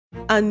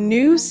A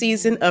new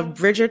season of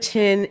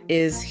Bridgerton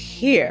is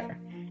here.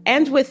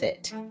 And with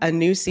it, a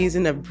new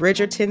season of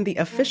Bridgerton, the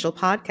official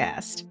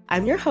podcast.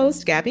 I'm your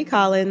host, Gabby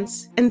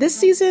Collins, and this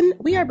season,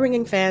 we are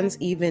bringing fans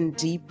even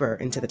deeper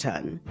into the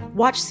ton.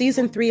 Watch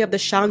season 3 of the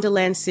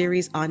Shondaland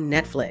series on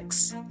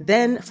Netflix.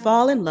 Then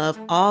fall in love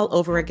all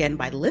over again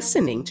by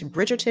listening to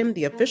Bridgerton,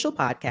 the official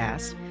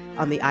podcast,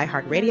 on the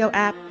iHeartRadio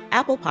app,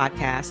 Apple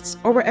Podcasts,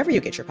 or wherever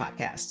you get your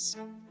podcasts.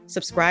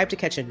 Subscribe to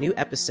catch a new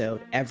episode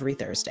every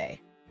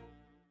Thursday.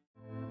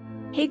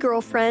 Hey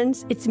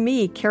girlfriends, it's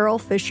me, Carol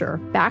Fisher,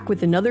 back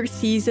with another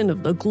season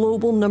of the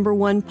global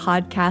 #1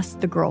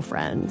 podcast, The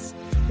Girlfriends.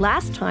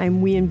 Last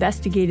time, we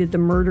investigated the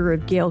murder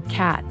of Gail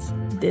Katz.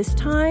 This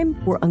time,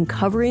 we're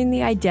uncovering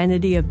the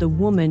identity of the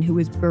woman who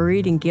was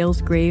buried in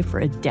Gail's grave for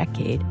a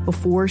decade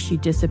before she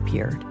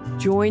disappeared.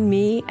 Join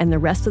me and the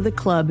rest of the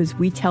club as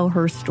we tell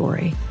her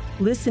story.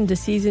 Listen to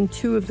Season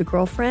 2 of The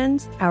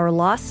Girlfriends, Our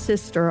Lost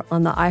Sister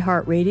on the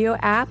iHeartRadio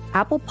app,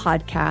 Apple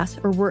Podcasts,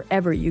 or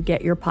wherever you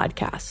get your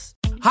podcasts.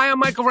 Hi, I'm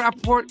Michael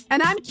Rappaport.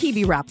 And I'm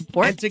Kibi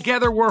Rappaport. And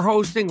together we're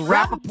hosting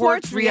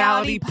Rappaport's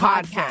Reality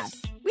Podcast.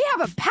 We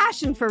have a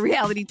passion for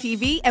reality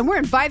TV, and we're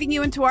inviting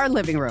you into our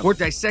living room. We're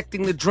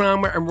dissecting the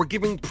drama, and we're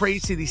giving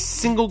praise to the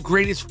single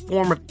greatest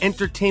form of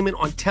entertainment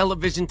on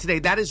television today.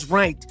 That is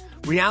right.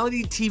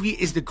 Reality TV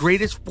is the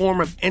greatest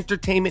form of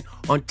entertainment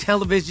on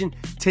television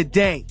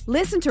today.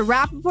 Listen to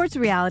Rappaport's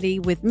Reality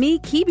with me,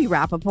 Kibi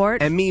Rappaport.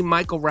 And me,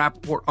 Michael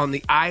Rappaport, on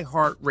the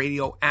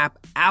iHeartRadio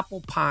app,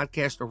 Apple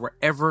Podcast, or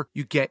wherever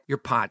you get your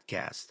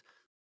podcast.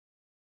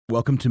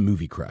 Welcome to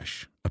Movie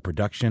Crush, a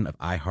production of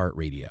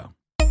iHeartRadio.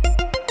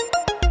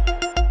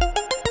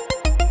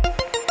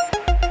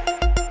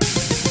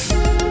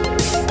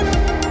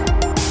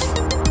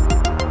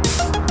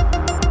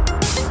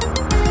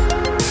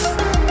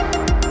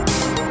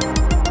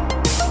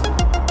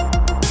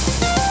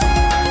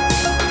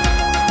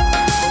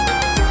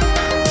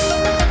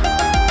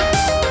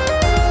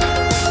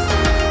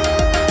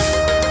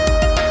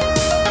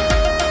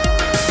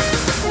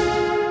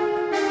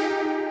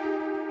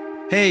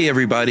 Hey,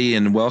 everybody,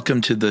 and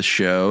welcome to the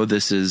show.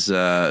 This is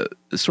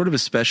sort of a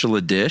special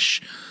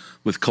edition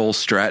with Cole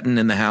Stratton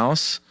in the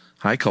house.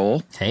 Hi,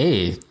 Cole.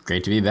 Hey,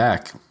 great to be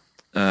back.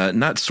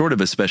 Not sort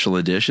of a special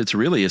edition. It's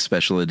really a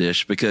special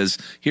edition because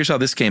here's how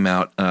this came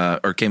about.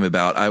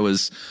 I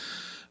was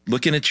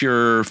looking at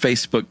your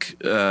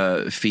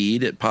Facebook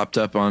feed. It popped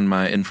up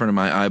in front of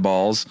my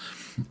eyeballs,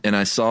 and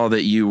I saw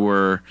that you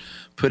were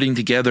putting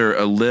together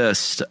a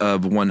list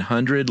of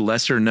 100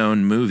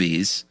 lesser-known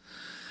movies.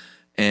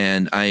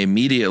 And I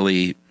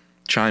immediately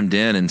chimed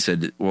in and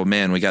said, well,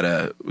 man, we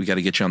gotta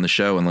get you on the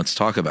show and let's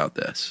talk about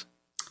this.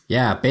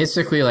 Yeah,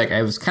 basically,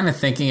 I was kind of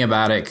thinking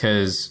about it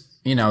because,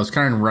 I was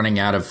kind of running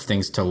out of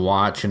things to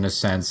watch in a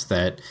sense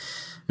that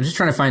I'm just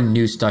trying to find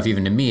new stuff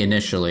even to me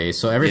initially.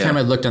 So every time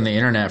I looked on the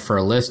internet for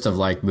a list of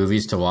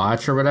movies to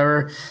watch or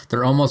whatever,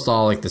 they're almost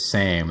all the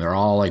same. They're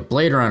all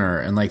Blade Runner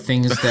and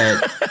things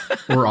that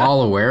we're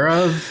all aware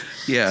of.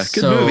 Yeah,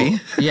 good movie.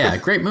 Yeah,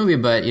 great movie.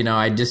 But,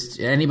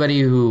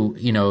 anybody who,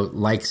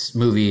 likes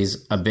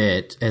movies a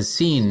bit has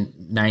seen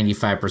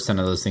 95%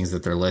 of those things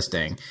that they're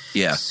listing.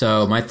 Yeah.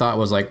 So my thought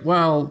was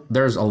well,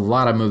 there's a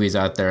lot of movies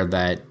out there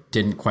that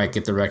didn't quite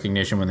get the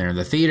recognition when they're in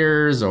the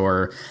theaters,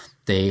 or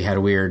they had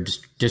a weird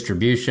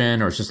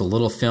distribution, or it's just a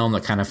little film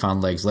that kind of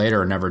found legs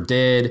later or never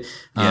did.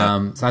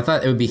 Yeah. So I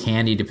thought it would be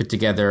handy to put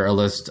together a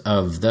list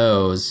of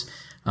those.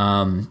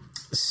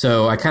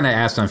 So I kind of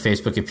asked on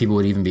Facebook if people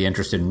would even be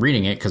interested in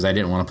reading it because I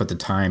didn't want to put the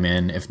time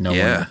in if no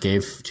one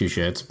gave two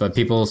shits. But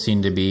people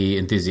seemed to be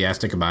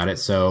enthusiastic about it.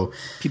 So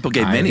people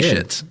gave many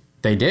shits.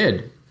 They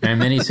did. And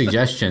many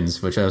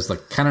suggestions, which I was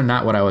kind of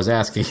not what I was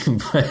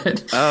asking.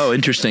 But oh,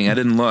 interesting. I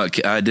didn't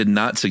look. I did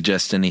not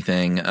suggest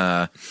anything.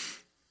 And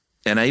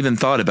I even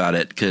thought about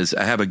it because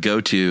I have a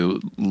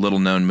go-to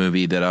little-known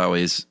movie that I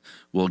always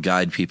will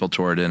guide people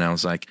toward. And I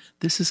was like,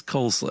 this is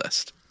Cole's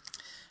list.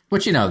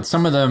 Which,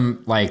 some of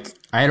them, I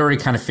had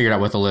already kind of figured out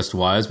what the list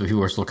was, but people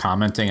were still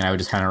commenting, and I would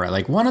just kind of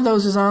write, one of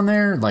those is on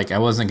there. I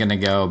wasn't going to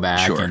go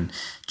back and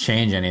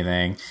change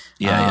anything.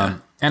 Yeah.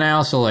 And I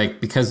also,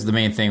 because the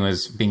main thing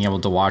was being able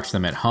to watch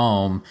them at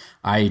home,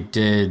 I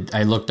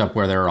looked up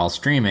where they were all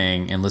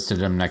streaming and listed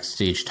them next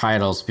to each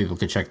title so people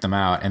could check them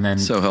out. And then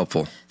so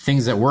helpful.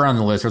 Things that were on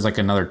the list, there's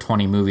another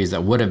 20 movies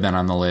that would have been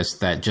on the list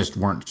that just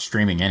weren't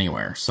streaming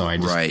anywhere. So I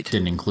just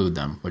didn't include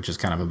them, which is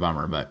kind of a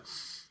bummer, but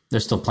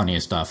there's still plenty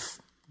of stuff.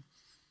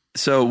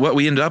 So what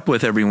we end up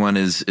with, everyone,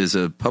 is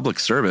a public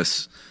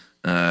service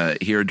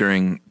here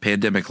during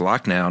pandemic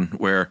lockdown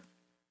where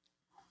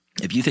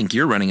if you think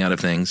you're running out of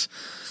things,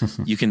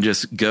 you can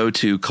just go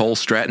to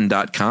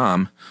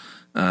colestratton.com.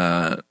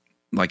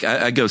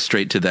 I go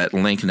straight to that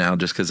link now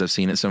just because I've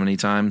seen it so many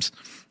times.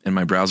 in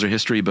my browser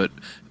history, but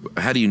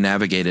how do you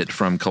navigate it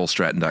from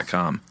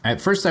ColeStratton.com? At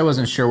first, I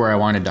wasn't sure where I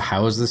wanted to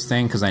house this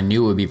thing because I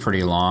knew it would be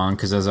pretty long.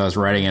 Because as I was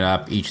writing it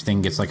up, each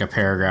thing gets like a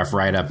paragraph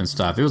write up and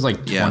stuff. It was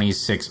like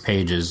 26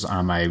 pages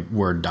on my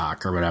Word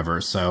doc or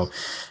whatever. So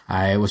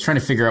I was trying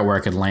to figure out where I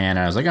could land. And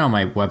I was like, oh,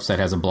 my website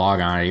has a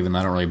blog on it, even though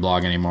I don't really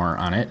blog anymore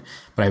on it.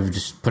 But I would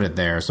just put it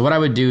there. So what I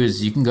would do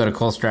is you can go to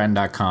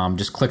ColeStratton.com,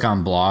 just click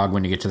on blog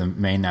when you get to the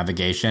main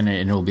navigation,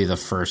 and it will be the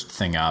first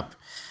thing up.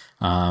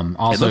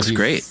 Also, it looks if you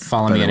great.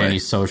 Follow me on any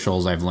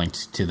socials, I've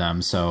linked to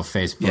them. So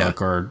Facebook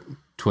or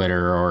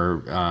Twitter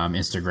or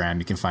Instagram,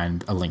 you can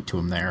find a link to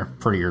them there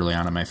pretty early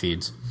on in my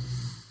feeds.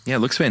 Yeah, it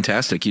looks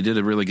fantastic. You did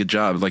a really good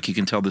job. Like, you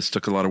can tell this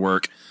took a lot of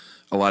work,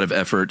 a lot of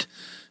effort,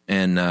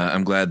 and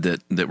I'm glad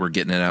that we're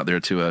getting it out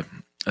there to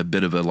a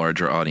bit of a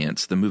larger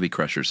audience, the movie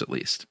crushers at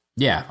least.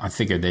 Yeah, I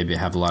figured they'd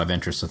have a lot of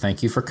interest, so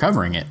thank you for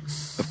covering it.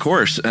 Of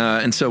course.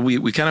 And so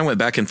we kind of went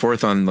back and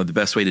forth on the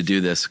best way to do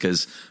this,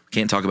 because we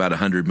can't talk about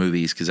 100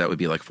 movies because that would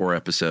be like 4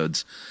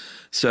 episodes.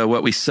 So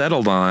what we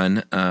settled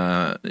on,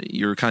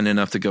 you were kind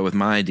enough to go with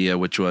my idea,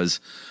 which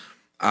was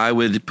I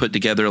would put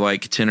together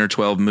like 10 or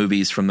 12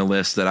 movies from the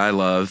list that I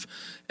love,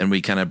 and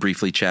we kind of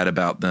briefly chat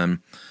about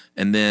them.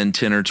 And then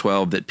 10 or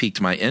 12 that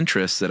piqued my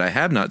interest that I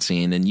have not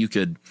seen, and you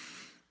could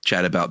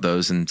chat about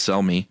those and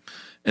sell me.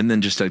 And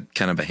then just a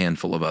kind of a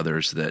handful of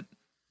others that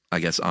I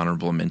guess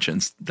honorable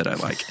mentions that I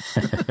like.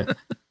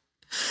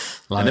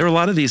 And there were a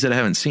lot of these that I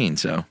haven't seen,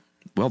 so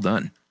well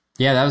done.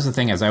 Yeah, that was the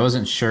thing, is I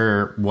wasn't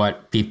sure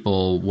what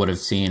people would have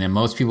seen, and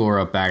most people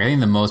wrote back. I think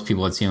the most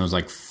people had seen was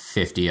like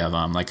 50 of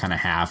them, like kind of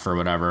half or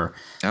whatever.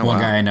 One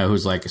guy I know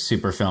who's like a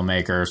super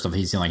filmmaker, so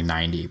he's seen like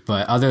 90.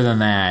 But other than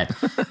that,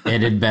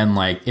 it had been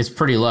like, it's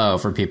pretty low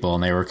for people,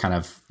 and they were kind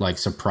of like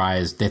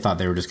surprised. They thought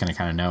they were just going to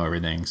kind of know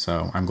everything.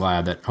 So I'm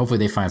glad that hopefully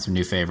they find some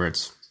new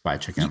favorites by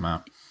checking them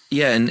out.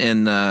 Yeah,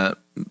 and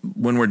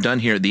when we're done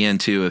here at the end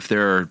too, if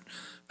there are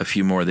a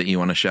few more that you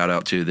want to shout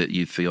out to that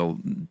you feel,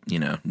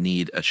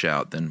 need a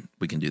shout, then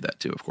we can do that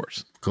too, of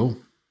course. Cool.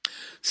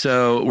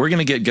 So we're going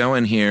to get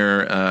going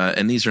here,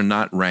 and these are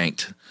not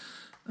ranked.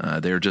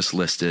 They're just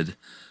listed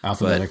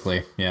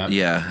alphabetically.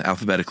 Yeah,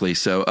 alphabetically.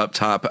 So up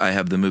top, I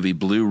have the movie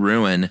Blue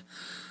Ruin.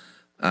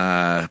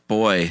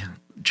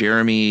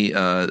 Jeremy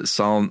how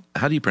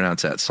do you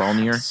pronounce that?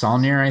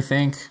 Saulnier, I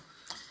think.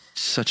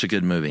 Such a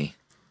good movie.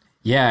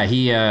 Yeah,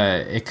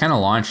 it kind of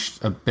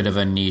launched a bit of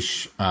a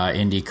niche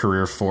indie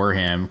career for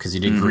him, because he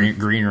did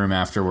Green Room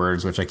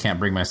afterwards, which I can't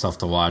bring myself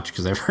to watch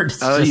because I've heard.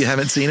 You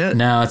haven't seen it?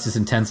 No, it's just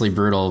intensely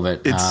brutal,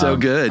 but it's so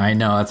good. I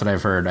know, that's what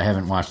I've heard. I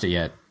haven't watched it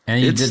yet.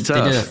 And they did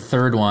a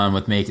third one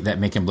with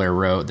Macon Blair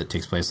wrote that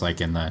takes place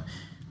like in the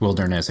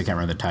wilderness. I can't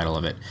remember the title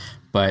of it,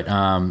 but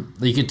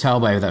you could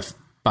tell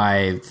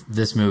by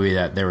this movie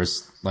that there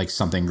was like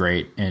something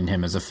great in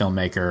him as a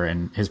filmmaker,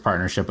 and his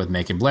partnership with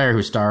Macon Blair,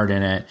 who starred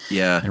in it.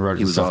 Yeah, and wrote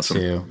he was awesome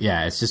too.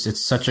 Yeah,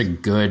 it's such a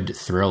good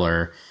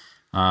thriller.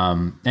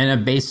 And a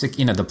basic,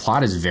 the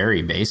plot is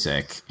very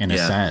basic in a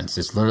sense.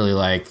 It's literally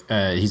like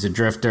he's a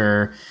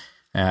drifter.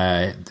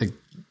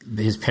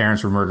 His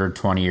parents were murdered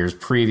 20 years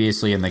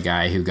previously, and the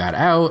guy who got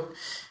out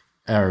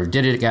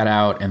got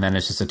out, and then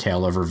it's just a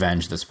tale of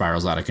revenge that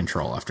spirals out of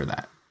control after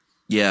that.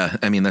 Yeah,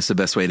 I mean, that's the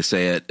best way to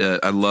say it.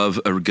 I love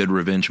a good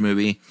revenge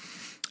movie.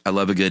 I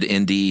love a good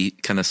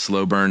indie kind of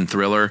slow burn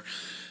thriller.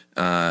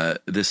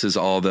 This is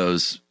all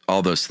those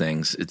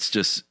things. It's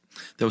just,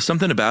 there was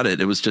something about it.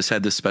 It was just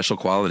had this special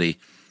quality.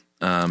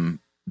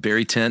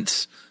 Very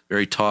tense,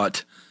 very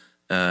taut,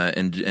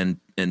 and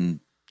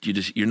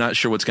you're not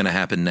sure what's going to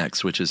happen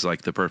next, which is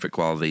like the perfect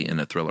quality in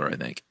a thriller, I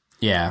think.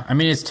 Yeah, I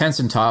mean, it's tense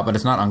and taut, but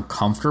it's not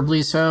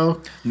uncomfortably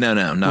so. No,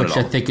 not at all. Which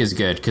I think is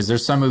good, because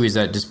there's some movies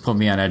that just put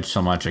me on edge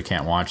so much I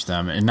can't watch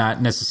them. And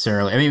not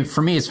necessarily, I mean,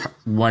 for me, it's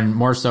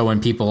more so when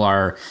people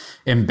are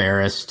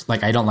embarrassed.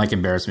 Like, I don't like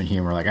embarrassment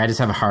humor. Like, I just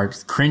have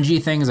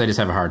cringy things I just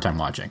have a hard time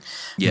watching.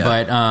 Yeah.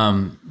 But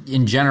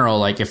in general,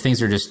 like, if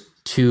things are just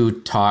too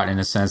taut in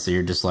a sense that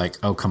you're just like,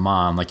 oh, come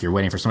on, like you're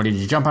waiting for somebody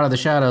to jump out of the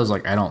shadows.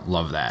 Like, I don't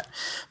love that.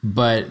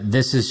 But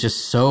this is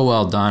just so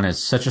well done. It's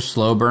such a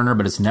slow burner,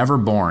 but it's never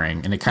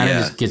boring. And it kind of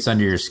just gets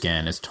under your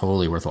skin. It's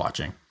totally worth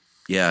watching.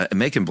 Yeah. And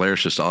Macon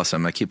Blair's just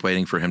awesome. I keep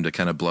waiting for him to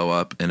kind of blow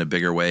up in a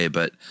bigger way,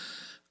 but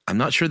I'm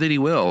not sure that he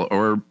will,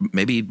 or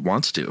maybe he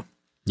wants to.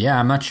 Yeah,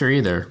 I'm not sure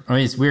either. I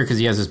mean, it's weird because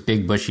he has this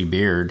big bushy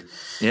beard.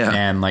 Yeah.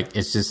 And like,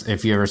 it's just,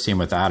 if you ever see him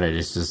without it,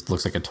 it just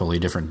looks like a totally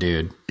different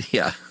dude.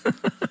 Yeah.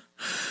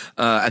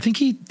 I think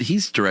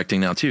he's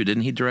directing now too.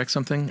 Didn't he direct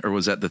something, or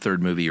was that the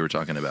third movie you were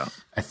talking about?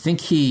 I think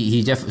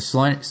he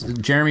definitely,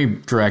 Jeremy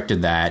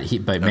directed that,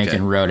 but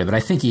Macon wrote it. But I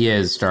think he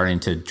is starting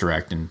to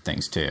direct in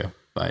things too.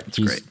 But That's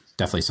he's great.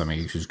 Definitely something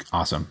who's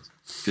awesome.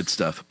 Good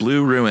stuff.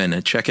 Blue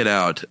Ruin. Check it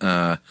out.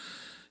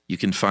 You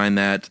can find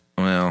that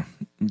Well,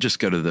 just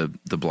go to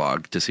the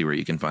blog to see where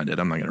you can find it.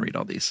 I'm not going to read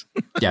all these.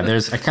 Yeah,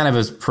 I kind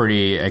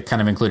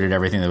of included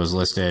everything that was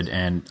listed,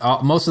 and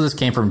most of this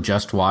came from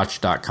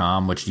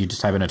justwatch.com, which you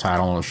just type in a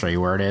title and it'll show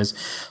you where it is.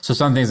 So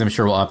some things I'm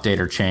sure will update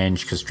or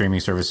change because streaming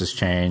services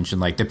change,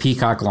 and like the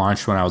Peacock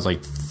launched when I was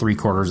like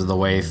 3/4 of the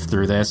way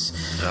through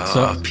this.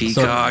 Oh,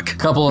 Peacock. So a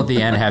couple at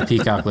the end have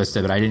Peacock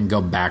listed, but I didn't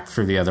go back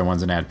through the other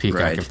ones and add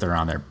Peacock Right. if they're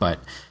on there. But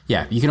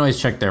yeah, you can always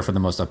check there for the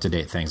most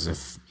up-to-date things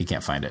if you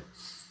can't find it.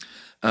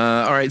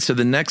 All right, so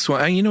the next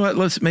one, you know what?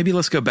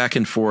 Let's go back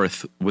and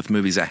forth with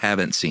movies I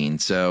haven't seen.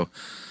 So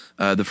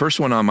the first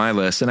one on my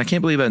list, and I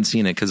can't believe I haven't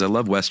seen it because I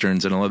love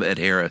Westerns and I love Ed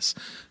Harris,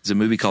 is a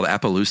movie called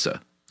Appaloosa.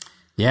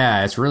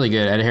 Yeah, it's really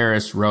good. Ed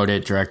Harris wrote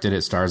it, directed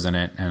it, stars in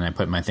it, and I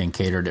put my thing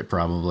catered it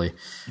probably.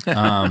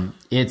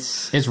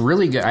 It's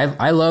really good.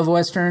 I love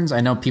Westerns.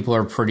 I know people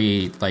are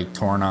pretty like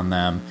torn on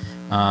them.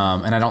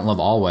 And I don't love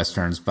all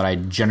Westerns, but I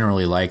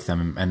generally like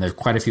them. And there's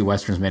quite a few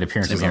Westerns made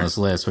appearances on this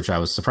list, which I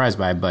was surprised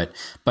by, but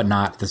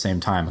not at the same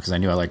time because I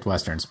knew I liked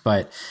Westerns.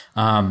 But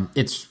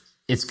it's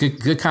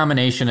good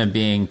combination of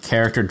being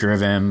character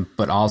driven,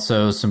 but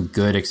also some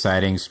good,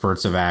 exciting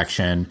spurts of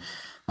action.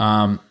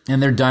 And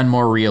they're done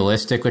more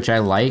realistic, which I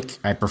like.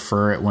 I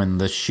prefer it when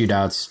the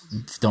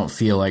shootouts don't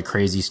feel like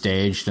crazy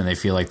staged and they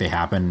feel like they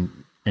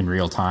happen in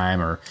real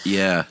time or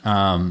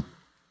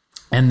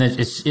and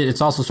it's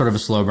also sort of a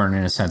slow burn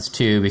in a sense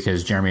too,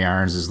 because Jeremy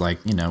Irons is like,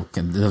 you know,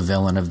 the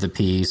villain of the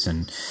piece,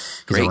 and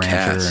he's great a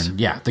rancher. cast. And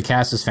yeah, the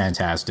cast is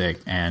fantastic,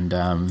 and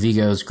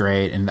Viggo's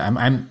great. And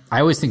I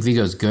always think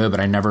Viggo's good, but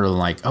I never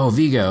like, oh,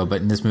 Viggo.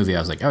 But in this movie, I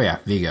was like, oh yeah,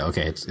 Viggo.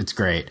 Okay, it's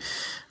great.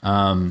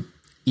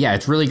 Yeah,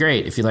 it's really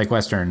great if you like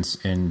Westerns,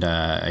 and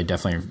I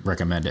definitely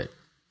recommend it.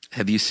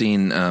 Have you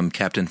seen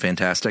Captain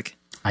Fantastic?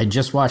 I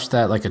just watched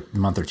that like a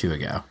month or two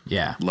ago.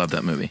 Yeah. Love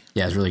that movie.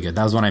 Yeah, it's really good.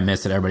 That was one I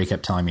missed that everybody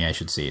kept telling me I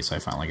should see, so I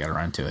finally got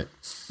around to it.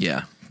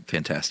 Yeah,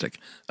 fantastic.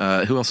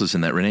 Who else is in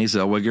that? Renee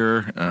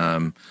Zellweger.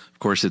 Of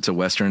course, it's a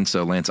Western,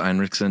 so Lance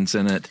Henriksen's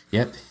in it.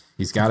 Yep,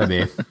 he's got to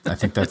be. I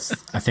think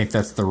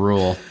that's the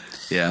rule.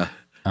 Yeah.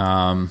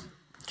 Trying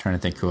to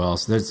think who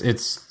else.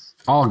 It's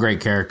all great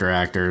character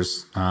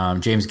actors.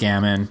 James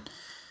Gammon,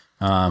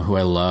 who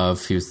I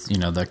love. He was,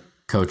 the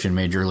coach in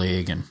Major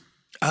League, and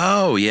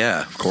oh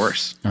yeah, of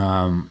course.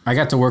 I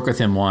got to work with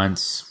him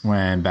once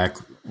when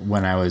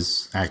I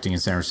was acting in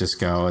San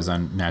Francisco. I was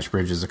on Nash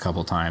Bridges a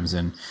couple times,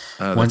 and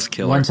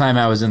one time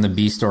I was in the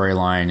B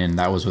storyline, and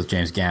that was with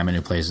James Gammon,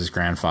 who plays his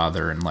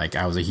grandfather. And like,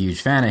 I was a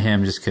huge fan of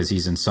him just because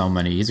he's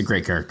a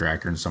great character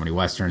actor in so many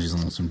Westerns. He's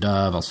in Lonesome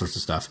Dove, all sorts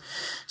of stuff,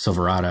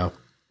 Silverado.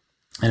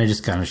 And I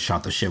just kind of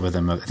shot the shit with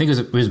him. I think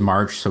it was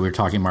March, so we were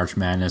talking March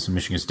Madness, and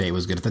Michigan State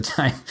was good at the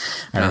time.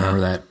 I don't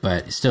remember that,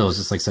 but still, it was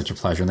just like such a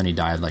pleasure. And then he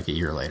died like a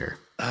year later.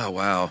 Oh,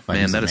 wow.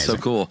 Man, that is so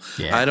cool.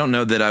 Yeah. I don't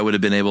know that I would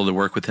have been able to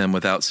work with him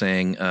without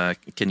saying,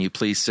 can you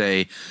please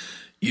say,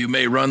 you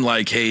may run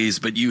like Hayes,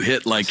 but you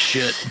hit like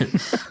shit.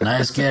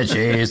 Nice catch,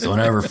 Hayes. Don't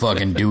ever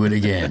fucking do it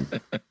again.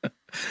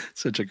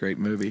 Such a great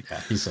movie.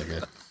 Yeah, he's so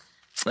good.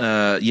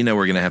 We're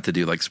going to have to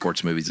do like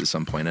sports movies at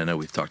some point. I know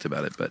we've talked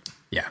about it, but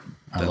yeah,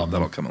 I love them.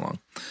 That'll come along.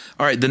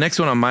 All right. The next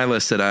one on my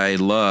list that I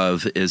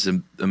love is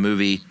a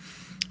movie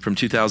from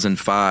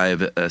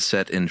 2005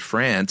 set in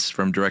France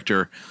from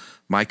director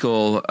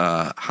Michael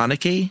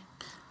Haneke.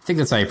 I think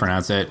that's how you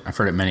pronounce it. I've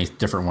heard it many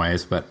different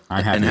ways, but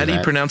I'm happy. And how with do you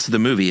that. pronounce the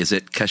movie? Is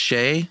it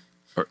Cachet?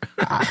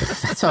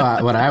 That's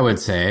what I would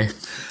say.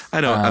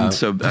 I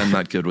don't. I'm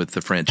not good with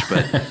the French,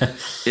 but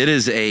it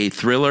is a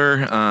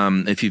thriller.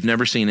 If you've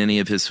never seen any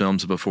of his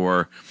films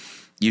before,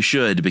 you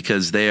should,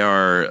 because they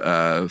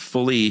are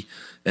fully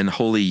and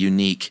wholly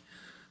unique.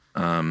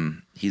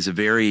 He's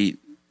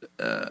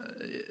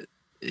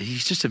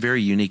just a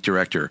very unique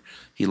director.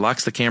 He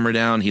locks the camera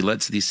down. He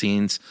lets these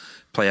scenes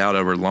play out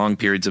over long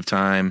periods of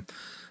time,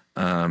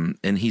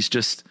 and he's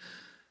just,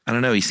 I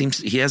don't know.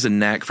 He has a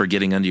knack for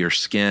getting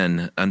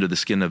under the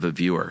skin of a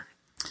viewer.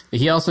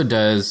 He also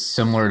does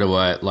similar to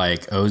what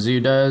like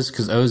Ozu does,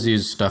 because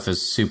Ozu's stuff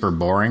is super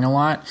boring a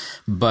lot,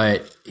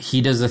 but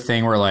he does the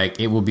thing where like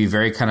it will be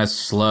very kind of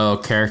slow,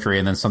 charactery,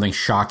 and then something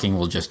shocking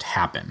will just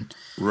happen.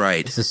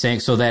 Right. It's the same,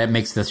 so that it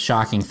makes the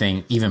shocking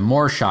thing even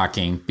more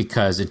shocking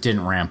because it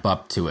didn't ramp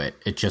up to it.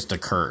 It just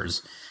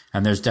occurs.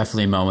 And there's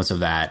definitely moments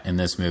of that in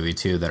this movie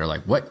too that are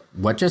like,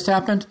 what just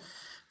happened?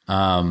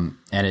 And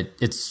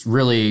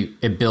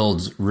it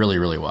builds really,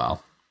 really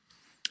well.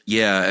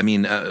 Yeah, I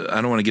mean,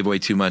 I don't want to give away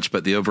too much,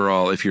 but the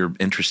overall, if you're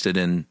interested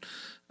in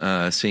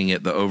seeing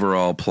it, the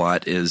overall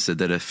plot is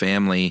that a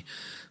family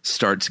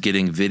starts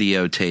getting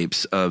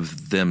videotapes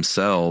of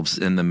themselves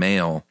in the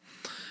mail.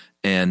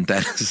 And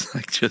that is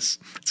like it's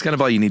kind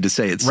of all you need to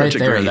say. It's right such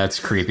there, a great.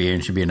 That's creepy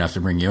and should be enough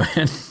to bring you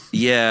in.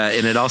 Yeah,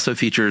 and it also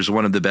features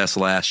one of the best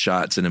last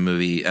shots in a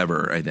movie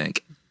ever, I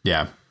think.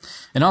 Yeah.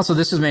 And also,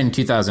 this was made in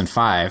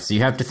 2005, so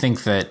you have to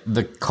think that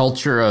the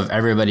culture of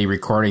everybody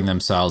recording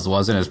themselves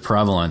wasn't as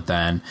prevalent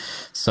then.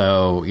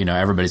 So,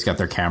 everybody's got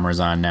their cameras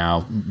on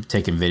now,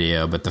 taking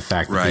video, but the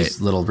fact that these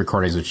little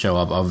recordings would show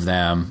up of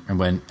them,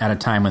 and at a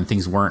time when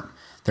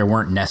there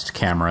weren't Nest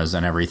cameras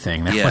and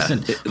everything. There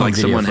wasn't like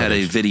someone footage. had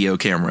a video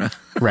camera.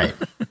 Right.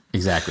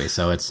 Exactly.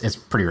 So it's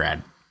pretty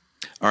rad.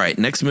 All right.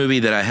 Next movie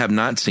that I have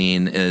not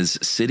seen is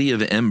City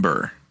of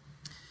Ember.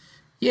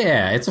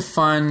 Yeah, it's a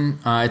fun.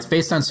 It's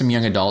based on some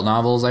young adult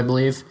novels, I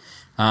believe.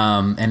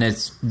 And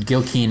it's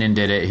Gil Keenan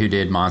did it, who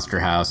did Monster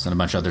House and a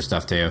bunch of other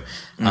stuff too.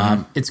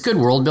 It's good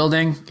world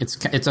building.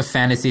 It's a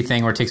fantasy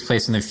thing where it takes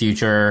place in the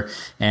future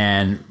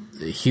and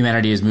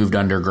humanity has moved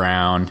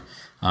underground.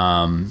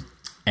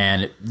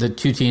 And the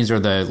two teens are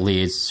the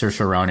leads,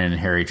 Saoirse Ronan and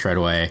Harry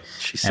Treadway.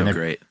 She's so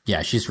great.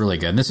 Yeah, she's really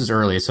good. And this is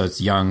early, so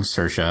it's young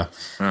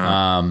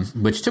Saoirse,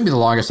 which took me the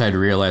longest I had to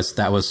realize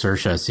that was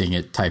Saoirse, seeing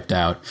it typed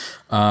out.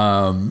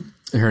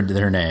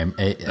 Her name.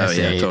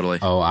 Totally.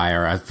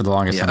 O-I-R. For the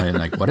longest time, I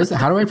didn't like, what is it?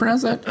 How do I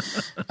pronounce that?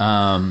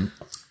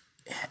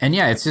 And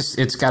yeah,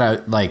 it's got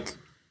a like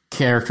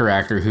character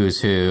actor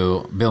who's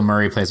who. Bill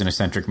Murray plays an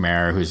eccentric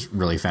mayor who's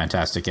really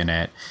fantastic in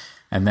it.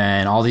 And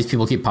then all these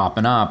people keep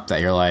popping up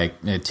that you're like,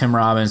 Tim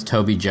Robbins,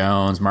 Toby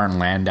Jones, Martin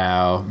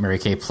Landau, Mary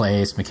Kay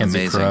Place,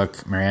 Mackenzie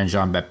Crook, Marianne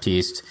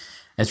Jean-Baptiste.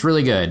 It's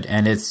really good.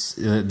 And it's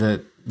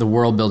the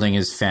world building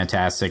is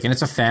fantastic. And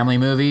it's a family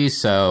movie,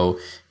 so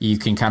you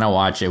can kind of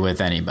watch it with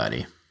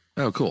anybody.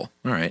 Oh, cool.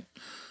 All right.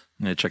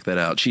 I'm going to check that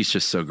out. She's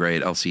just so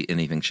great. I'll see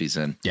anything she's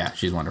in. Yeah,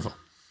 she's wonderful.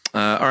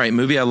 All right.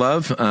 Movie I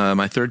love.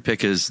 My third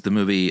pick is the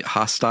movie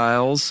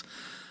Hostiles.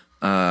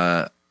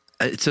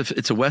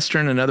 It's a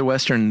Western, another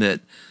Western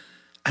that,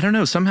 I don't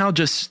know, somehow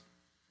just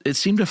it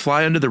seemed to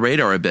fly under the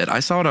radar a bit. I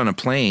saw it on a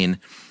plane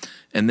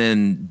and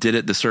then did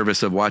it the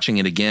service of watching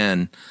it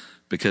again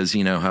because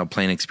you know how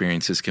plane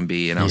experiences can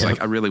be. And I was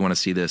like, I really want to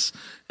see this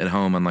at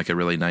home on like a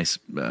really nice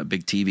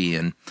big TV.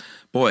 And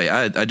boy,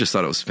 I just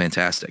thought it was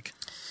fantastic.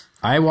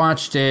 I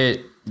watched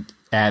it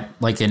at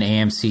like an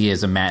AMC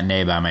as a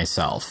matinee by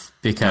myself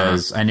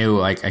because I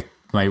knew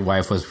my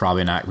wife was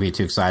probably not be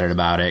too excited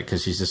about it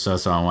because she's just so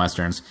on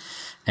Westerns.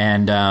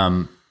 And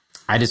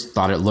I just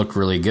thought it looked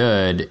really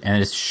good,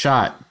 and it's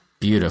shot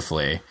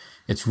beautifully.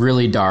 It's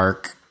really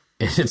dark.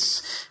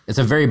 It's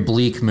a very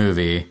bleak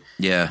movie.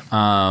 Yeah.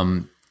 I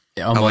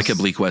like a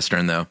bleak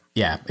Western, though.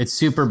 Yeah, it's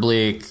super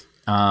bleak,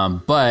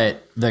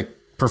 but the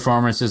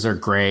performances are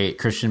great.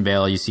 Christian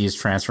Bale, you see his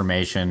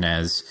transformation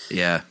as,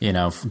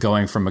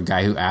 going from a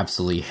guy who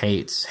absolutely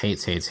hates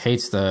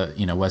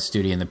the, West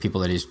Studi and the people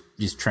that he's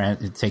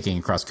taking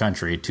across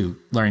country to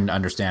learning to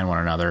understand one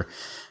another.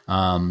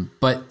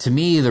 But to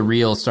me, the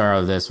real star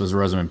of this was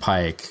Rosamund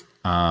Pike,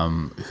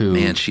 who...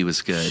 Man, she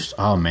was good.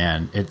 Oh,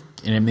 man.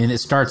 It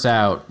starts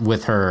out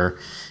with her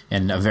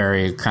in a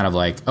very kind of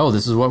like, oh,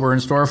 this is what we're in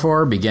store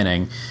for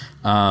beginning.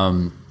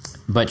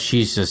 But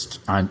she's just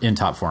in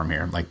top form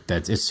here. Like,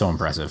 it's so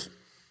impressive.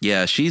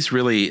 Yeah, she's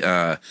really,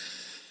 I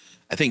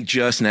think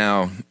just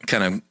now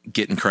kind of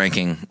getting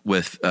cranking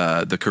with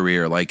the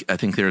career. Like, I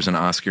think there's an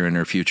Oscar in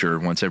her future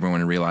once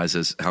everyone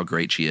realizes how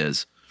great she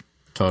is.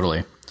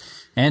 Totally.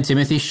 And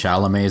Timothée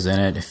Chalamet's in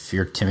it. If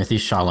you're a Timothée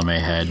Chalamet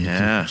head, you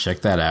can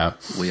check that out.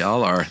 We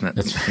all are.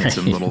 That's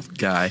handsome little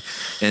guy.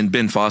 And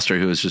Ben Foster,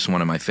 who is just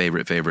one of my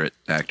favorite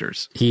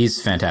actors.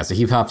 He's fantastic.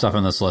 He pops up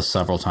on this list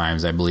several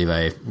times. I believe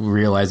I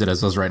realized it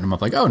as I was writing him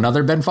up, like, oh,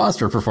 another Ben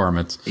Foster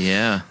performance.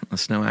 Yeah,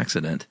 that's no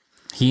accident.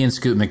 He and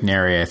Scoot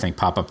McNairy, I think,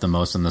 pop up the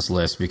most on this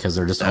list because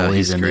they're just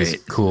always in these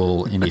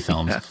cool indie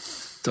films. Yeah,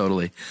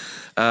 totally.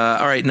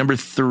 All right, number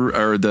 3,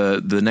 or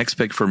the next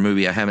pick for a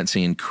movie I haven't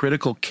seen,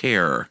 Critical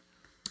Care.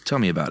 Tell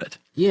me about it.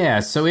 Yeah,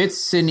 so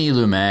it's Sidney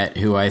Lumet,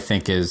 who I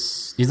think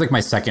he's like my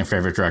second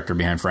favorite director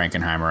behind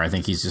Frankenheimer. I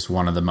think he's just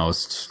one of the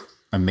most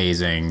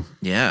amazing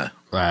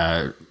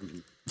filmmakers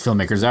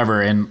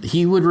ever. And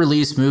he would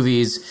release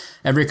movies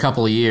every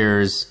couple of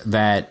years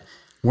that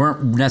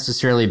weren't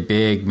necessarily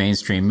big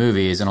mainstream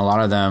movies. And a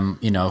lot of them,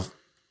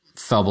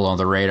 fell below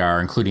the radar,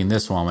 including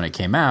this one when it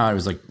came out. It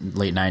was like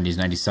late 90s,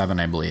 97,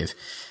 I believe.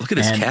 Look at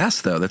his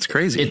cast, though. That's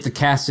crazy. The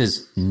cast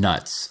is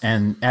nuts.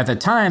 And at the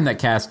time, that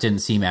cast didn't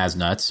seem as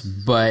nuts.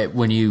 But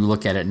when you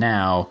look at it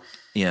now,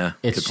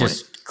 it's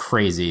just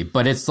crazy.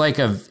 But it's like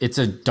it's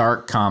a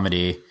dark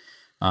comedy,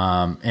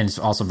 and it's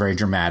also very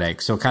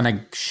dramatic. So it kind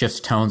of shifts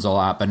tones a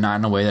lot, but not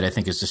in a way that I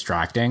think is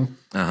distracting.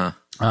 Uh-huh.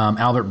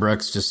 Albert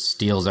Brooks just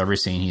steals every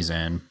scene he's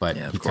in, but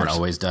he kind of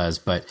always does.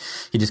 But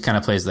he just kind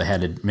of plays the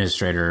head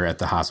administrator at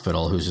the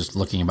hospital who's just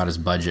looking about his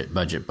budget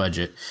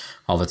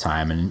all the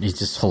time. And he's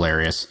just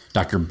hilarious.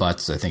 Dr.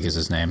 Butts, I think is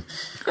his name.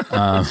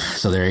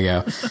 So there you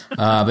go.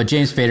 But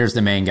James Spader's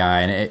the main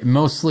guy, and it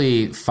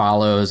mostly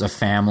follows a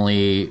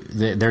family.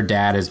 Their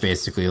dad is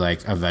basically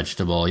like a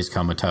vegetable. He's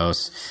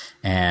comatose.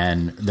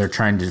 And they're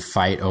trying to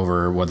fight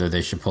over whether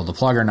they should pull the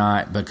plug or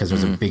not because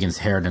there's a big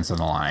inheritance on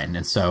the line.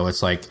 And so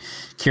it's like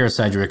Keira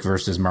Sedgwick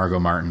versus Margot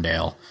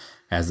Martindale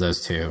as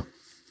those two.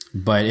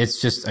 But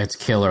it's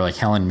killer. Like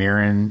Helen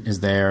Mirren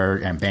is there,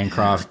 and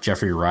Bancroft,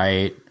 Jeffrey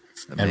Wright,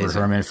 Edward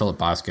Herrmann, Philip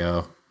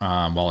Bosco,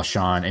 Wallace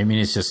Shawn. I mean,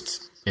 it's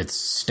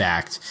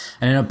stacked.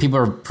 And I know people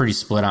are pretty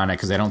split on it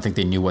because I don't think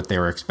they knew what they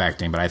were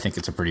expecting, but I think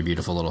it's a pretty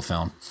beautiful little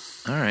film.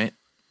 All right.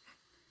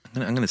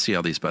 I'm going to see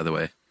all these, by the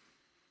way.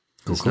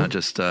 It's not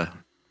just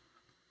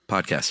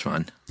podcast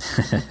fun.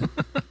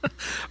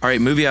 All right,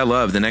 movie I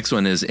love. The next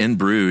one is In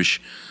Bruges.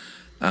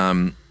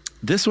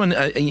 This one,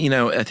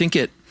 I think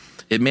it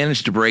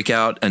managed to break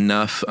out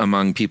enough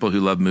among people who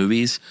love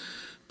movies,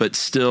 but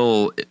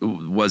still it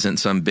wasn't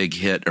some big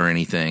hit or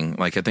anything.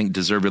 Like, I think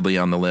deservedly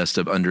on the list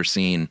of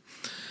underseen.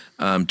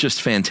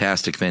 Just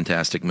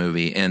fantastic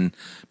movie. And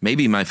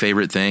maybe my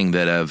favorite thing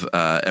that I've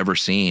ever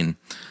seen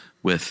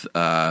with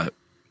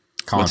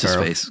Colin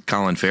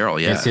Farrell.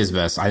 Yeah. It's his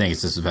best. I think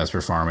it's his best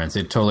performance.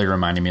 It totally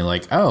reminded me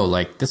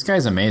this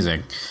guy's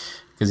amazing.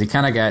 Because he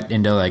kind of got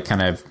into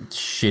kind of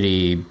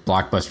shitty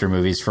blockbuster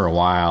movies for a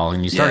while.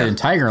 And you started in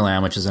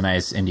Tigerland, which is a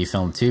nice indie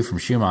film too from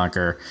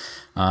Schumacher.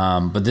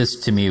 But this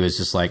to me was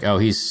just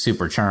he's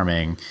super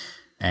charming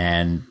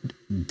and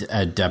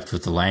adept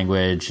with the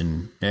language.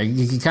 And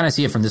you can kind of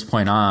see it from this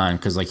point on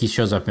because he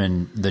shows up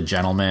in The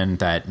Gentleman,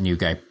 that new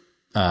guy,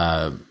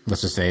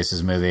 what's his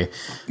face's movie.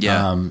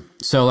 Yeah.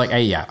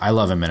 I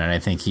love him in it. I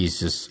think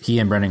he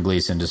and Brendan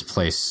Gleeson just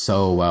play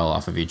so well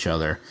off of each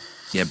other.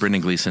 Yeah,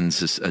 Brendan Gleeson's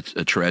just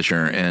a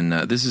treasure. And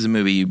this is a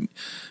movie you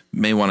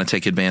may want to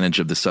take advantage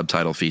of the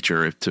subtitle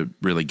feature to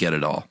really get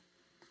it all.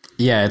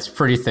 Yeah, it's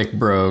pretty thick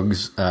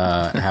brogues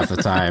half the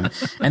time.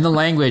 And the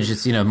language,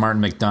 it's,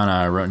 Martin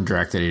McDonagh wrote and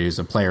directed it. He was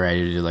a playwright.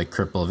 He did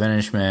Cripple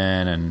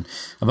Evanishment and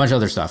a bunch of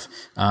other stuff.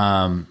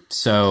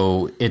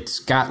 So it's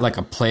got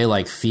a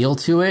play-like feel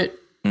to it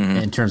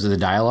in terms of the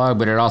dialogue,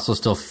 but it also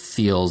still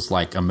feels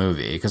like a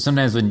movie. Because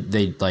sometimes when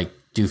they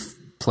do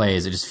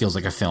plays, it just feels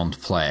like a filmed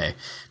play.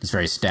 It's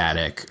very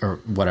static or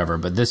whatever,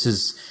 but this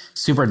is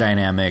super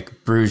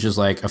dynamic. Bruges is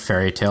like a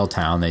fairy tale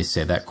town. They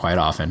say that quite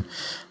often.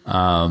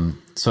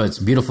 So it's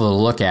beautiful to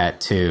look at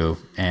too.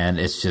 And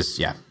it's just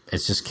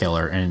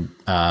killer. And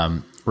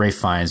Ralph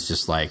Fiennes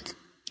just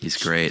he's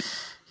great.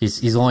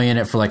 He's only in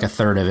it for a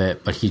third of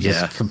it, but he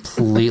just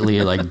completely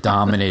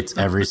dominates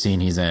every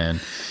scene he's in.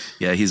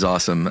 Yeah, he's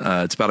awesome.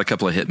 It's about a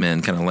couple of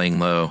hitmen kind of laying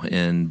low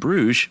in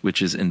Bruges,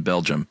 which is in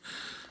Belgium.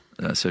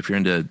 So if you're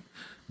into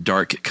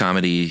dark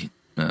comedy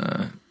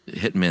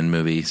hitmen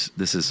movies,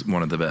 this is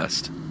one of the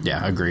best.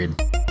 Yeah, agreed.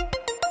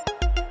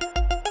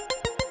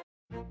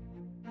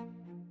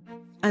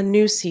 A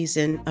new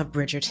season of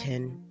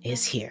Bridgerton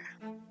is here.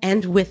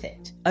 And with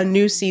it, a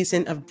new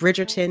season of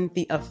Bridgerton,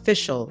 the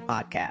official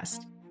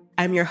podcast.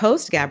 I'm your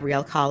host,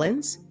 Gabrielle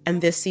Collins,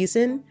 and this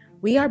season,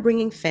 we are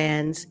bringing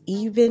fans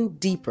even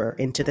deeper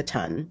into the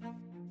ton.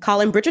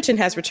 Colin Bridgerton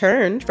has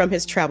returned from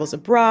his travels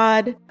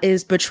abroad.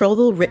 Is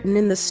betrothal written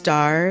in the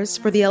stars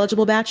for the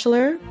eligible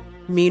bachelor?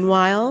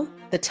 Meanwhile,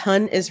 the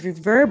ton is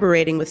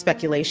reverberating with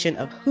speculation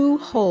of who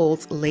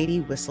holds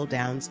Lady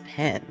Whistledown's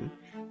pen.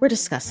 We're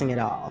discussing it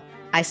all.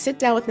 I sit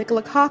down with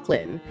Nicola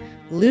Coughlan,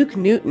 Luke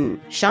Newton,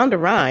 Shonda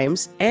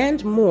Rhimes,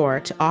 and more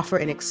to offer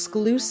an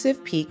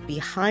exclusive peek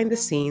behind the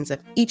scenes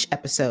of each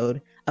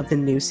episode of the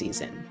new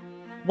season.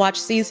 Watch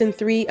season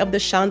 3 of the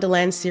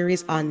Shondaland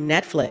series on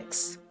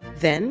Netflix.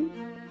 Then,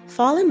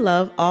 fall in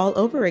love all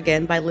over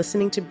again by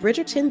listening to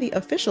Bridgerton, the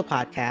official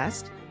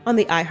podcast, on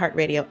the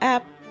iHeartRadio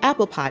app,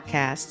 Apple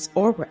Podcasts,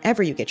 or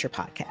wherever you get your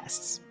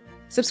podcasts.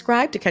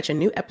 Subscribe to catch a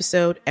new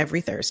episode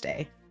every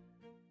Thursday.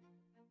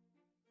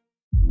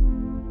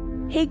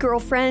 Hey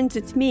girlfriends,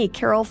 it's me,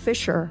 Carol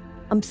Fisher.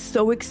 I'm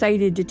so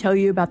excited to tell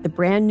you about the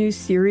brand new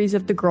series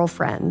of The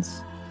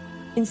Girlfriends.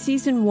 In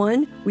season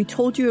 1, we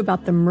told you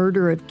about the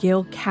murder of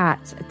Gail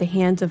Katz at the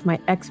hands of my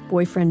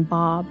ex-boyfriend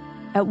Bob.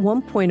 At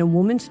one point, a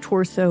woman's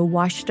torso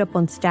washed up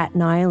on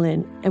Staten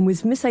Island and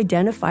was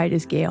misidentified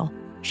as Gail.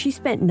 She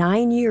spent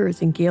 9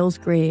 years in Gail's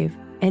grave,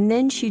 and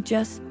then she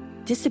just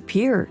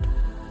disappeared.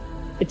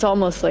 It's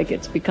almost like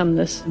it's become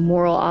this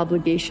moral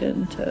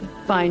obligation to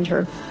find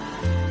her.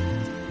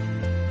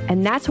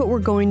 And that's what we're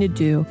going to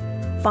do.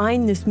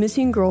 Find this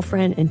missing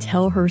girlfriend and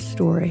tell her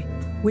story.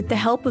 With the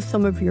help of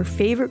some of your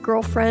favorite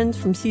girlfriends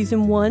from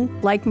season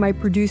 1, like my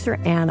producer,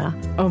 Anna.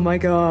 Oh my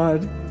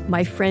God.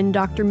 My friend,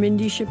 Dr.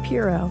 Mindy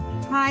Shapiro.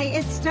 Hi,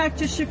 it's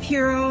Dr.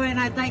 Shapiro, and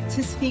I'd like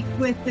to speak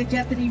with the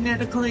Deputy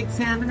Medical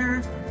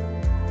Examiner.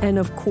 And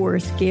of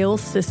course, Gail's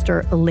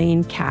sister,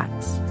 Elaine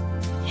Katz.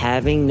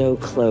 Having no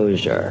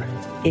closure,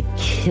 it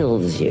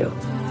kills you.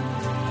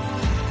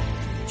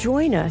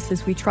 Join us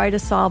as we try to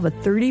solve a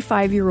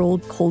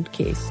 35-year-old cold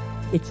case.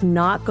 It's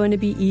not going to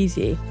be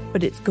easy,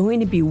 but it's going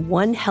to be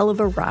one hell of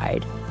a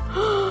ride.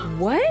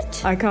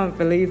 What? I can't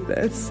believe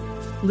this.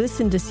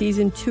 Listen to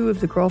season 2 of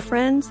The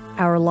Girlfriends,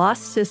 Our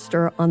Lost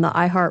Sister on the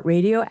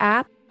iHeartRadio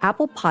app,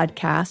 Apple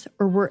Podcasts,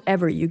 or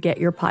wherever you get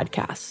your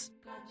podcasts.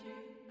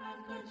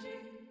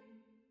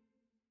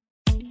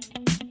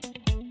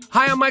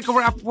 Hi, I'm Michael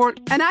Rappaport.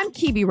 And I'm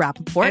Kibi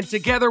Rappaport. And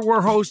together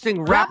we're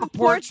hosting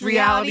Rappaport's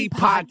Reality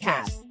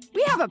Podcast.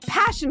 We have a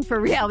passion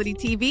for reality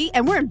TV,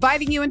 and we're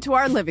inviting you into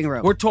our living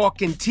room. We're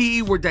talking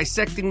tea, we're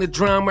dissecting the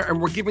drama,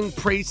 and we're giving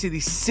praise to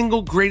the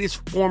single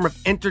greatest form of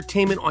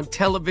entertainment on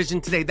television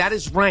today. That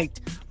is right.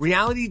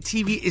 Reality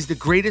TV is the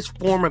greatest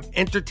form of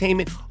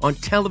entertainment on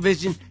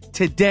television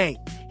today.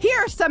 Here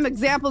are some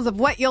examples of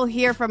what you'll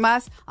hear from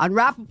us on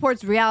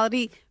Rappaport's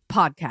Reality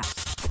Podcast.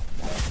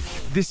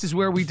 This is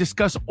where we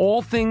discuss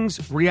all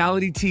things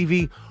reality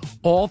TV,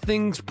 all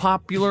things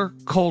popular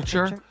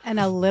culture. And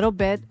a little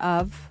bit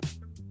of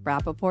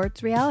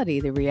Rappaport's reality,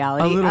 the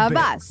reality A little of bit.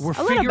 us. We're a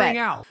little figuring bit.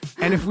 out.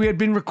 And if we had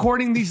been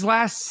recording these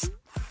last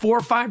 4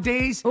 or 5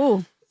 days,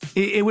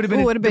 it would have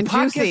been, been the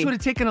podcast juicy. would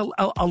have taken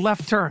a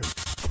left turn.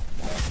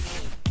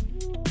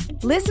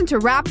 Listen to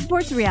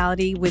Rappaport's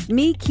reality with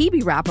me,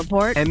 Kibi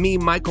Rappaport. And me,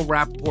 Michael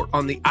Rappaport,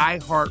 on the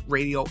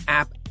iHeartRadio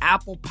app,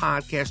 Apple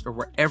Podcast, or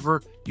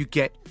wherever you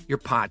get your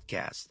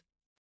podcast.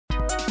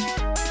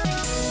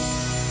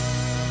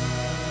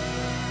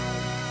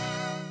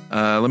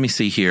 Let me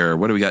see here.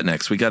 What do we got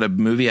next? We got a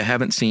movie I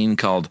haven't seen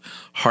called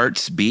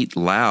Hearts Beat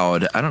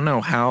Loud. I don't know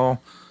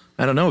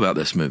about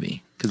this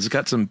movie because it's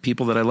got some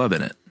people that I love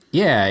in it.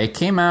 Yeah, it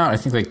came out, I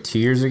think, like 2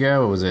 years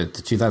ago. What was it?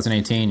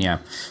 2018? Yeah.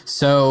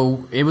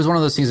 So it was one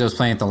of those things that was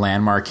playing at the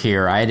Landmark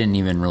here. I didn't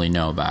even really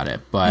know about it,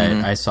 but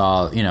I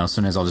saw, as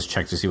soon as I'll just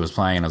check to see what's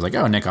playing. And I was like,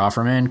 oh, Nick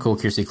Offerman, cool.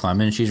 Kiersey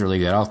Clemons, she's really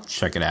good. I'll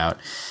check it out.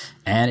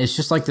 And it's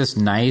just like this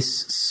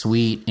nice,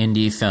 sweet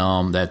indie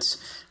film that's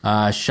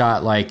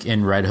shot like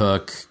in Red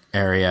Hook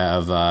area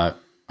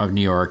of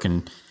New York.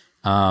 And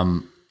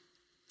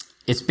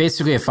it's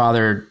basically a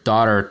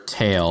father-daughter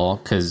tale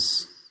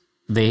because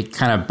they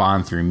kind of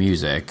bond through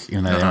music,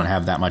 even though they don't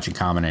have that much in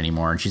common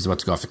anymore. And she's about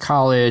to go off to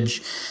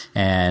college,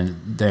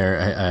 and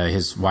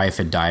his wife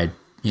had died,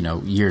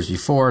 years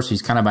before, so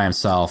he's kind of by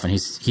himself, and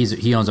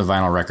he owns a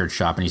vinyl record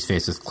shop, and he's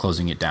faced with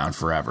closing it down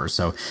forever.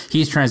 So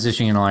he's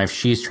transitioning in life,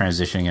 she's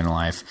transitioning in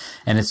life,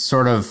 and it's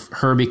sort of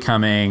her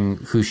becoming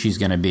who she's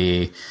going to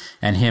be,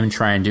 and him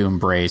trying to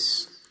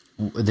embrace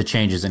the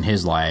changes in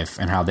his life,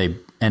 and how they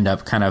end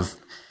up kind of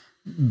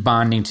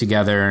bonding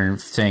together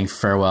and saying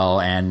farewell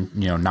and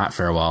not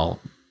farewell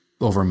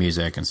over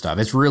music and stuff.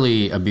 It's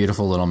really a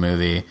beautiful little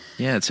movie.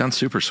 Yeah, it sounds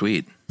super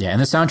sweet. Yeah, and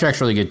the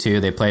soundtrack's really good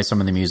too. They play some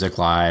of the music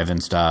live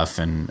and stuff,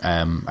 and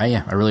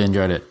I really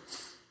enjoyed it.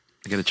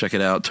 I got to check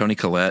it out. Toni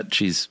Collette,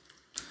 she's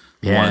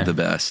one of the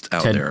best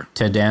out there.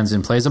 Ted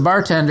Danson plays a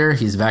bartender.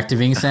 He's back to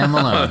being Sam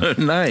Malone.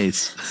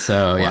 Nice.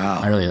 So yeah,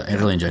 I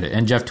really enjoyed it.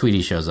 And Jeff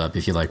Tweedy shows up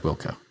if you like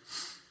Wilco.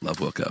 Love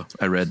Wilco.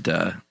 I read.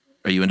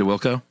 Are you into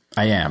Wilco?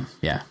 I am.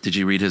 Yeah. Did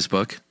you read his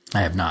book?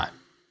 I have not.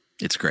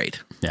 It's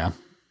great. Yeah.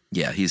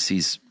 Yeah.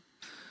 He's.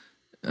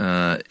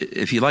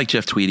 If you like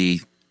Jeff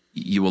Tweedy,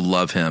 you will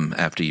love him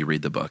after you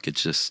read the book.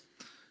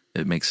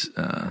 It makes.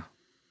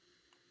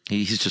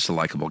 He's just a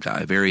likable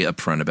guy. Very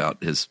upfront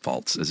about his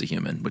faults as a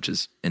human, which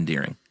is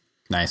endearing.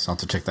 Nice. I'll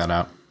have to check that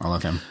out. I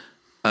love him.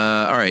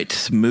 All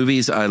right.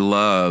 Movies I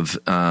love.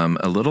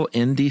 A little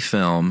indie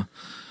film.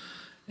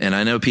 And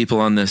I know people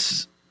on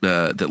this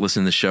that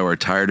listen to the show are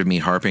tired of me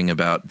harping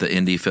about the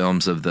indie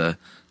films of the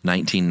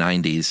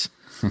 1990s.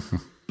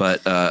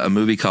 But a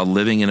movie called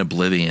Living in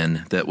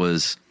Oblivion that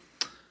was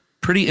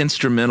pretty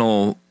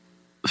instrumental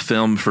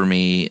film for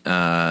me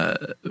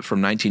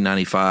from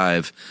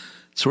 1995.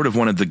 Sort of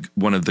one of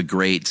the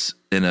greats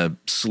in a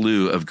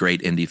slew of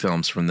great indie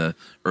films from the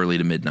early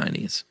to mid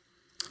 90s.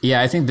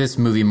 Yeah, I think this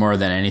movie more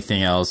than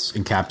anything else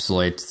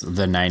encapsulates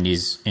the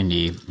 90s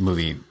indie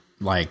movie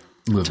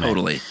movement.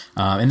 Totally.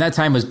 And that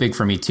time was big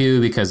for me too,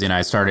 because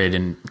I started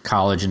in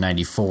college in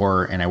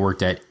 94 and I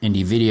worked at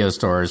indie video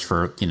stores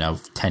for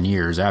 10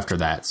 years after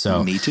that.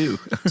 So me too.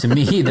 To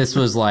me, this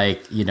was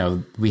like,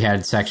 we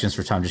had sections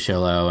for Tom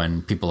DiCillo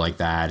and people like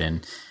that,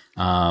 and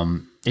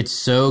it's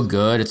so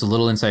good. It's a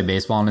little inside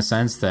baseball in a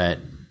sense that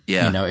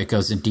it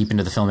goes deep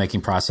into the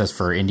filmmaking process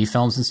for indie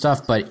films and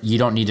stuff, but you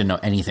don't need to know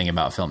anything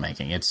about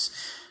filmmaking. It's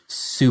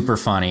super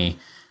funny.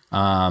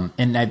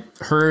 And I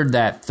heard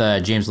that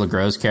James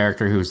LeGros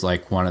character, who's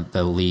like one of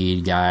the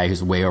lead guy,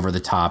 who's way over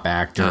the top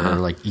actor,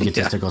 like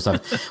egotistical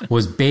stuff,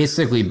 was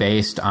basically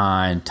based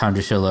on Tom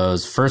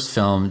DiCillo's first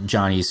film,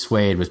 Johnny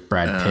Suede, with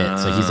Brad Pitt.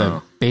 So he's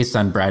based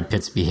on Brad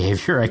Pitt's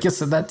behavior, I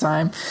guess, at that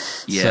time.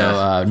 Yeah.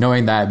 So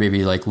knowing that,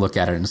 maybe look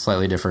at it in a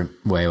slightly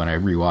different way when I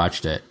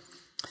rewatched it.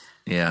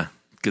 Yeah,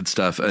 good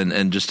stuff.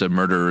 And just a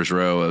murderer's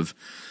row of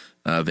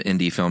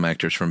indie film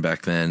actors from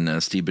back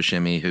then. Steve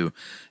Buscemi, who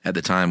at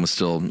the time was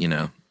still,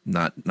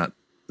 not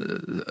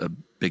a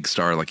big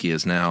star like he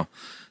is now.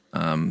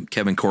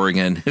 Kevin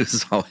Corrigan,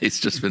 who's always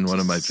just been one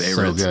of my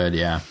favorites. So good,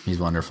 yeah. He's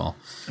wonderful.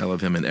 I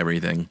love him in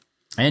everything.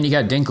 And you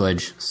got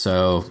Dinklage,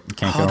 so you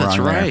can't go wrong there. That's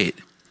right.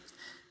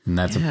 And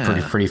that's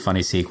a pretty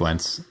funny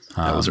sequence.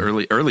 That was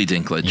early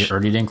Dinklage. Yeah,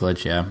 early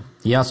Dinklage, yeah.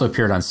 He also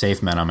appeared on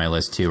Safe Men on my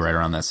list too, right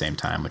around that same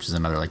time, which is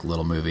another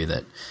little movie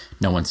that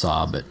no one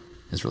saw, but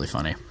is really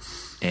funny.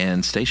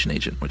 And Station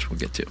Agent, which we'll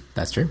get to.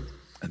 That's true.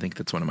 I think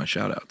that's one of my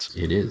shout outs.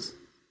 It is.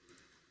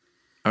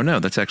 Oh, no,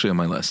 that's actually on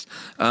my list.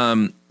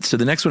 So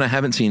the next one I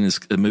haven't seen is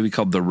a movie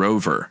called The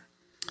Rover.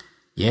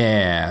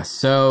 Yeah.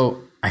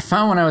 So I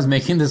found when I was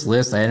making this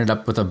list, I ended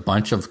up with a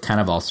bunch of kind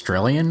of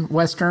Australian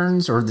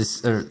Westerns or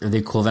the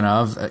equivalent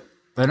of.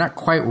 They're not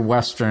quite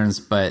Westerns,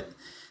 but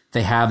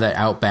they have that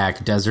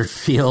outback desert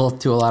feel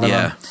to a lot of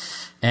them.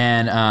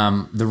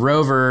 And The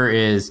Rover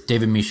is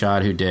David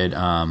Michaud, who did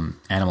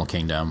Animal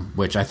Kingdom,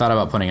 which I thought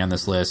about putting on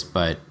this list,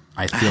 but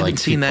I haven't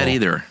seen that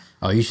either.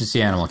 Oh, you should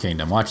see Animal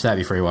Kingdom. Watch that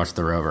before you watch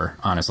The Rover,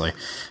 honestly.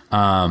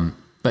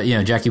 But,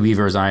 Jackie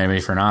Weaver was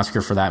nominated for an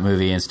Oscar for that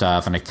movie and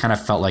stuff, and it kind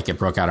of felt like it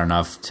broke out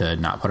enough to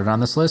not put it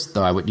on this list,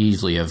 though I would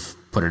easily have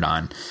put it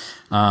on.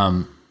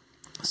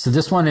 So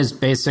this one is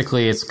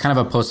basically, it's kind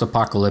of a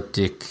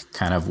post-apocalyptic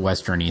kind of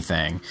Western-y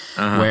thing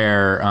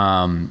where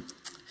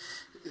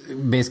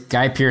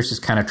Guy Pearce is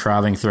kind of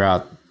traveling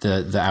throughout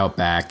the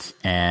outback,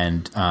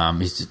 and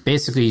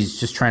he's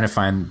just trying to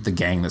find the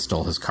gang that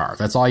stole his car.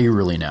 That's all you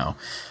really know.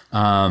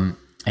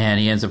 And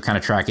he ends up kind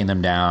of tracking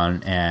them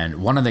down.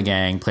 And one of the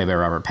gang, played by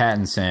Robert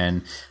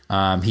Pattinson,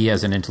 he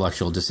has an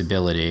intellectual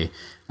disability.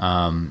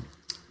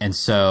 And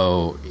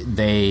so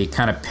they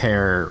kind of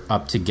pair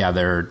up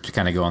together to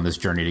kind of go on this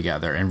journey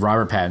together. And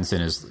Robert Pattinson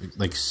is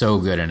like so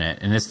good in it.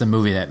 And it's the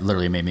movie that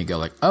literally made me go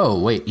like, oh,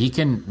 wait, he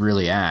can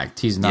really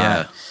act. He's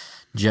not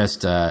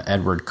just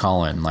Edward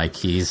Cullen. Like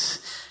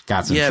he's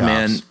got some chops.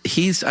 Man.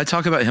 I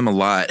talk about him a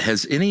lot.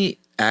 Has any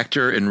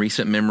actor in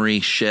recent memory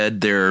shed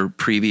their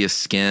previous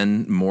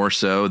skin more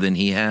so than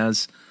he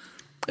has,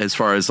 as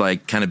far as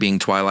like kind of being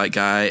Twilight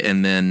guy?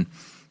 And then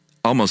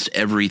almost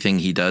everything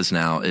he does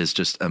now is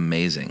just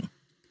amazing.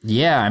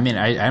 Yeah, I mean,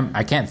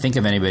 I can't think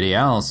of anybody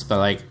else, but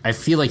like I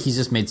feel like he's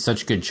just made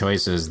such good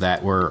choices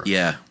that were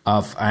and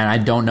I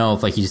don't know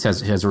if like he just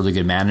has a really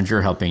good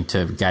manager helping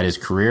to guide his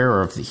career,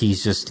 or if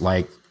he's just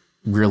like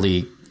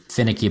really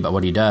finicky about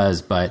what he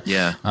does. But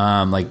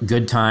like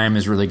Good Time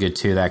is really good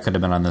too. That could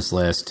have been on this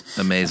list.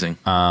 Amazing.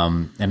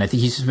 And I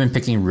think he's just been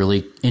picking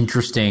really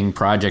interesting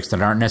projects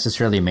that aren't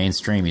necessarily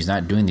mainstream. He's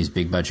not doing these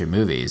big budget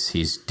movies.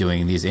 He's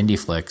doing these indie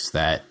flicks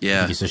that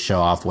he's to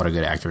show off what a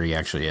good actor he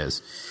actually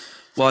is.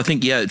 Well, I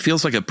think, it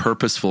feels like a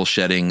purposeful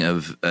shedding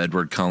of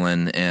Edward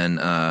Cullen, and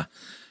I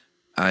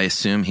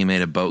assume he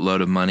made a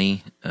boatload of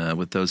money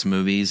with those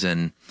movies,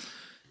 and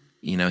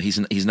you know,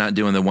 he's not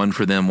doing the one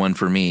for them, one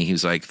for me. He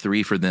was like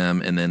 3 for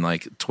them, and then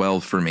like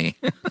 12 for me.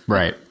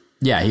 Right.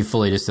 Yeah, he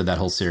fully just did that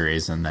whole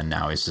series, and then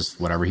now he's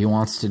just whatever he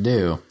wants to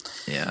do.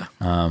 Yeah.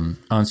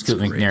 And Scoot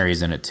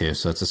McNairy's in it too,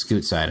 so it's a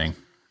Scoot sighting.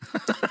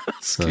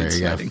 So there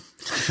you go.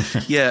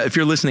 Yeah, if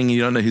you're listening and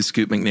you don't know who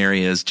Scoot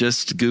McNairy is,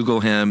 just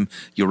Google him.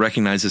 You'll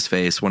recognize his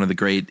face. One of the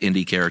great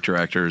indie character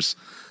actors.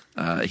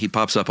 He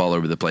pops up all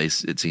over the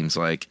place, it seems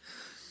like,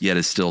 yet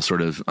is still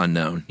sort of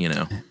unknown, you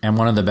know. And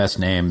one of the best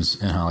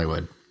names in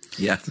Hollywood.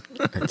 Yeah.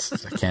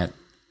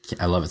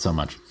 I love it so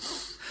much.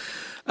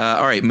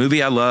 All right,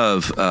 movie I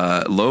love,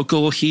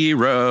 Local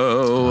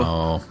Hero.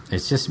 Oh,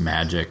 it's just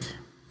magic.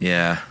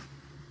 Yeah.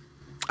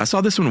 I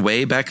saw this one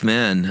way back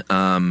then.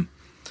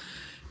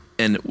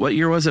 And what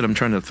year was it? I'm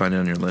trying to find it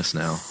on your list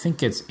now. I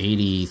think it's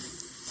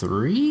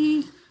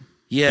 83.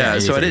 Yeah,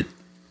 so I did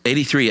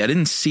 83. I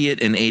didn't see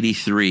it in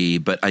 83,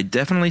 but I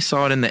definitely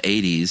saw it in the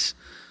 80s.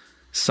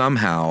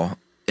 Somehow,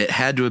 it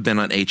had to have been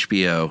on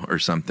HBO or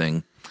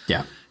something.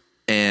 Yeah.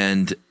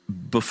 And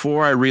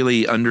before I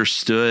really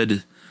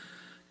understood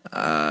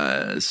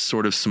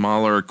sort of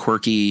smaller,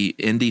 quirky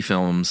indie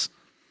films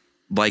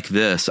like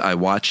this, I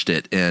watched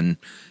it and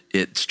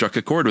it struck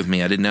a chord with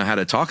me. I didn't know how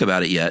to talk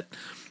about it yet.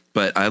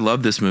 But I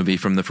love this movie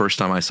from the first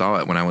time I saw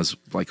it when I was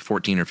like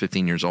 14 or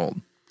 15 years old.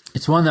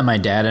 It's one that my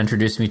dad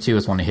introduced me to.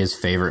 It's one of his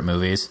favorite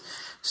movies.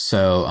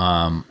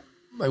 So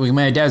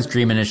my dad's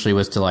dream initially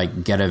was to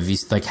like get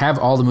have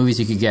all the movies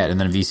he could get,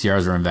 and then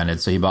VCRs were invented.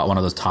 So he bought one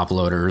of those top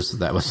loaders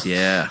that was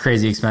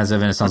crazy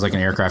expensive, and it sounds like an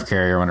aircraft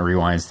carrier when it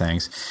rewinds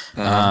things.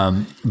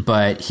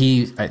 But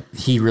he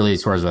really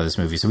swears by this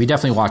movie. So we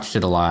definitely watched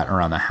it a lot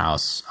around the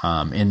house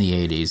in the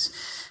 80s.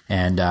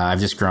 And I've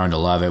just grown to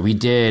love it. We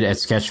did at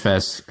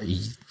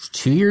Sketchfest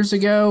 2 years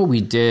ago, we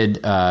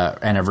did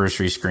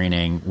anniversary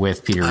screening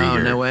with Peter Rieger.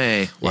 Oh, no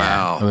way.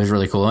 Wow. Yeah, it was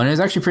really cool. And it was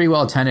actually pretty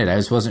well attended. I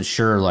just wasn't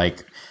sure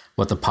like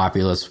what the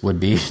populace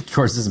would be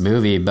towards this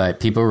movie, but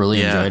people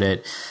really enjoyed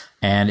it.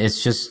 And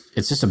it's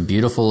just a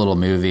beautiful little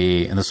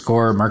movie. And the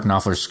score, Mark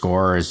Knopfler's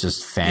score, is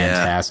just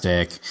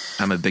fantastic. Yeah.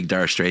 I'm a big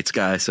Dire Straits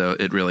guy, so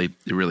it really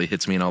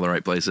hits me in all the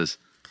right places.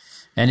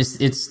 And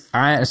it's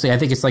honestly, I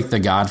think it's like the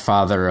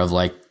Godfather of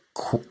like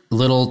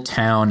little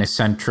town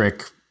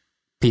eccentric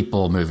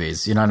people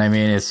movies. You know what I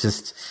mean? It's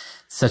just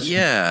such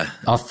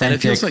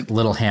authentic like,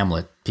 little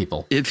Hamlet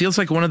people. It feels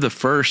like one of the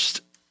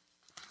first.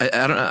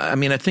 I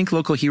think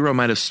Local Hero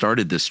might have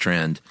started this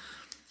trend,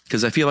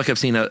 because I feel like I've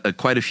seen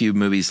quite a few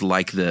movies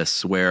like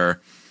this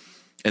where,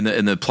 and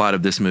the plot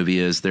of this movie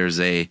is there's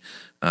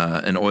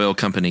an oil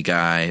company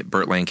guy,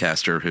 Burt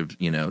Lancaster, who,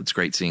 you know, it's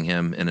great seeing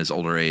him in his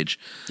older age.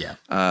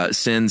 Yeah,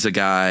 sends a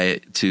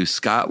guy to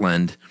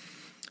Scotland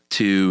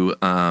to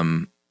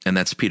and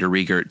that's Peter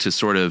Rieger, to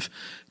sort of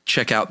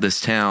check out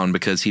this town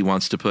because he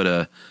wants to put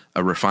a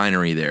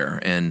refinery there,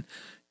 and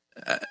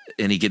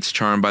he gets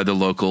charmed by the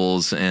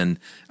locals. And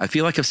I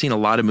feel like I've seen a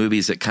lot of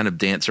movies that kind of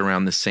dance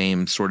around the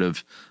same sort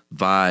of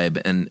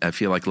vibe, and I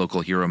feel like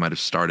Local Hero might have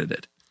started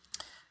it.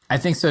 I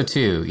think so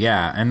too.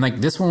 Yeah. And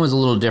like this one was a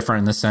little different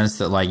in the sense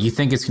that like you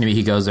think it's going to be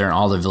he goes there and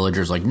all the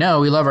villagers like, no,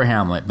 we love our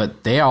Hamlet,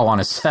 but they all want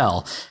to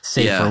sell,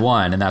 save for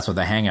one, and that's what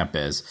the hang up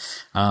is.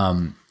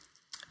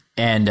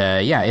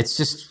 It's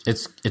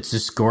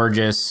just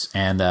gorgeous,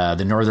 and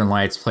the Northern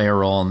Lights play a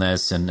role in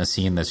this, and a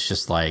scene that's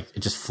just like it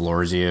just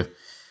floors you.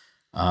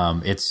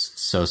 It's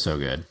so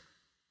good.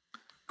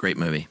 Great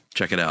movie.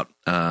 Check it out.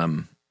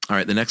 All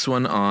right, the next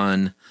one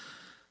on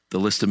the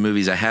list of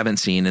movies I haven't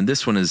seen, and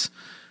this one has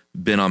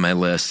been on my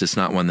list. It's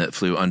not one that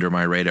flew under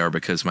my radar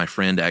because my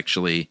friend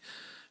actually,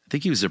 I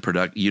think he was the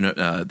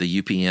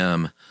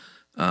UPM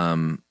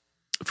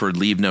for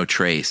Leave No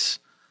Trace.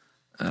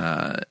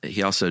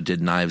 He also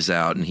did Knives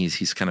Out, and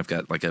he's kind of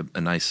got like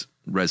a nice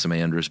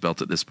resume under his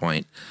belt at this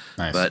point.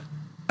 Nice. But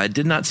I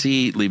did not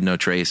see Leave No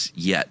Trace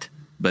yet,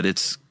 but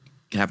it's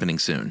happening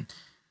soon.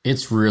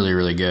 It's really,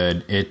 really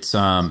good. It's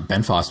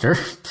Ben Foster,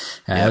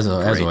 as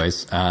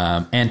always,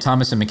 and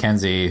Thomasin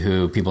McKenzie,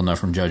 who people know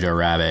from Jojo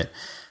Rabbit.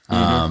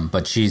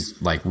 But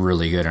she's like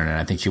really good in it.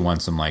 I think she won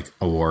some like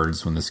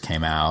awards when this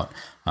came out.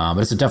 But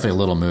it's definitely a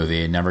little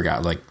movie. It never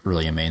got like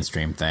really a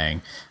mainstream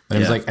thing. But it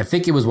was like, I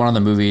think it was one of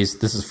the movies.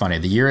 This is funny.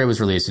 The year it was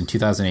released in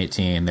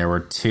 2018, there were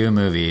 2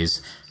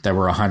 movies that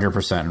were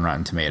 100% in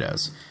Rotten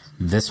Tomatoes.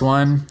 This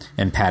one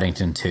and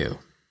Paddington 2.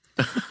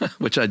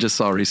 Which I just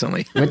saw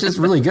recently. Which is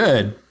really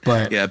good.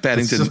 But yeah,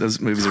 Paddington, those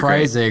movies are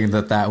surprising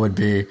that would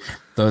be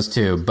those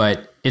 2.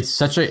 But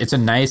it's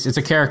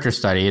a character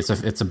study.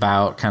 It's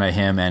about kind of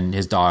him and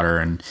his daughter,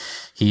 and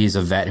he's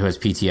a vet who has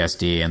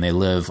PTSD, and they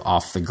live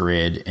off the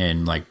grid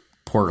in like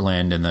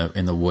Portland in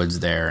the woods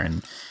there,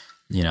 and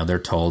they're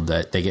told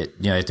that they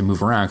have to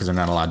move around because they're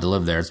not allowed to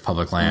live there. It's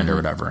public land or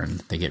whatever,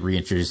 and they get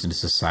reintroduced into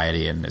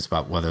society, and it's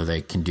about whether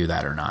they can do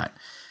that or not.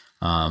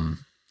 And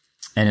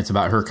it's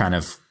about her kind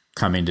of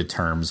coming to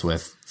terms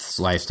with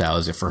lifestyle.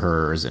 Is it for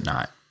her or is it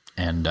not?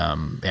 And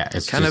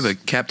it's kind of a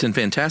Captain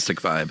Fantastic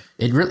vibe.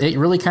 It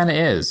really kind of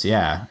is,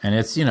 yeah. And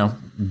it's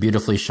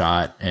beautifully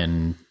shot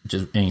and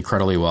just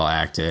incredibly well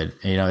acted.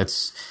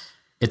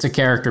 It's a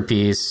character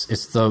piece.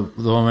 It's the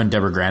woman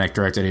Deborah Granick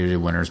directed, who did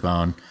Winter's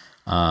Bone.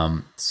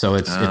 So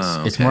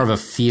it's more of a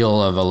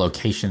feel of a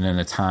location and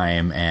a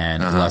time,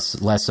 and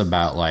less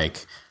about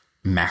like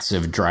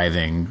massive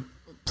driving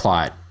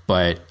plot.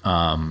 But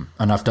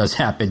enough does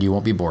happen. You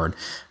won't be bored.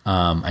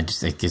 I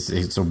just think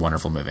it's a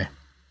wonderful movie.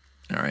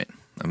 All right.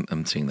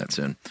 I'm seeing that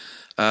soon.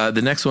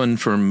 The next one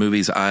from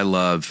movies I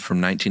love from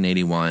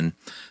 1981.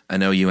 I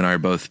know you and I are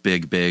both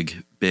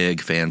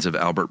big fans of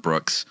Albert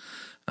Brooks.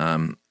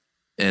 And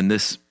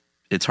it's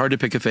hard to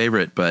pick a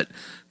favorite, but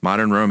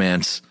Modern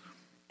Romance,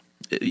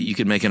 you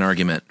could make an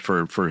argument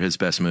for his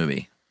best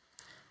movie.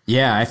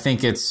 Yeah, I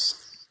think it's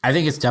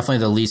definitely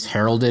the least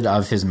heralded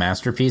of his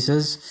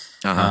masterpieces.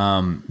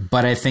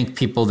 But I think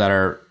people that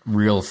are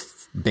real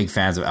big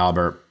fans of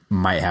Albert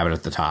might have it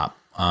at the top.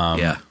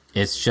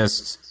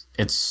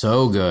 It's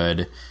so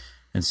good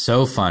and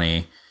so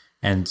funny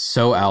and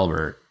so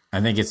Albert. I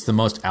think it's the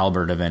most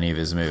Albert of any of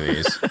his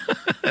movies.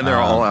 And they're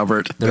all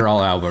Albert. They're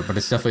all Albert, but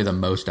it's definitely the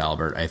most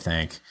Albert, I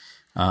think.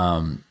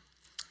 And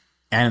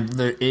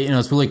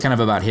it's really kind of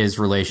about his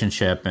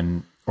relationship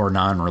or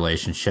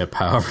non-relationship,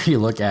 however you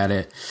look at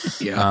it.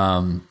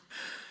 Yeah.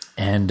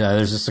 And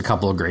there's just a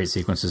couple of great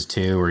sequences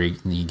too, where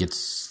he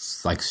gets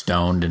like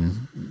stoned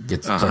and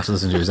starts to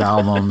listen to his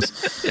albums.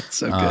 It's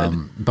so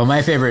good. But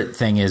my favorite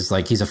thing is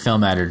like he's a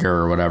film editor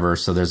or whatever.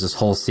 So there's this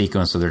whole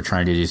sequence where they're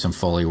trying to do some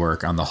Foley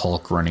work on the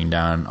Hulk running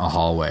down a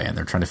hallway, and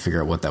they're trying to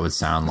figure out what that would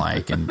sound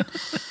like. And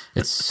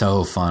it's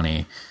so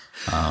funny.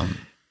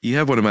 You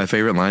have one of my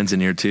favorite lines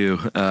in here too.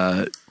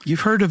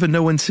 You've heard of a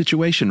no-win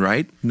situation,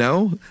 right?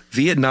 No?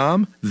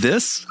 Vietnam?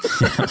 This?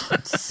 Yeah,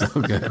 it's so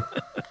good.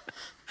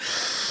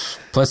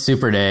 Plus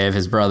Super Dave,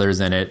 his brother's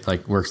in it,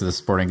 like works at the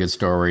sporting goods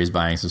store where he's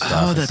buying some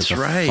stuff. Oh, that's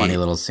right. Funny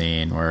little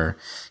scene where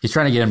he's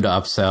trying to get him to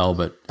upsell,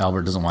 but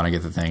Albert doesn't want to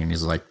get the thing. And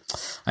he's like,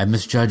 I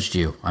misjudged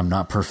you. I'm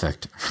not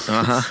perfect.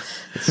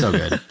 It's so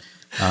good.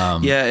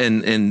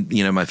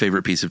 And my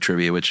favorite piece of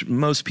trivia, which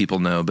most people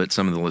know, but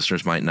some of the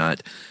listeners might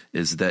not,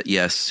 is that,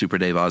 yes, Super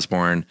Dave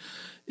Osborne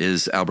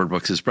is Albert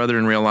Brooks' brother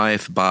in real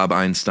life, Bob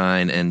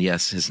Einstein, and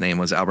yes, his name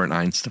was Albert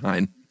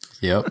Einstein.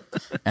 Yep.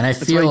 And I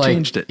feel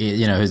like,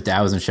 his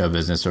dad was in show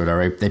business or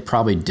whatever. They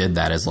probably did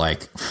that as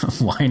like,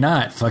 why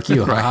not? Fuck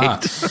you.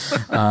 Right. So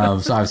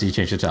obviously you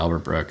changed it to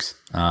Albert Brooks.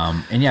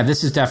 And yeah,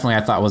 this is definitely,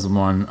 I thought was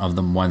one of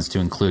the ones to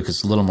include because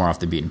it's a little more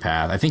off the beaten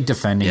path. I think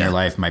Defending Your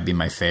Life might be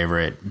my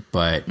favorite,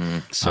 but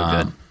so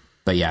good.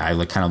 But yeah,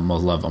 I kind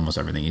of love almost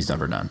everything he's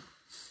ever done.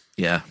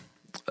 Yeah.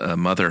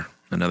 Mother,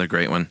 another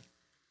great one.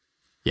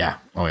 Yeah.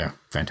 Oh yeah.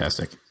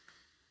 Fantastic.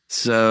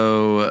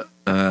 So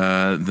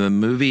the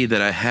movie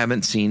that I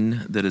haven't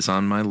seen that is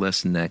on my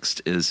list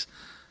next is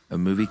a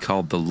movie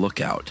called The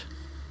Lookout.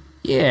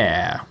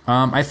 Yeah.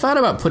 I thought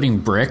about putting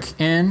Brick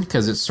in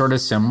because it's sort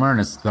of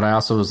similar, but I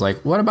also was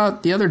like, what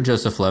about the other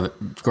Joseph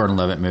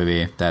Gordon-Levitt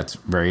movie that's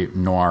very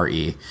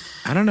noir-y?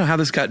 I don't know how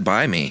this got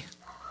by me.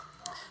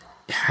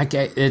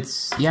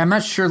 I'm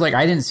not sure. Like,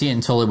 I didn't see it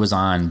until it was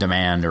on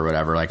demand or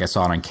whatever. Like, I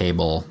saw it on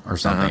cable or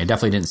something. I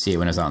definitely didn't see it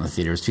when it was out in the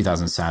theater. It was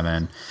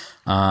 2007.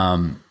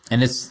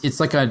 And it's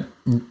like a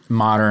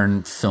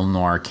modern film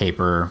noir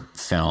caper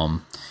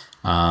film,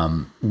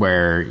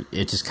 where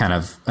it just kind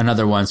of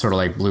another one sort of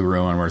like Blue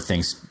Ruin where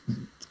things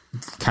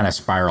kind of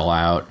spiral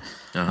out.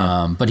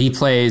 But he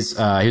plays,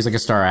 he was like a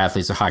star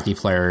athlete, he's a hockey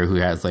player who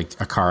has like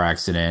a car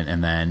accident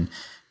and then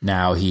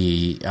now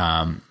he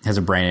has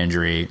a brain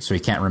injury, so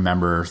he can't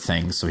remember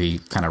things. So he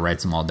kind of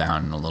writes them all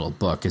down in a little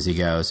book as he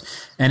goes.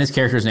 And his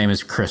character's name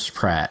is Chris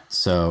Pratt.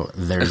 So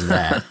there's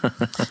that.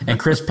 And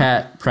Chris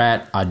Pratt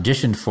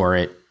auditioned for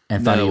it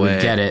and thought he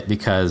would get it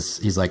because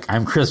he's like,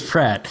 I'm Chris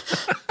Pratt.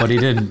 But he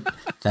didn't.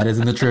 That is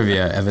in the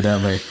trivia,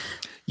 evidently.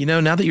 You know,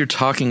 now that you're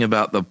talking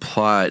about the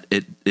plot,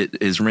 it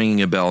is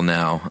ringing a bell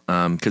now.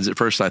 Because at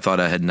first I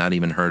thought I had not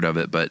even heard of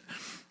it, but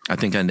I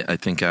think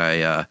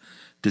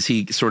does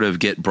he sort of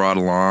get brought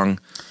along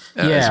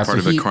as part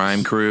of a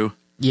crime crew?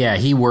 Yeah,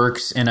 he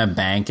works in a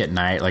bank at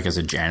night, like as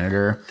a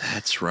janitor.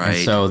 That's right.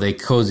 And so they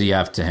cozy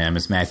up to him.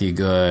 It's Matthew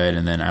Good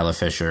and then Isla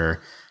Fisher.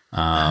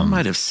 I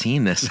might have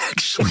seen this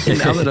actually.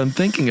 Now that I'm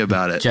thinking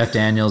about it, Jeff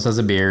Daniels has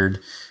a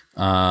beard.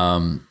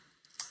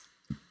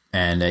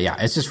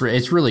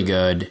 It's really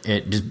good.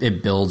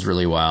 It builds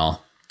really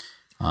well.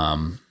 If you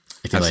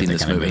I've like seen that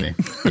this kind movie. of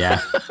movie.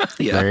 Yeah.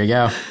 Yeah. There you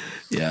go.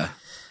 Yeah.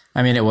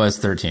 I mean, it was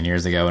 13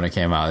 years ago when it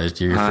came out.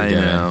 You're forgiven.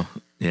 I know.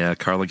 Yeah,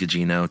 Carla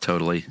Gugino,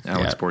 totally.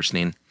 Alex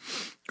Borstein.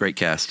 Great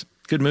cast.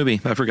 Good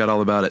movie. I forgot all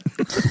about it.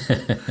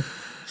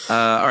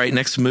 All right,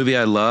 next movie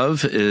I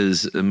love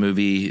is a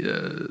movie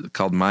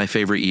called My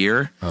Favorite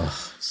Year. Oh,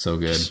 so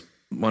good.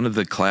 One of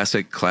the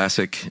classic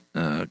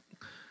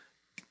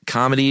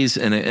comedies,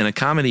 and a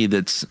comedy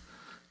that's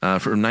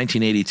from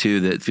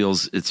 1982 that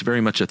feels it's very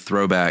much a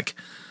throwback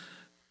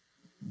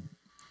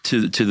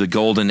to the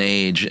golden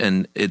age,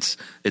 and its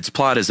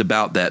plot is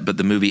about that, but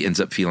the movie ends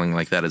up feeling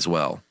like that as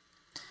well.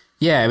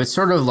 Yeah, it's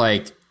sort of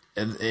like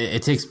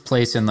it takes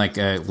place in like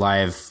a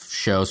live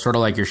show, sort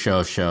of like your Show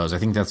of Shows. I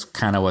think that's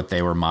kind of what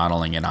they were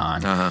modeling it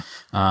on.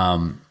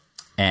 Uh-huh.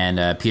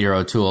 And Peter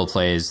O'Toole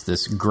plays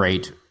this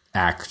great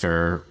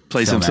actor,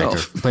 plays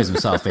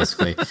himself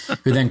basically,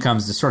 who then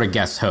comes to sort of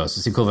guest host.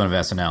 It's the equivalent of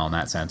SNL in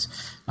that sense.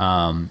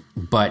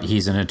 But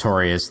he's a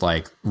notorious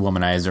like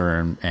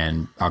womanizer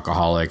and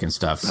alcoholic and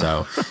stuff.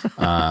 So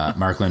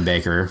Mark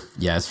Lynn-Baker,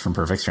 yes, from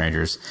Perfect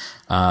Strangers,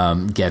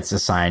 gets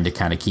assigned to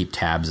kind of keep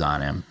tabs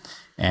on him.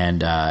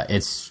 And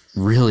it's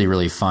really,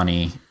 really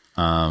funny.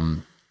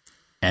 And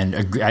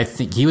I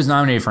think he was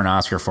nominated for an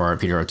Oscar for it.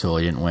 Peter O'Toole,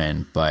 he didn't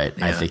win,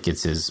 but I think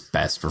it's his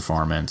best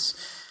performance.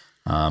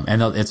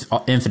 And it's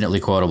infinitely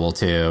quotable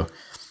too.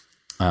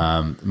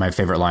 My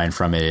favorite line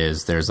from it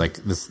is there's like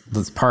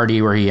this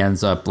party where he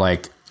ends up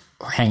like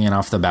hanging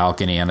off the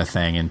balcony on a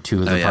thing, and two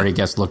of the party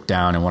guests look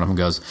down, and one of them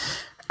goes,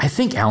 I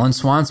think Alan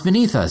Swan's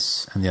beneath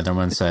us. And the other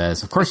one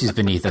says, of course he's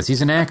beneath us.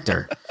 He's an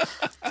actor.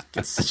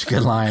 It's such a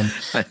good line.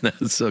 I know,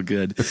 it's so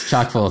good. It's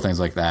chock full of things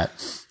like that.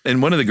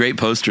 And one of the great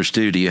posters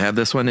too. Do you have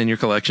this one in your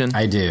collection?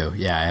 I do.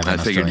 Yeah, I have an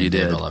figured you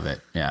did. I love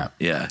it. Yeah.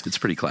 Yeah, it's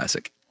pretty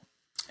classic.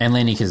 And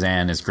Lainey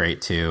Kazan is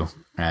great too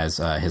as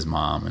his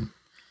mom, and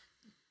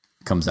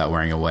comes out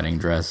wearing a wedding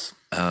dress.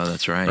 Oh,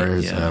 that's right. Or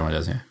his other one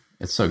does, yeah.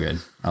 It's so good.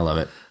 I love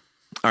it.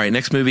 All right,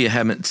 next movie I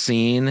haven't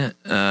seen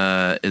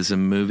is a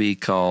movie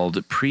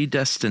called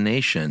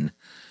Predestination.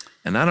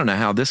 And I don't know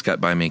how this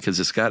got by me because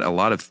it's got a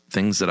lot of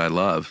things that I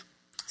love.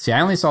 See,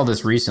 I only saw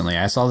this recently.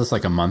 I saw this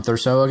like a month or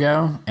so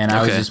ago, and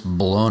I was just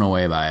blown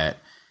away by it.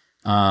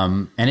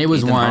 And it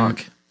was Ethan one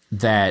Hawke.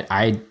 that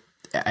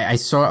I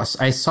saw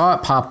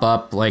it pop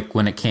up like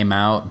when it came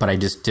out, but I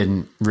just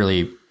didn't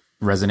really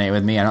resonate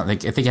with me. I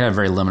think it had a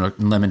very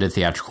limited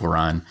theatrical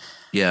run.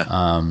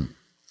 Yeah.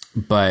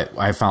 But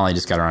I finally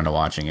just got around to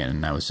watching it,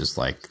 and I was just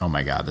like, oh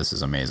my God, this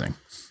is amazing.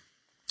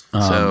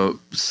 So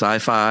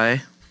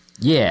sci-fi.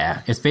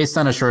 Yeah, it's based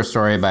on a short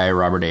story by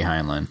Robert A.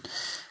 Heinlein.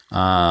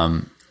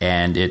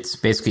 And it's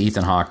basically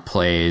Ethan Hawke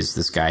plays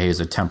this guy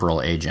who's a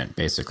temporal agent.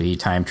 Basically, he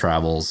time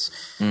travels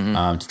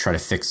to try to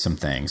fix some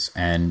things.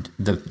 And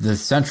the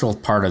central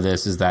part of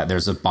this is that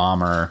there's a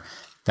bomber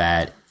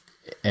that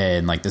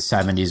in like the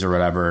 70s or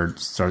whatever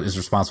is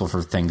responsible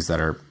for things that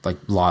are like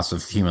loss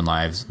of human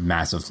lives,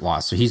 massive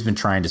loss. So he's been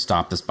trying to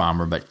stop this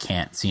bomber but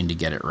can't seem to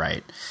get it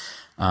right.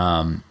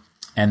 And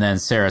then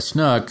Sarah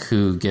Snook,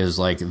 who gives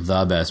like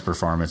the best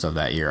performance of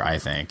that year, I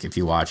think. If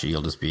you watch it,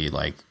 you'll just be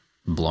like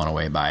blown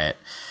away by it.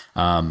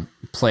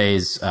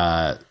 Plays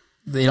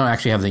they don't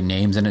actually have the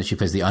names in it. She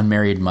plays the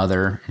unmarried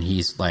mother, and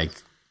he's like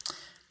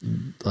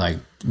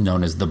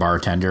known as the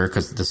bartender,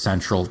 because the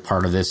central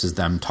part of this is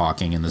them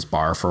talking in this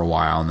bar for a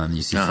while, and then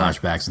you see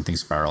flashbacks and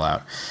things spiral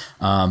out.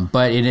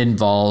 But it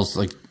involves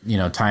like,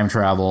 time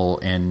travel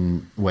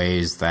in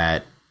ways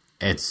that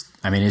it's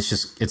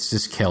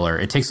just killer.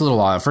 It takes a little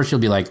while. At first you'll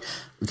be like,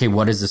 okay,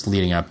 what is this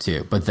leading up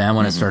to? But then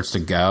when it starts to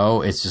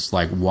go, it's just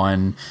like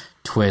one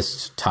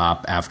twist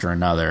top after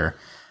another.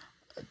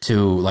 To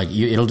like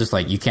it'll just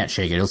like you can't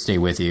shake it. It'll stay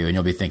with you, and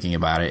you'll be thinking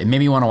about it. It made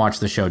me want to watch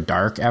the show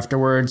Dark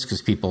afterwards,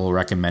 because people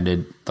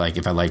recommended like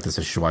if I like this,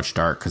 I should watch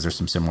Dark because there's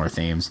some similar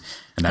themes.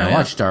 And then I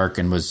watched Dark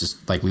and was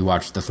just like, we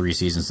watched the 3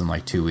 seasons in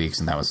like 2 weeks,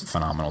 and that was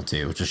phenomenal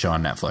too. Which is a show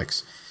on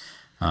Netflix.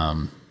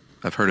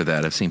 I've heard of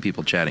that. I've seen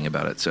people chatting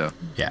about it. So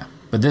yeah,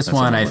 but this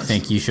one I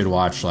think you should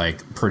watch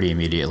like pretty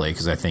immediately,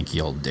 because I think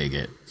you'll dig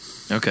it.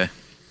 Okay,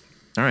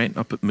 all right,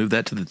 I'll move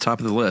that to the top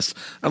of the list.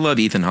 I love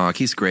Ethan Hawke.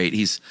 He's great.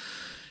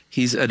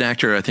 He's an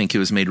actor, I think, who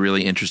has made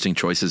really interesting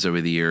choices over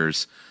the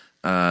years,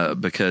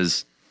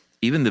 because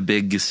even the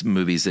biggest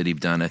movies that he's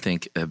done, I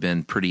think, have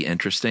been pretty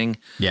interesting.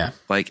 Yeah.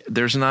 Like,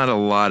 there's not a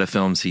lot of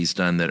films he's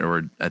done that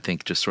are, I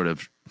think, just sort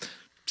of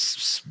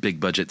big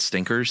budget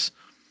stinkers.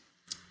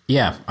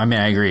 Yeah, I mean,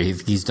 I agree.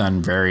 He's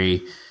done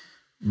very,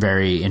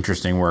 very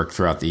interesting work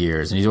throughout the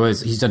years, and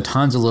he's done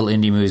tons of little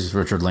indie movies with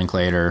Richard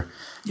Linklater.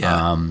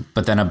 Yeah,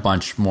 but then a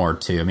bunch more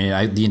too. I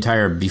mean, the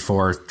entire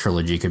Before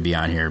trilogy could be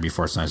on here.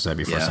 Before Sunset,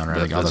 Before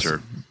Sunrise.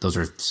 Those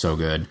are so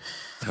good.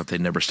 I hope they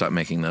never stop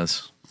making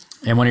those.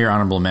 And one of your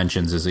honorable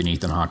mentions is an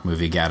Ethan Hawke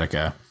movie,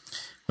 Gattaca,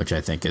 which I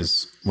think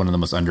is one of the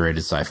most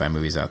underrated sci-fi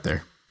movies out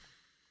there.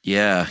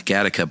 Yeah,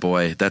 Gattaca,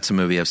 boy, that's a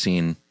movie I've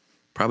seen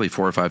probably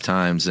 4 or 5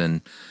 times,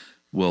 and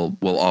will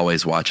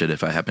always watch it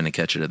if I happen to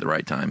catch it at the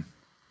right time.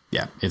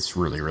 Yeah, it's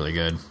really, really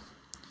good.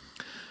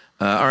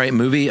 All right,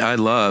 movie I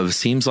love,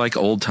 Seems Like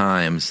Old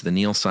Times, the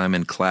Neil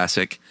Simon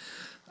classic.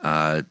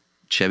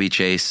 Chevy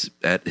Chase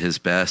at his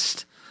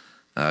best,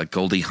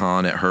 Goldie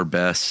Hawn at her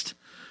best,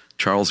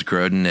 Charles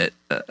Grodin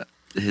at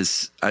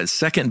his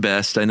second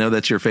best. I know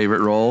that's your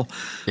favorite role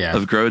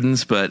of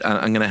Grodin's, but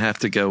I'm going to have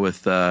to go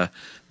with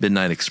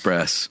Midnight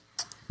Express.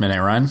 Midnight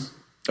Run?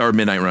 Or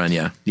Midnight Run,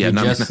 yeah. Yeah,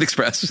 not Midnight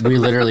Express. We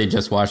literally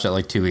just watched it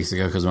like 2 weeks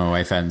ago because my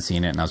wife hadn't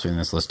seen it, and I was putting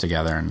this list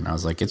together, and I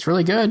was like, it's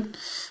really good.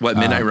 What,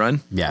 Midnight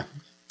Run? Yeah.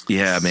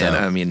 Yeah, man. So,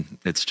 I mean,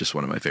 it's just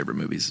one of my favorite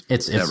movies ever.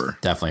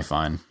 It's definitely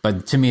fun.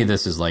 But to me,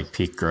 this is like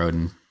peak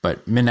Grodin.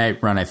 But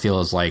Midnight Run, I feel,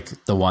 is like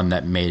the one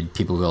that made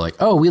people go like,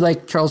 oh, we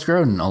like Charles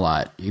Grodin a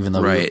lot, even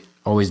though we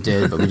always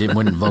did, but we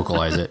wouldn't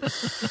vocalize it.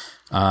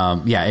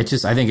 Yeah, I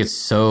think it's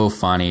so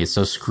funny. It's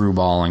so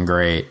screwball and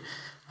great.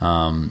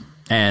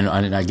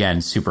 And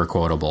again, super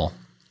quotable.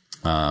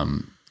 I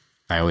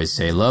always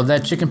say, love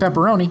that chicken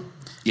pepperoni.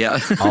 Yeah.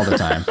 All the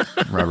time.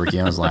 Robert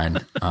Guillaume's line.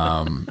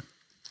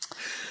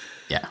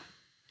 Yeah.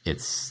 I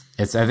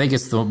think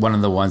it's one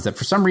of the ones that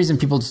for some reason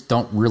people just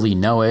don't really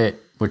know it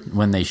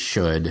when they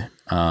should.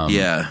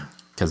 Yeah.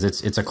 Because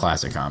it's a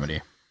classic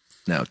comedy.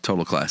 No,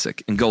 total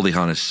classic. And Goldie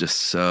Hawn is just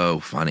so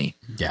funny.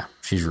 Yeah.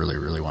 She's really,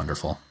 really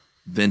wonderful.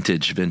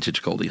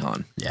 Vintage Goldie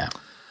Hawn. Yeah.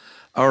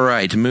 All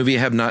right. A movie I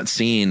have not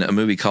seen, a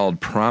movie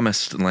called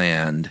Promised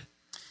Land.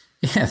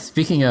 Yeah.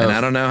 Speaking of. And I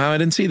don't know how I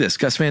didn't see this.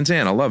 Gus Van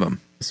Sant. I love him.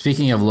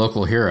 Speaking of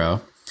local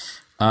hero,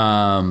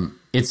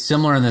 it's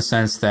similar in the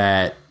sense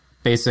that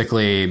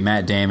basically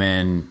Matt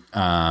Damon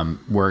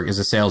is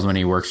a salesman.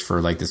 He works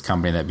for like this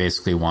company that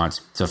basically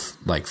wants to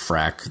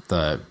frack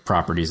the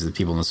properties of the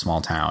people in the small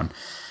town.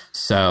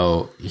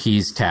 So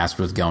he's tasked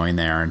with going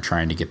there and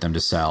trying to get them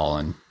to sell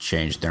and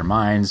change their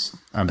minds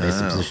on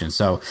basic position.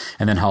 So,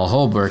 and then Hal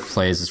Holbrook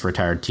plays this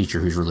retired teacher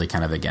who's really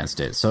kind of against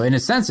it. So in a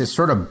sense, it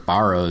sort of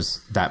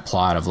borrows that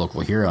plot of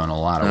Local Hero in a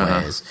lot of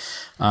ways.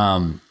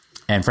 And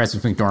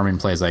Frances McDormand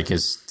plays like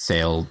his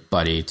sale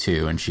buddy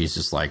too. And she's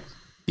just like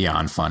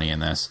beyond funny in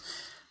this.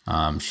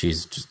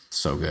 She's just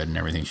so good in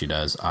everything she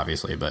does,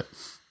 obviously, but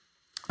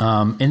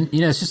and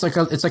it's just like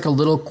a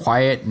little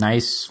quiet,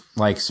 nice,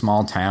 like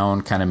small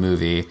town kind of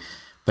movie,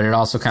 but it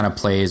also kind of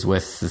plays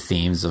with the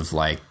themes of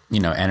like,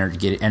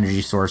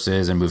 energy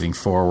sources and moving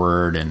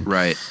forward and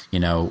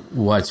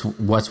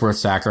what's worth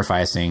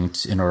sacrificing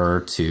in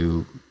order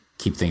to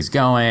keep things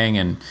going.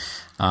 And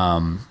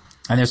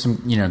there's some,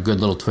 good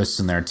little twists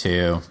in there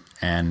too.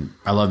 And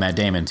I love Matt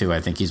Damon too.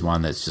 I think he's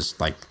one that's just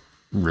like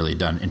really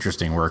done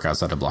interesting work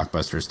outside of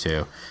blockbusters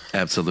too.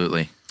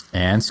 Absolutely.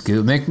 And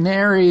Scoot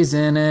McNairy's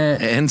in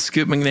it. And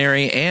Scoot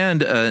McNairy,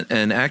 and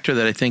an actor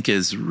that I think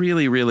is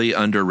really, really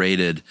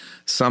underrated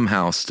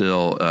somehow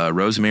still,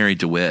 Rosemary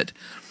DeWitt.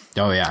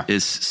 Oh, yeah.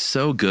 Is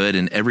so good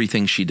in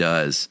everything she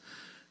does.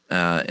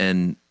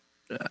 And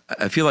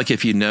I feel like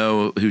if you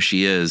know who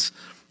she is,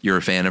 you're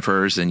a fan of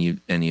hers and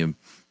you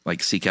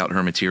like seek out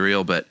her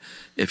material. But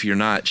if you're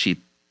not,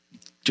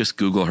 just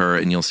Google her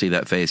and you'll see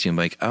that face. You're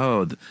like,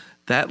 oh,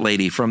 that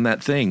lady from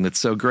that thing that's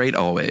so great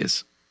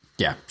always.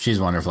 Yeah, she's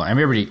wonderful. I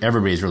mean,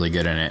 everybody's really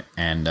good in it.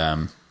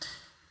 And,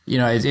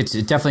 it's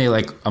definitely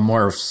like a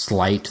more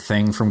slight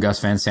thing from Gus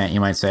Van Sant,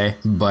 you might say.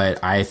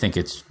 But I think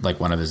it's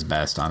like one of his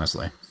best,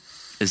 honestly.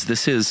 Is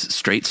this his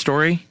straight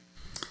story?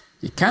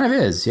 It kind of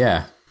is,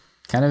 yeah.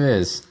 Kind of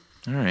is.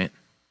 All right.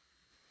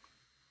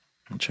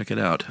 I'll check it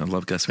out. I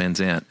love Gus Van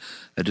Sant.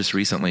 I just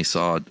recently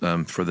saw,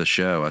 for the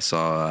show, I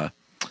saw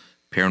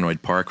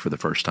Paranoid Park for the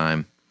first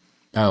time.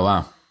 Oh,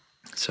 wow.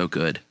 So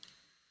good.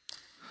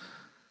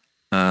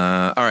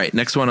 All right,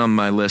 next one on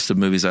my list of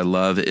movies I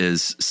love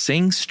is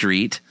Sing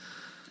Street.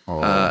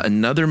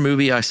 Another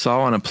movie I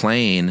saw on a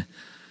plane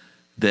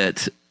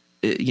that,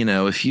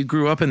 if you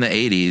grew up in the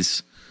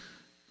 80s,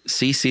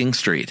 see Sing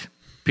Street,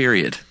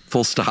 period,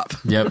 full stop.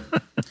 Yep.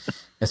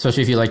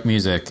 Especially if you like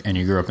music and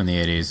you grew up in the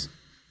 80s,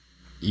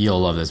 you'll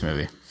love this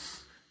movie.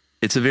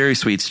 It's a very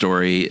sweet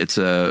story. It's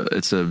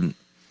a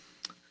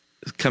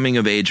coming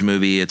of age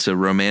movie. It's a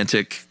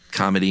romantic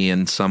comedy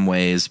in some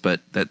ways,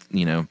 but that,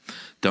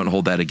 don't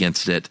hold that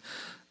against it.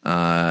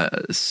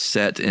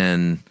 Set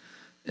in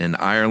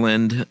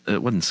Ireland.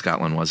 It wasn't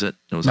Scotland, was it?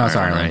 It was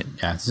Ireland, right?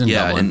 Yeah, it's in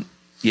Dublin.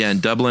 In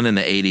Dublin in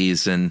the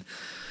 80s. And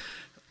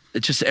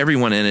it's just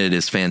everyone in it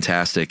is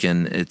fantastic,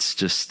 and it's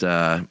just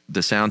the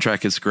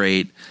soundtrack is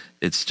great.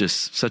 It's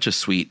just such a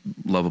sweet,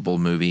 lovable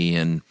movie,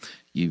 and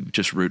you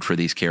just root for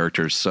these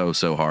characters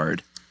so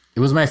hard. It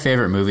was my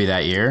favorite movie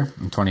that year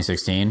in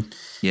 2016.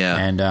 Yeah.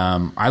 And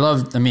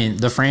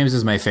The Frames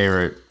is my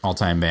favorite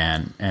all-time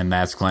band, and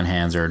that's Glenn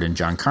Hansard and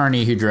John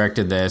Carney, who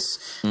directed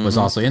this, was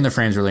also in The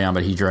Frames early on,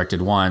 but he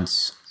directed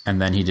once, and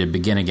then he did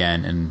Begin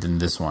Again, and then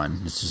this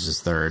one. This is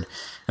his third.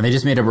 And they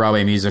just made a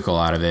Broadway musical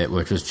out of it,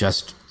 which was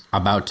just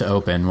about to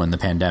open when the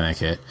pandemic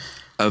hit.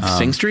 Of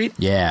Sing Street?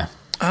 Yeah.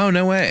 Oh,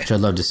 no way. Which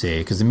I'd love to see,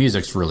 because the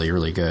music's really,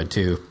 really good,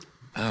 too.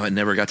 Oh, it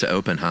never got to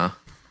open, huh?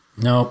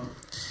 Nope.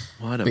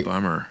 What a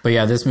bummer. But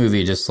yeah, this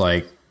movie just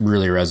like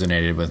really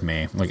resonated with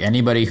me. Like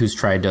anybody who's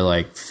tried to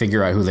like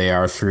figure out who they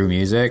are through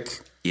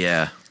music.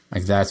 Yeah.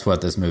 Like that's what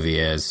this movie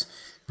is.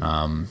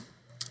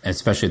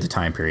 Especially the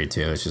time period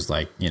too. It's just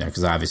like,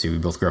 because obviously we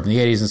both grew up in the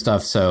 80s and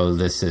stuff. So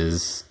this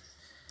is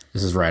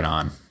right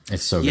on.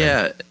 It's so good.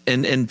 Yeah.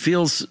 And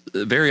feels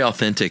very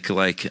authentic.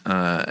 Like,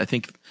 I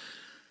think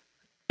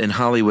in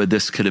Hollywood,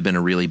 this could have been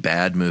a really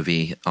bad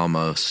movie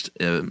almost.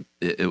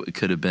 It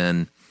could have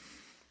been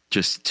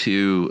just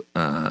too,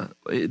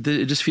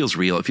 it just feels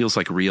real. It feels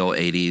like real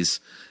 80s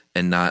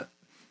and not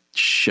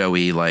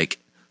showy, like,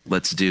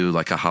 let's do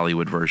like a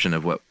Hollywood version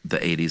of what the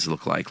 80s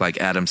look like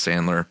Adam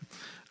Sandler.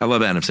 I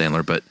love Adam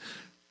Sandler, but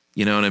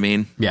you know what I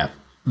mean? Yeah.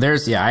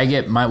 I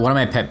get one of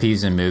my pet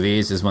peeves in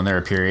movies is when they're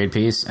a period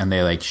piece and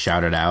they like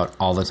shout it out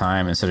all the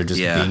time instead of just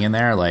being in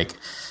there. Like,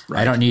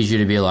 right. I don't need you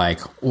to be like,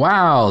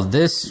 wow,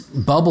 this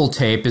bubble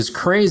tape is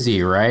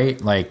crazy, right?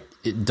 Like,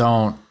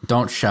 don't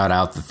shout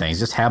out the things.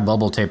 Just have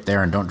bubble tape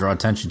there and don't draw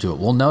attention to it.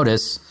 We'll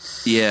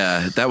notice.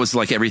 Yeah, that was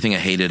like everything I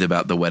hated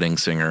about The Wedding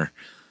Singer.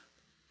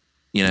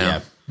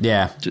 Yeah.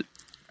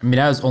 I mean,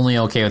 I was only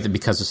okay with it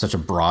because it's such a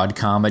broad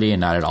comedy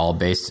and not at all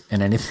based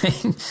in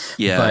anything.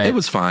 Yeah, but it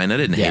was fine. I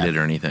didn't hate it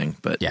or anything.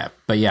 But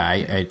I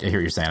hear what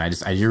you're saying.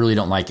 I really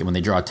don't like it when they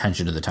draw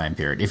attention to the time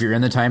period. If you're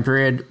in the time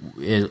period,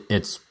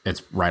 it's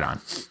right on.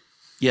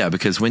 Yeah,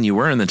 because when you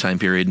were in the time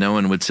period, no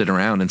one would sit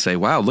around and say,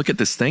 wow, look at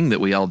this thing that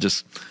we all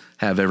just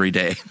have every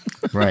day.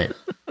 Right.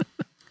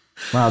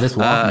 Wow, this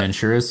Walkman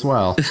sure is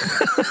swell.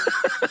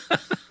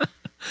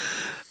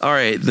 All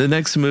right, the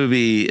next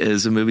movie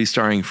is a movie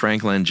starring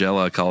Frank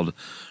Langella called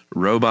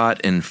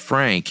Robot and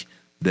Frank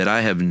that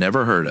I have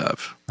never heard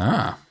of.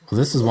 Well,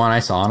 this is one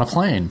I saw on a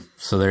plane.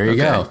 So there you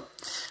go.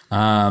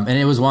 And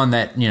it was one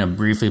that,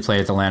 briefly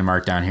played at the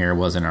Landmark down here.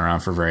 Wasn't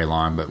around for very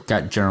long, but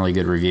got generally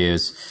good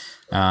reviews.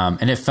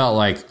 And it felt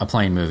like a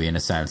plane movie in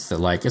a sense that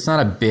like, it's not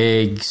a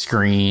big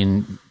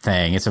screen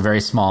thing. It's a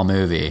very small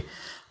movie.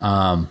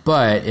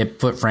 But it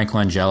put Frank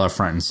Langella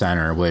front and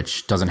center,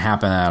 which doesn't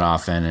happen that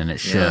often. And it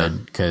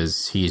should,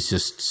 because he's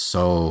just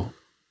so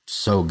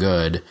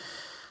good.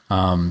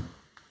 And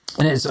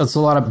it's a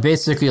lot of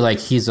basically like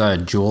he's a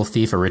jewel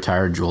thief, a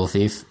retired jewel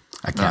thief,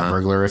 a cat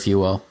burglar, if you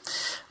will,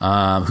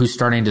 who's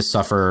starting to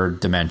suffer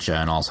dementia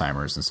and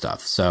Alzheimer's and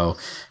stuff. So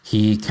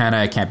he kind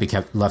of can't be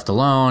left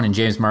alone. And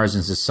James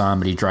Marsden's his son,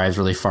 but he drives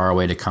really far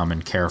away to come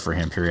and care for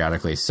him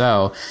periodically.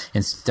 So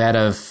instead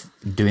of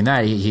doing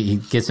that, he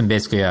gets him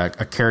basically a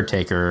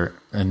caretaker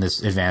in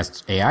this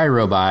advanced AI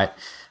robot,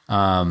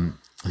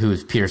 who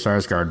Peter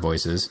Sarsgaard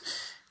voices.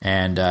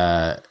 And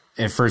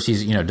at first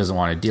he's, doesn't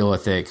want to deal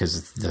with it because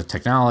of the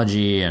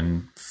technology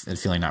and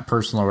feeling not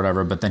personal or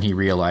whatever. But then he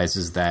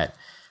realizes that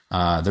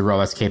the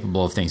robot's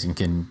capable of things and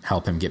can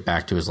help him get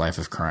back to his life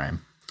of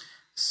crime.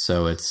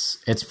 So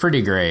it's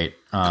pretty great.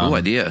 Cool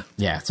idea.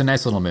 Yeah, it's a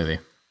nice little movie.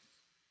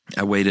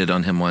 I waited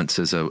on him once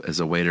as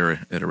a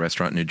waiter at a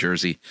restaurant in New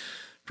Jersey.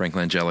 Frank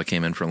Langella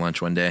came in for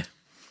lunch one day.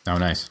 Oh,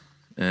 nice.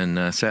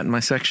 And sat in my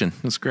section.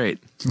 It was great.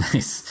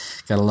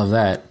 Nice. Gotta love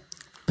that.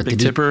 But Big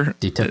tipper.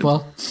 Did he tip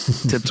well?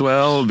 Tipped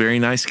well. Very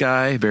nice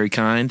guy. Very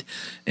kind.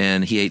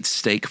 And he ate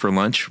steak for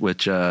lunch,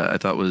 which I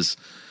thought was,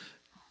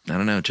 I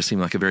don't know, it just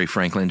seemed like a very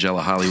Frank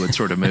Langella Hollywood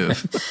sort of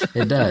move.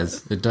 It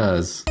does. It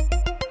does.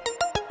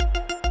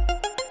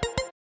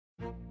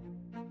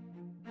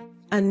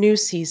 A new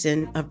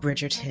season of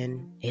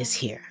Bridgerton is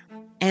here.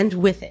 And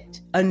with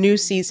it, a new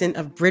season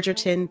of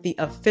Bridgerton, the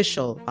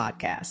official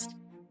podcast.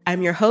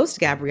 I'm your host,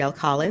 Gabrielle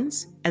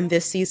Collins, and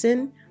this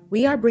season,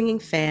 we are bringing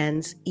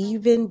fans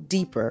even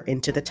deeper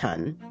into the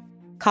ton.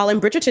 Colin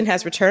Bridgerton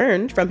has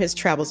returned from his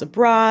travels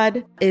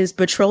abroad. Is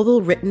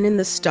betrothal written in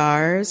the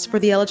stars for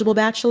the eligible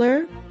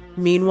bachelor?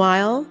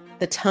 Meanwhile,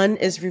 the ton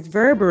is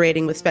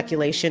reverberating with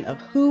speculation of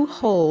who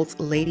holds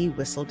Lady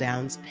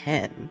Whistledown's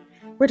pen.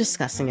 We're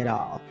discussing it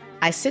all.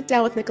 I sit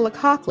down with Nicola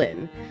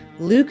Coughlan,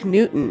 Luke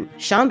Newton,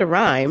 Shonda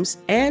Rhimes,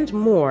 and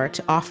more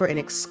to offer an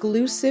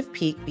exclusive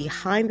peek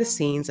behind the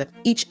scenes of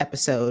each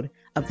episode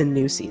of the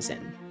new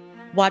season.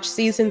 Watch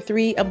season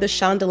 3 of the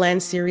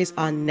Shondaland series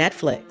on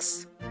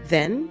Netflix.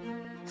 Then,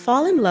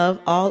 fall in love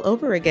all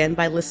over again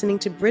by listening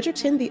to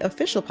Bridgerton, the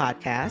official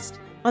podcast,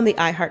 on the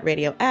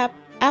iHeartRadio app,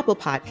 Apple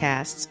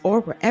Podcasts, or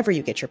wherever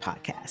you get your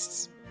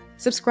podcasts.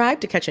 Subscribe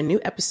to catch a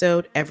new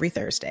episode every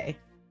Thursday.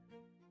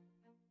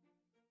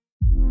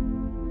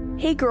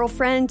 Hey,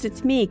 girlfriends,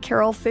 it's me,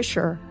 Carol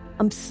Fisher.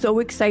 I'm so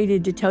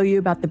excited to tell you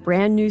about the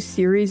brand new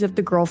series of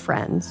The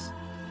Girlfriends.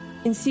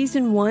 In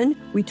season 1,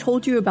 we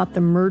told you about the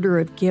murder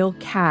of Gail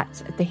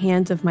Katz at the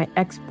hands of my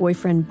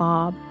ex-boyfriend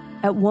Bob.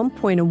 At one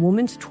point, a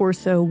woman's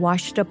torso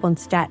washed up on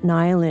Staten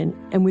Island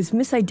and was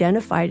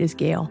misidentified as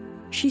Gail.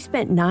 She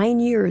spent 9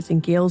 years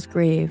in Gail's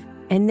grave,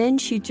 and then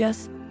she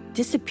just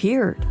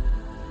disappeared.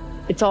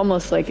 It's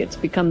almost like it's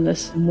become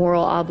this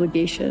moral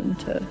obligation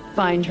to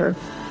find her.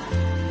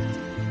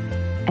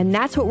 And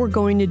that's what we're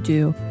going to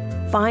do.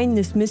 Find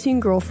this missing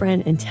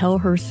girlfriend and tell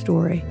her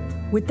story.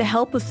 With the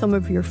help of some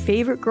of your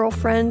favorite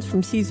girlfriends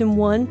from season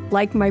 1,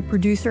 like my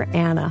producer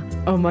Anna.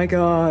 Oh my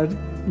God.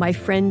 My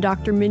friend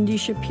Dr. Mindy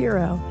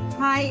Shapiro.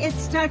 Hi,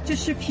 it's Dr.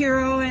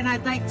 Shapiro, and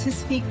I'd like to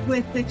speak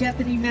with the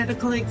deputy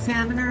medical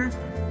examiner.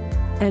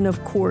 And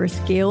of course,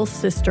 Gail's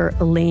sister,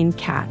 Elaine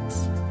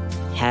Katz.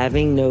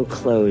 Having no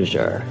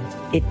closure,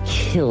 it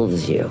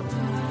kills you.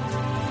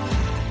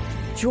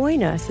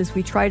 Join us as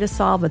we try to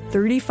solve a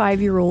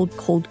 35-year-old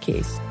cold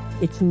case.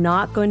 It's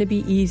not going to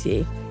be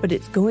easy, but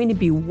it's going to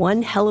be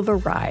one hell of a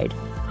ride.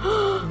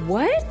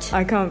 What?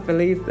 I can't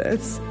believe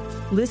this.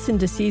 Listen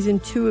to season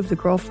 2 of The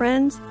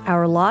Girlfriends,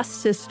 Our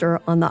Lost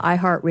Sister on the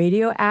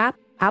iHeartRadio app,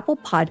 Apple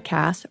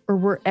Podcasts, or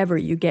wherever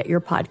you get your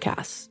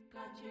podcasts.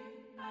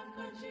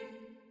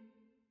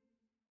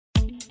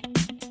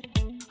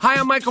 Hi,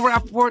 I'm Michael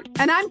Rappaport.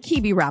 And I'm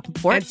Kibi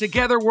Rappaport. And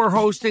together we're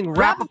hosting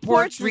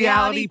Rappaport's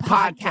Reality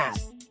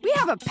Podcast. We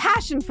have a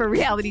passion for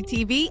reality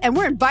TV, and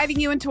we're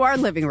inviting you into our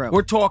living room.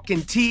 We're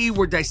talking tea,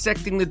 we're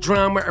dissecting the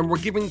drama, and we're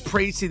giving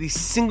praise to the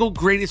single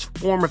greatest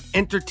form of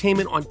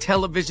entertainment on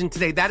television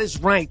today. That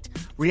is right.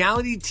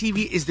 Reality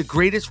TV is the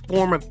greatest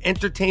form of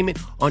entertainment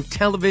on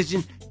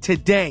television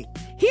today.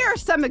 Here are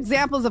some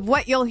examples of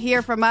what you'll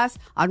hear from us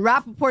on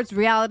Rappaport's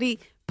Reality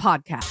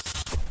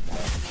Podcast.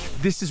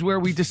 This is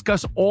where we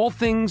discuss all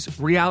things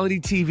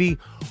reality TV,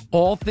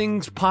 all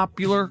things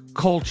popular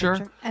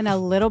culture. And a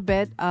little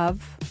bit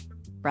of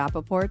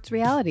Rappaport's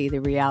reality, the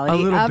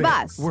reality of bit.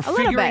 us. We're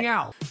figuring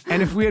out.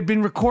 And if we had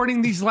been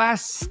recording these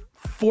last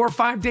 4 or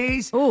 5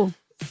 days,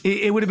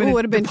 it would have been,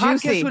 the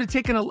podcast juicy. would have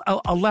taken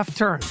a left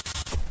turn.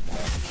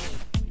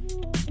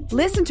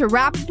 Listen to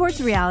Rappaport's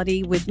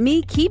Reality with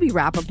me, Kibi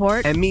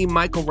Rappaport. And me,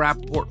 Michael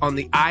Rappaport, on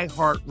the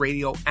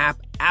iHeartRadio app,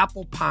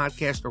 Apple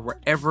Podcast, or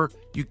wherever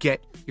you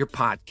get your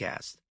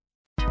podcast.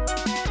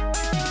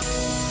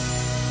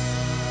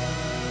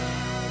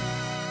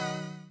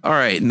 All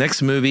right,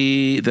 next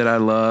movie that I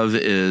love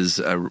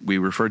is, we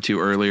referred to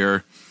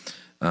earlier,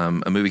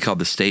 a movie called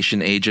The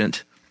Station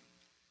Agent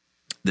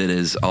that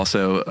is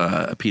also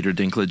a Peter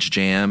Dinklage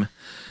jam,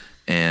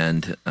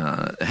 and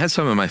it has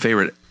some of my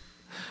favorite,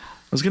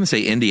 I was going to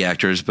say indie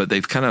actors, but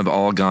they've kind of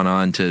all gone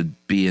on to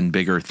be in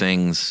bigger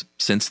things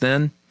since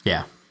then.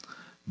 Yeah.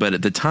 But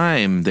at the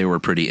time, they were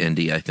pretty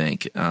indie, I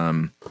think.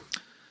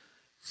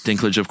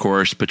 Dinklage, of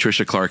course,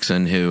 Patricia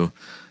Clarkson, who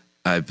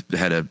I've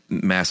had a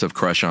massive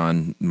crush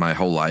on my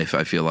whole life,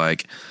 I feel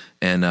like.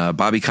 And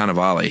Bobby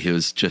Cannavale,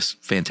 who's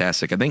just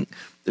fantastic. I think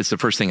it's the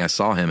first thing I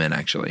saw him in,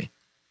 actually.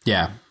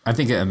 Yeah, I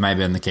think it might have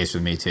been the case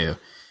with me, too.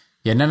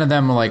 Yeah, none of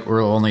them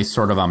were only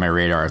sort of on my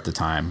radar at the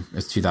time.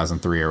 It's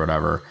 2003 or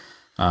whatever.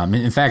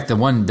 In fact,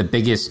 the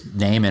biggest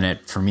name in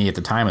it for me at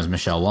the time was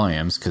Michelle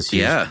Williams, because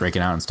she was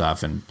breaking out and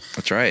stuff. And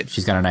that's right.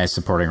 She's got a nice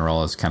supporting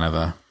role as kind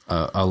of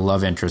a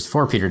love interest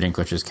for Peter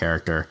Dinklage's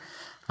character.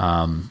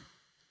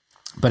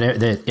 But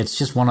it's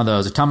just one of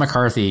those. Tom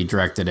McCarthy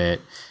directed it.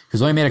 He's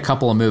only made a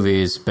couple of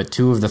movies, but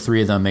 2 of the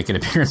 3 of them make an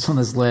appearance on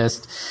this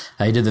list.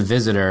 He did The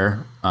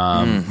Visitor,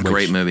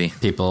 great movie,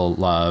 people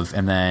love,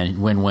 and then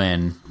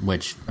Win-Win,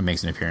 which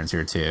makes an appearance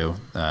here too.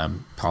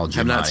 Paul Giamatti.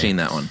 I've not seen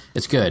that one.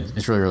 It's good.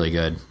 It's really, really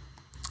good.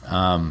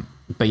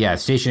 But yeah,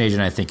 Station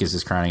Agent, I think, is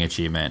his crowning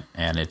achievement,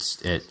 and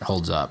it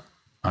holds up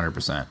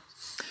 100%.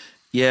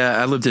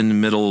 Yeah, I lived in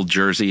Middle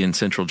Jersey and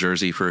Central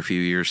Jersey for a few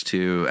years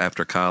too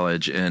after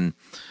college, and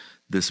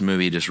this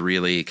movie just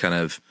really kind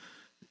of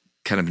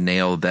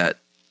nailed that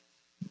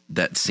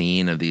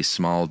scene of these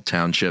small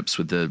townships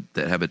that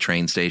have a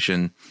train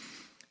station,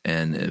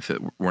 and if it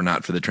were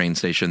not for the train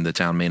station, the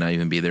town may not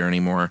even be there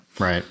anymore.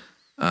 Right.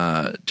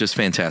 Just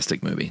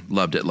fantastic movie.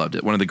 Loved it.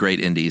 One of the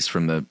great indies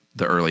from the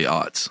early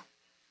aughts.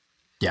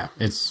 Yeah,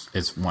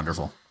 it's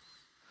wonderful.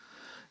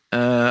 All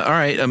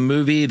right, a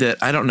movie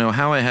that I don't know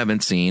how I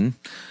haven't seen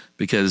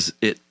because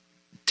it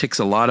ticks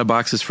a lot of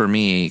boxes for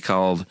me,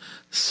 called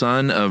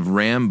Son of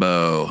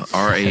Rambow,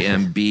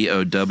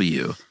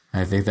 Rambow.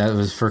 I think that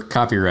was for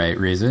copyright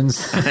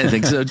reasons. I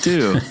think so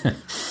too.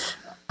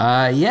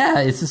 Yeah,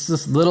 it's just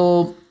this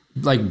little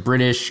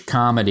British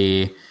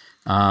comedy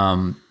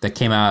that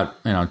came out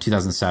in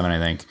 2007, I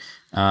think,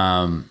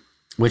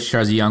 which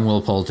stars a young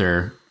Will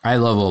Poulter. I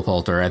love Will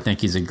Poulter. I think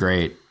he's a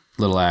great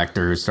little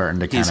actor who's starting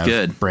to kind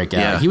of break out.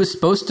 Yeah. He was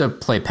supposed to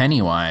play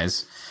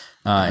Pennywise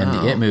in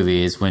the It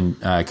movies when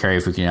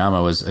Cary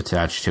Fukuyama was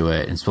attached to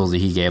it, and supposedly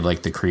he gave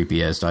the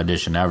creepiest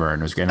audition ever,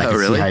 and it was great. And I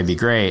could see how he'd be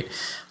great.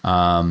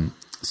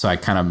 So I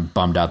kind of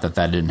bummed out that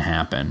didn't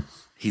happen.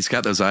 He's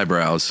got those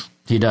eyebrows.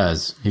 He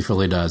does. He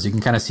fully does. You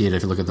can kind of see it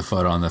if you look at the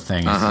photo on the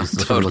thing.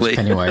 He totally looks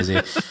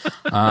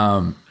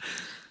Pennywise-y.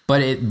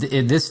 But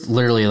this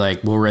literally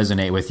like will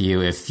resonate with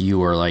you if you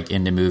were like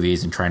into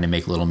movies and trying to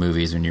make little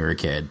movies when you were a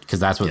kid, because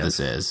that's what this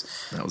is.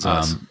 That was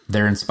us.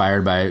 They're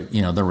inspired by,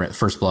 you know, the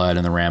First Blood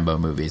and the Rambo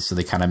movies, so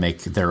they kind of make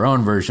their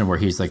own version where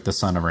he's like the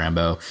son of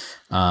Rambo,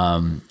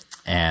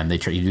 and they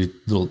try to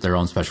do their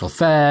own special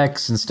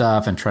effects and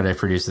stuff and try to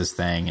produce this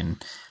thing.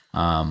 And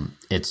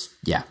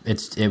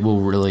it will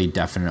really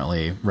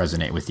definitely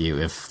resonate with you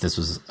if this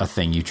was a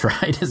thing you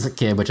tried as a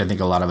kid, which I think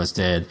a lot of us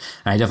did.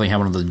 And I definitely had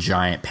one of the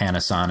giant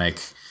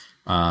Panasonic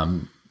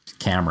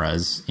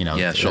cameras, you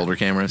know, shoulder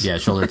cameras. Yeah,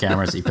 shoulder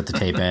cameras that you put the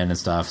tape in and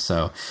stuff.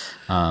 So,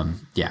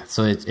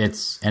 so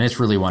it's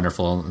really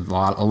wonderful.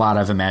 A lot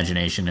of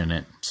imagination in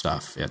it.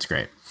 Stuff. It's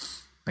great.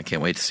 I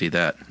can't wait to see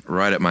that.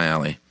 Right up my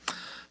alley.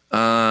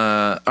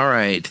 All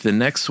right, the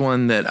next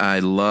one that I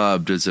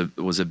loved was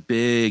a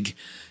big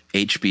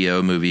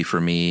HBO movie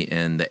for me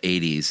in the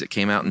 80s. It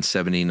came out in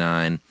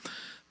 79,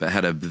 but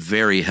had a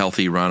very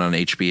healthy run on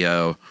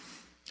HBO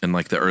in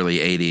like the early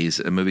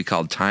 80s. A movie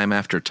called Time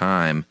After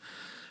Time,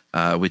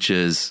 which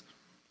is,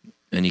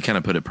 and you kind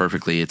of put it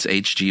perfectly, it's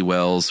H.G.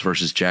 Wells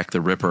versus Jack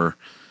the Ripper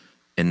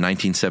in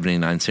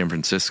 1979 San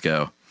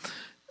Francisco.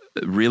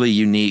 Really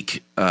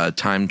unique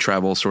time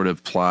travel sort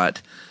of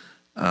plot,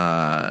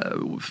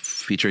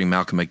 featuring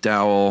Malcolm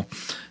McDowell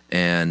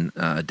and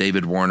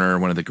David Warner,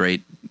 one of the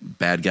great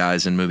bad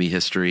guys in movie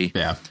history.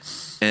 Yeah.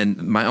 And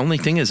my only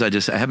thing is I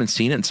haven't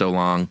seen it in so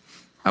long.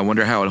 I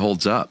wonder how it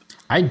holds up.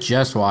 I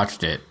just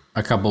watched it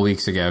a couple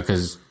weeks ago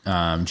because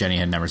Jenny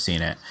had never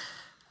seen it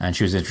and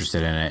she was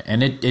interested in it.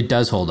 And it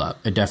does hold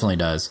up. It definitely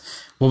does.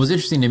 What was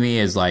interesting to me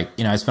is, like,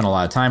 you know, I spent a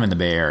lot of time in the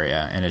Bay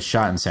Area and it's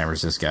shot in San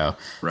Francisco.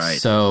 Right.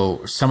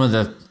 So some of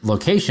the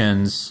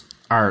locations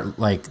are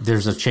like,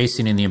 there's a chase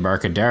scene in the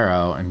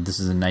Embarcadero, and this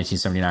is in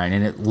 1979,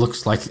 and it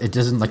looks like it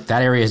doesn't, like,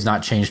 that area has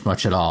not changed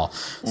much at all.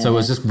 So it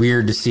was just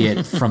weird to see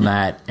it from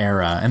that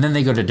era. And then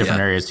they go to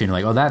different areas too, and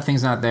like, oh, that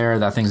thing's not there,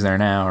 that thing's there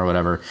now, or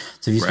whatever.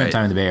 So if you spend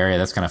time in the Bay Area,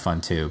 that's kind of fun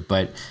too.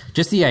 But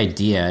just the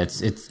idea,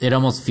 it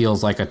almost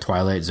feels like a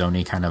Twilight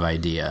Zone-y kind of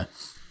idea.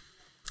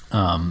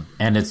 And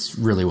it's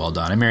really well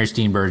done. And Mary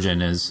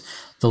Steenburgen is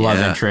the love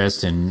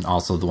interest, and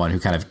also the one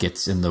who kind of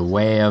gets in the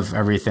way of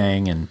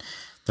everything. And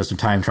there's some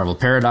time travel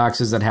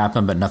paradoxes that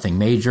happen, but nothing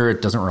major.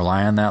 It doesn't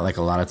rely on that like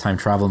a lot of time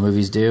travel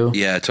movies do.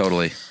 Yeah,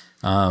 totally.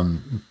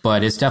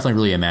 But it's definitely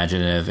really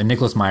imaginative. And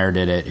Nicholas Meyer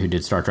did it, who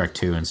did Star Trek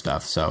 2 and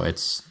stuff. So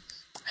it's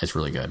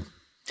really good.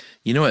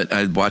 You know what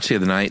I watched the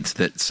other night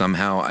that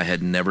somehow I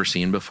had never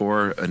seen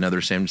before, another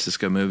San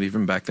Francisco movie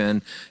from back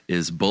then,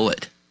 is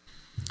Bullet.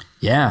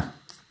 Yeah.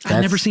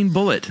 I'd never seen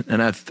Bullet.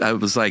 And I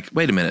was like,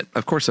 wait a minute.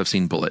 Of course I've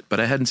seen Bullet, but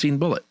I hadn't seen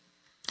Bullet.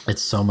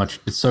 It's so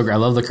great. I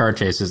love the car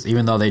chases,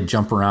 even though they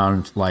jump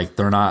around like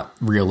they're not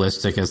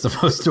realistic as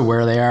opposed to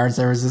where they are in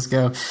San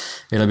Francisco.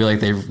 It'll be like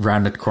they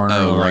round a corner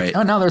and like,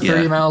 oh, now they're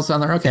 30 miles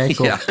down there. Okay,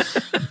 cool.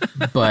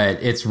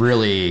 But it's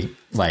really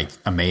like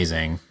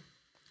amazing.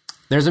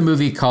 There's a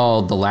movie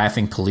called The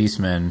Laughing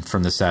Policeman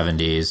from the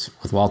 70s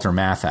with Walter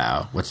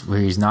Matthau, where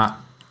he's not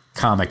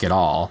comic at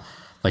all.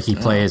 Like, he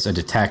plays a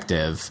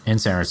detective in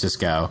San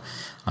Francisco.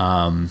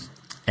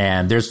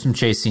 And there's some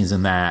chase scenes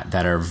in that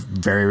are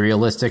very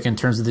realistic in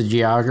terms of the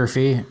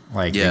geography.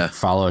 Like, they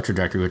follow a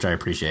trajectory, which I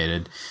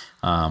appreciated.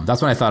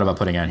 That's what I thought about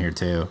putting on here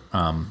too.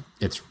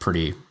 It's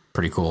pretty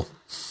cool.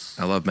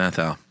 I love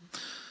Matthau.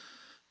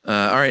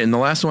 All right, and the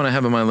last one I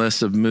have on my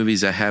list of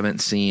movies I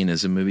haven't seen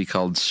is a movie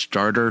called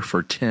Starter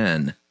for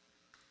 10.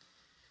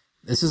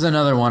 This is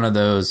another one of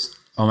those,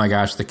 oh my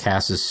gosh, the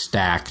cast is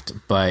stacked,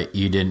 but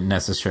you didn't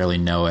necessarily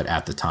know it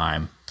at the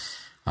time.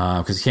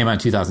 Because it came out in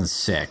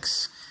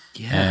 2006.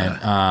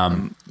 Yeah.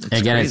 And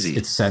again,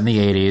 it's set in the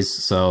 80s,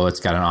 so it's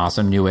got an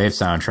awesome new wave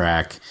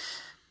soundtrack.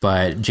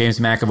 But James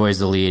McAvoy is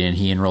the lead, and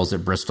he enrolls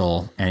at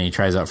Bristol, and he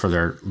tries out for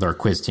their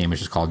quiz team,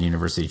 which is called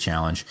University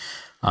Challenge.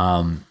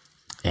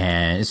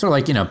 And it's sort of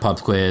like, you know, pub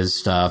quiz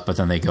stuff, but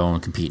then they go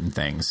and compete in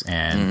things.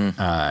 And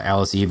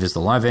Alice Eve is the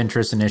love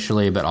interest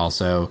initially, but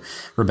also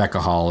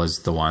Rebecca Hall is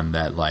the one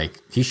that, like,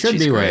 he should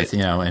be great with, you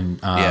know. And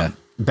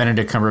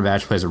Benedict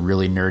Cumberbatch plays a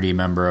really nerdy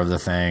member of the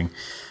thing.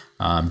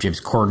 James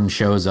Corden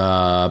shows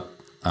up.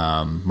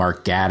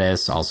 Mark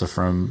Gatiss, also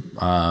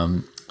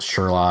from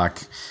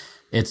Sherlock.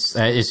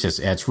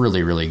 It's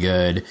really, really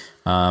good.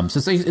 So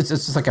it's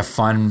just like a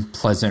fun,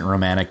 pleasant,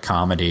 romantic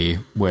comedy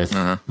with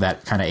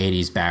that kind of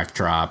 80s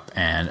backdrop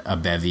and a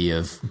bevy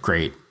of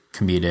great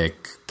comedic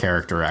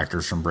character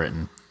actors from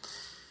Britain.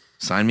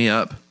 Sign me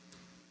up.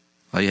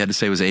 All you had to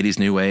say was 80s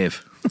new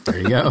wave. There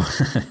you go.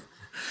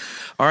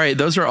 All right,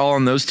 those are all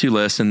on those two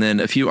lists, and then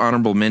a few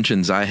honorable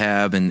mentions I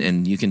have,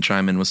 and you can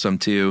chime in with some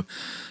too.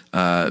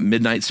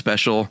 Midnight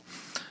Special,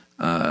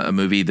 a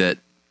movie that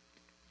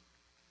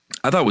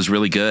I thought was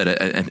really good.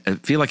 I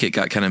feel like it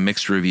got kind of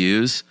mixed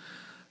reviews,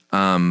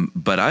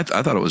 but I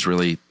thought it was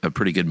really a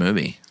pretty good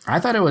movie. I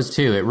thought it was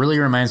too. It really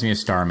reminds me of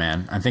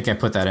Starman. I think I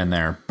put that in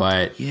there,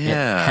 but it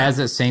has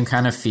that same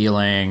kind of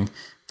feeling,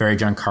 very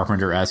John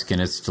Carpenter-esque in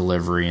its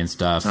delivery and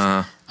stuff.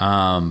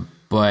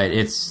 But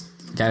it's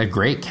got a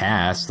great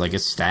cast, like,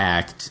 it's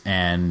stacked,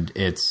 and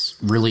it's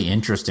really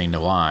interesting to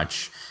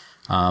watch.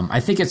 I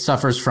think it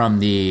suffers from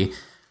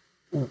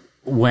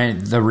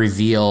when the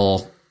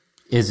reveal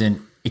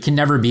isn't. It can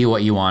never be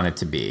what you want it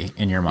to be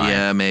in your mind.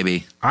 Yeah,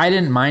 maybe. I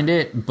didn't mind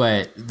it,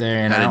 but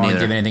I don't want to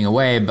give anything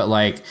away. But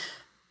like,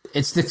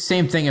 it's the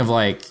same thing of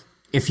like,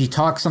 if you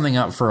talk something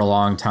up for a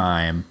long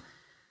time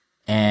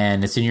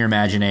and it's in your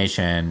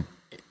imagination,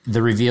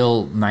 the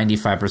reveal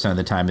 95% of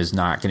the time is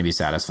not going to be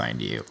satisfying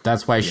to you.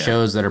 That's why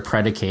shows that are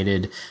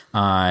predicated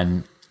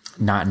on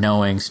not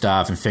knowing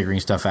stuff and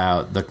figuring stuff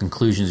out, the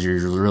conclusions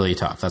are really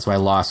tough. That's why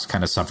Lost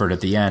kind of suffered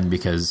at the end,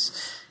 because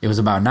it was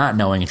about not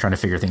knowing and trying to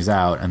figure things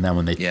out. And then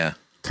when they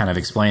kind of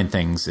explain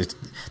things,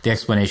 the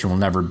explanation will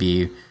never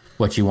be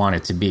what you want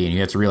it to be. And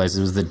you have to realize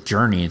it was the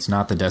journey. It's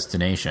not the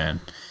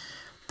destination.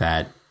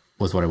 That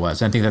was what it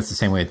was. I think that's the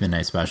same way with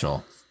Midnight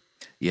Special.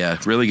 Yeah,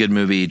 really good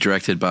movie,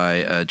 directed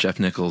by Jeff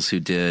Nichols, who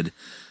did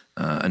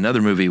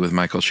another movie with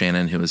Michael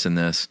Shannon, who was in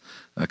this,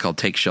 called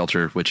Take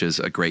Shelter, which is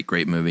a great,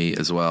 great movie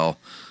as well.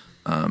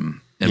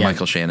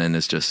 Michael Shannon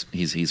is just,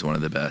 he's one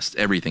of the best.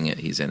 Everything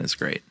he's in is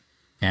great.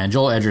 And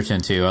Joel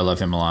Edgerton, too. I love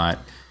him a lot.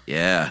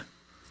 Yeah.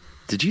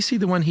 Did you see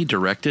the one he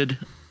directed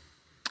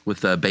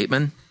with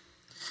Bateman?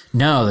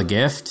 No, The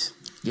Gift.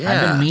 Yeah.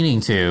 I've been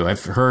meaning to.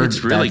 I've heard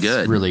it's really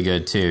good. Really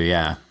good, too,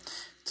 yeah.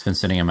 It's been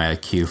sitting in my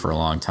queue for a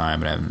long time,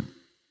 but I haven't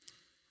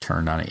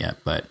turned on it yet.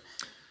 But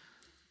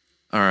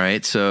all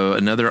right, so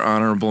another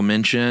honorable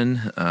mention.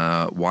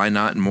 Why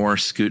not more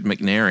Scoot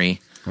McNairy?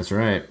 That's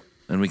right.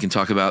 And we can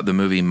talk about the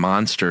movie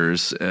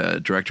Monsters.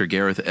 Director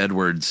Gareth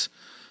Edwards.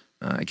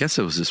 I guess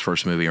it was his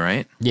first movie,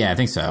 right? Yeah, I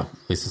think so.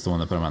 At least it's the one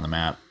that put him on the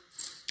map.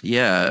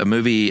 Yeah, a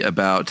movie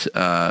about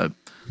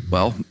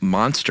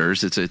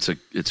monsters.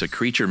 It's a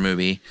creature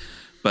movie,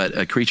 but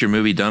a creature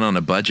movie done on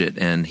a budget.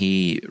 And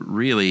he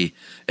really,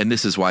 and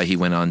this is why he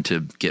went on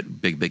to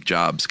get big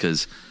jobs,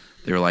 because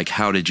they were like,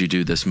 "How did you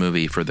do this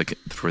movie for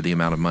the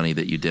amount of money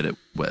that you did it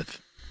with?"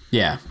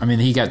 Yeah, I mean,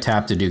 he got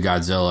tapped to do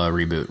Godzilla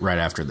reboot right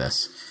after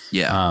this.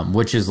 Yeah,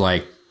 which is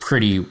like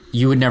pretty.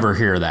 You would never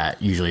hear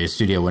that. Usually, a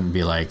studio wouldn't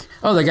be like,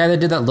 "Oh, the guy that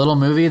did that little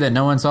movie that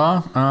no one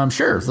saw.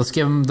 Sure, let's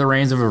give him the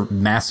reins of a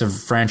massive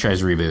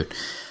franchise reboot."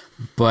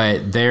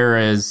 But there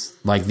is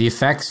like the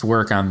effects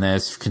work on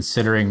this,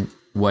 considering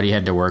what he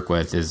had to work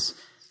with, is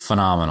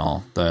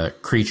phenomenal. The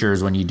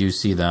creatures, when you do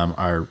see them,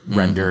 are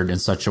rendered in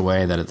such a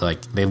way that it's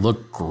like they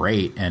look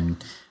great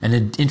and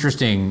an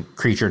interesting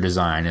creature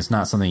design. It's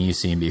not something you've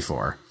seen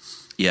before.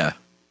 Yeah,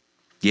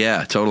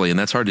 totally, and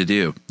that's hard to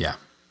do. Yeah.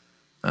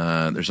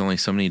 There's only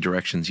so many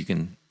directions you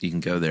can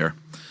go there.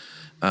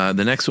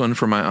 The next one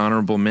for my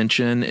honorable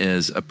mention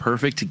is A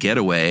Perfect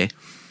Getaway,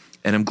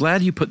 and I'm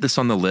glad you put this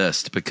on the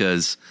list,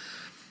 because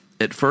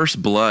at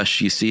first blush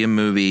you see a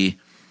movie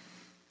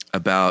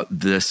about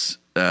this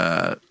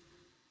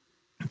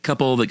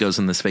couple that goes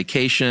on this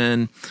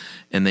vacation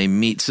and they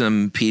meet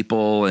some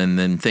people and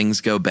then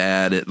things go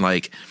bad.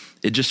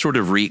 It just sort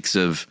of reeks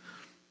of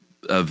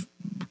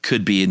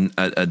could be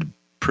a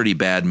pretty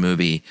bad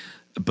movie,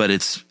 but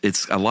it's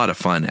a lot of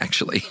fun,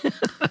 actually.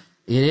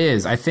 It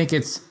is. I think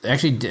it's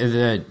actually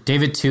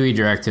David Twohy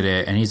directed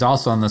it, and he's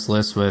also on this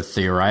list with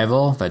The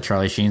Arrival, that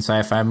Charlie Sheen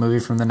sci-fi movie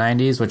from the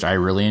 90s, which I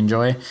really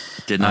enjoy.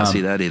 Did not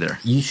see that either.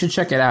 You should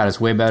check it out. It's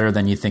way better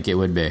than you think it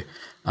would be.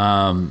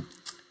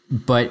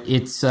 But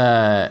it's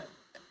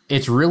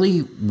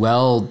really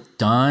well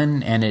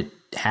done, and it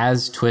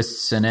has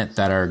twists in it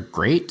that are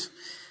great.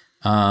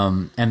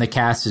 And the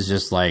cast is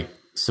just like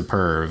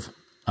superb.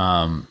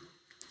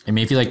 I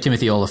mean, if you like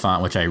Timothy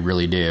Olyphant, which I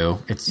really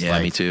do, it's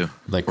me too.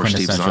 Like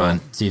quintessential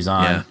Steve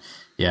Zahn.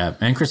 Yeah.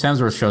 And Chris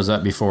Hemsworth shows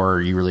up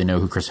before you really know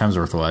who Chris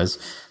Hemsworth was.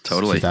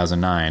 Totally.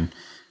 2009.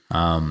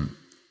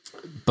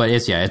 But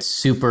it's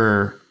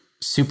super,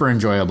 super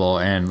enjoyable.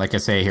 And like I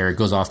say here, it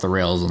goes off the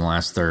rails in the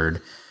last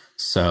third.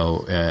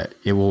 So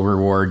it will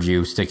reward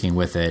you sticking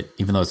with it,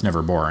 even though it's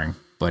never boring.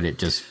 But it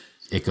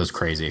goes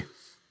crazy.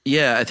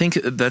 Yeah, I think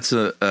that's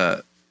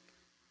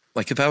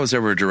like if I was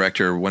ever a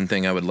director, one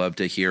thing I would love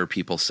to hear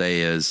people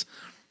say is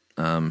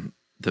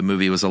the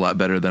movie was a lot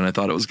better than I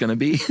thought it was going to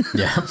be.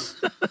 Yeah.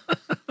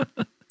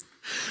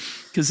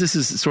 Because this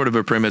is sort of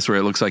a premise where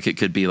it looks like it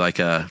could be like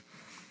a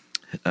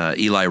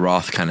Eli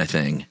Roth kind of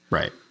thing.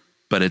 Right.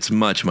 But it's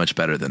much, much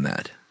better than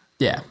that.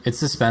 Yeah.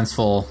 It's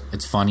suspenseful.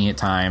 It's funny at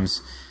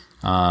times.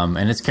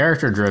 And it's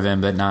character driven,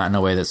 but not in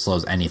a way that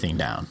slows anything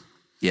down.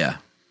 Yeah,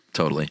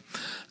 totally.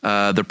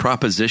 The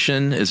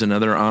Proposition is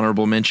another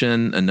honorable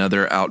mention,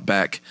 another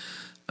Outback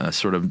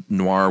sort of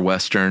noir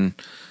Western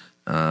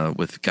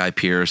with Guy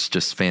Pearce.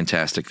 Just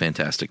fantastic,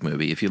 fantastic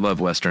movie. If you love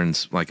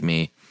Westerns like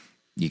me,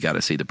 you got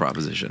to see The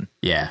Proposition.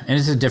 Yeah, and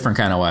it's a different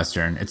kind of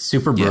Western. It's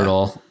super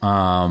brutal,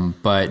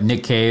 but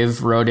Nick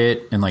Cave wrote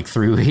it in like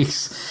 3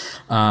 weeks.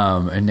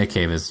 And Nick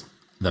Cave is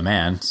the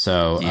man.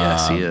 So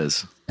yes, he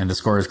is. And the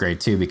score is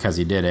great too, because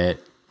he did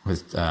it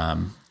with,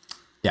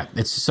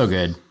 it's so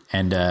good.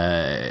 And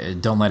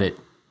don't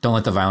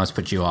let the violence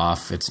put you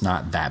off. It's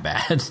not that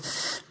bad,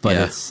 but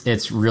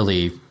it's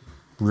really,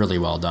 really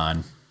well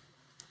done.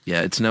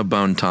 Yeah, it's no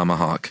Bone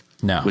Tomahawk.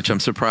 No, which I'm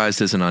surprised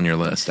isn't on your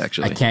list.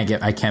 Actually,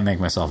 I can't make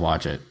myself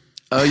watch it.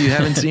 Oh, you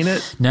haven't seen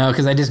it? No,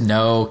 because I just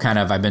know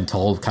I've been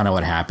told kind of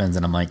what happens,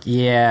 and I'm like,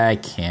 yeah, I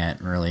can't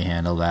really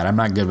handle that. I'm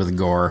not good with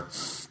gore.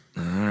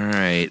 All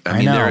right. I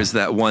mean, there is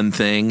that one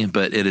thing,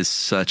 but it is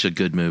such a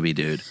good movie,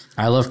 dude.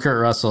 I love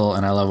Kurt Russell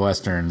and I love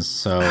Westerns.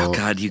 So, oh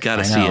God, you got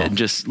to see it and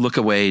just look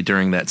away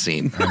during that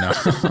scene. I know.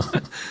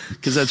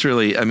 Because that's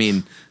really, I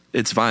mean,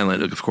 it's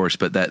violent, of course,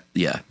 but that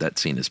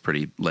scene is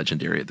pretty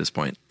legendary at this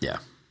point. Yeah.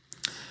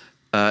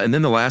 And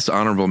then the last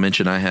honorable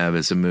mention I have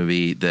is a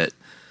movie that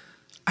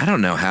I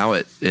don't know how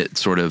it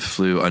sort of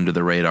flew under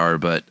the radar,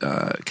 but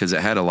because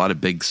it had a lot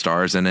of big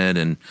stars in it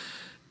and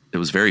it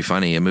was very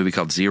funny. A movie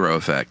called Zero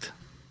Effect.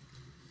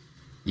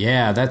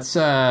 Yeah, that's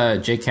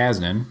Jake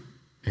Kasdan,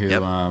 who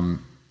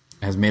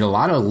has made a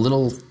lot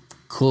of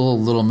cool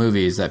little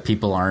movies that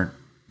people aren't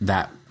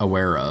that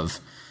aware of.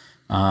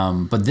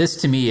 But this,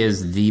 to me,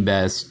 is the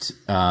best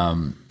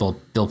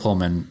Bill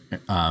Pullman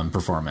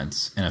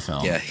performance in a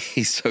film. Yeah,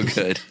 he's so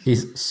good.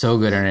 He's so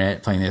good in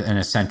it, playing an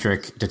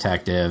eccentric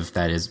detective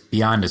that is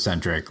beyond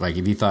eccentric. Like,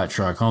 if you thought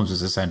Sherlock Holmes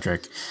was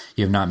eccentric,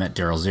 you have not met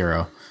Daryl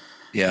Zero.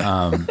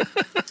 Yeah.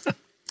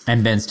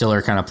 And Ben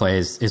Stiller kind of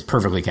is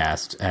perfectly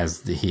cast as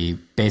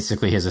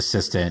basically his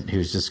assistant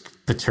who's just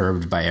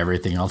perturbed by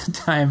everything all the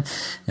time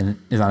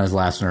and is on his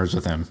last nerves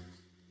with him.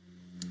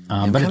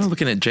 I'm kind of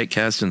looking at Jake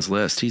Kasdan's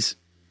list.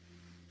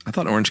 I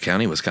thought Orange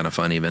County was kind of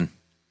fun even.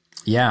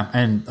 Yeah,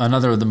 and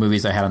another of the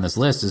movies I had on this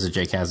list is a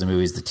Jake Kasdan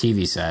movie, is The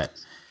TV Set.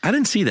 I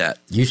didn't see that.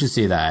 You should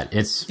see that.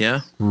 It's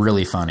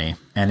really funny.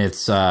 And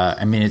it's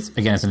it's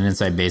an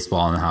inside baseball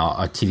on how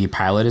a TV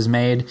pilot is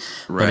made.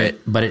 Right.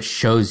 But it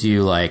shows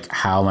you like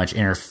how much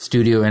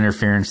studio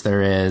interference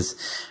there is,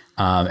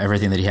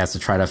 everything that he has to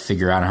try to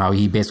figure out, and how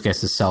he basically has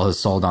to sell his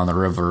soul down the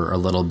river a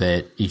little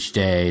bit each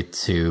day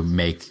to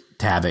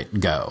have it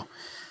go.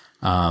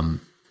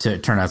 To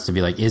turn out to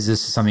be like, is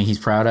this something he's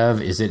proud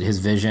of? Is it his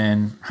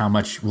vision? How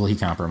much will he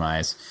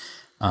compromise?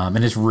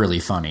 And it's really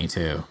funny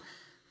too.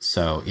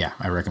 So, yeah,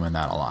 I recommend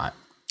that a lot.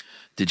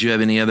 Did you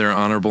have any other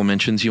honorable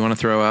mentions you want to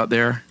throw out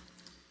there?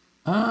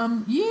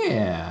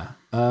 Yeah.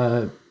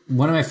 One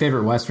of my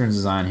favorite Westerns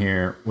is on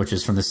here, which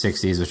is from the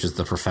 60s, which is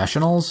The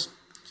Professionals.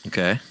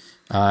 Okay.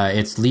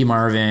 It's Lee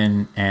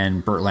Marvin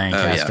and Burt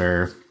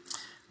Lancaster,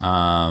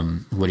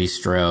 Woody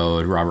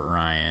Strode, Robert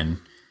Ryan,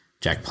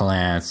 Jack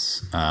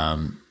Palance.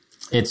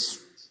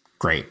 It's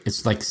great.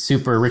 It's like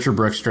super. Richard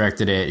Brooks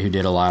directed it, who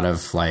did a lot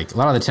of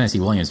the Tennessee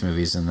Williams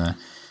movies in the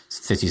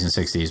 50s and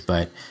 60s,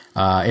 but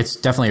it's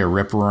definitely a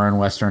rip-roaring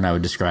Western. I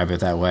would describe it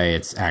that way.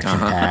 It's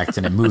action-packed,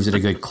 and it moves at a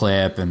good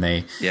clip, and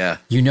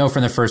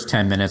from the first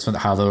 10 minutes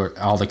how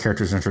all the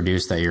characters are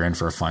introduced that you're in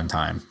for a fun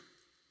time.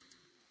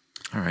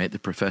 All right, The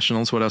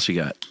Professionals. What else you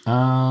got?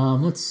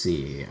 Let's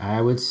see. I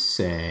would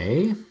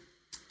say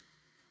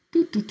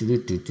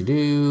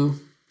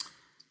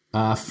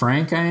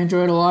Frank I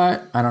enjoyed a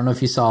lot. I don't know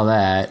if you saw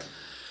that.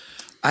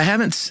 I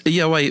haven't.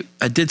 Yeah, wait.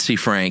 I did see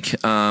Frank.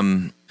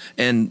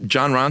 And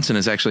John Ronson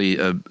is actually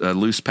a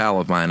loose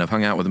pal of mine. I've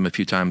hung out with him a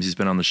few times. He's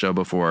been on the show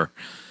before,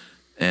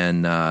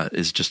 and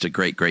is just a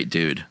great, great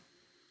dude.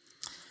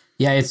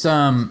 Yeah,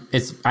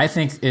 I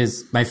think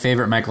is my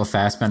favorite Michael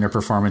Fassbender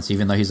performance,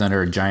 even though he's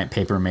under a giant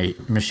paper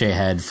mache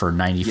head for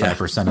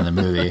 95% of the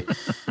movie.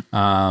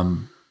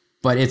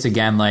 But it's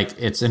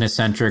it's an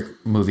eccentric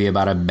movie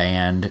about a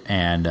band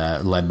and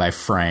led by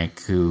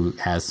Frank, who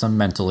has some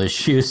mental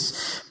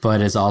issues,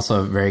 but is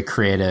also a very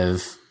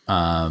creative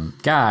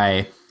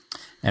guy.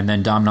 And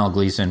then Domhnall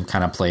Gleeson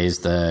kind of plays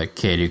the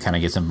kid who kind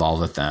of gets involved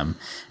with them.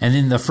 And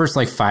then the first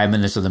 5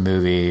 minutes of the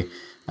movie,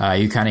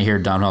 you kind of hear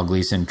Domhnall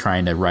Gleeson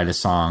trying to write a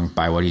song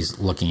by what he's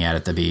looking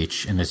at the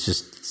beach. And it's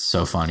just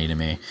so funny to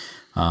me.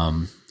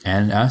 And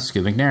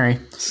Scoot McNairy.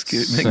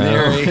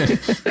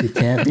 McNairy. You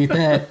can't beat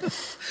that.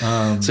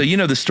 So you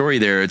know the story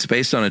there. It's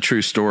based on a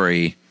true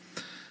story.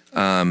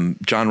 John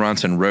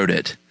Ronson wrote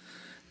it.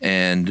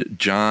 And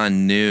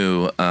John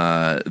knew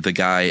the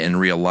guy in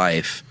real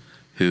life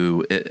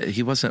who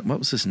he wasn't. What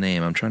was his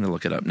name? I'm trying to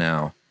look it up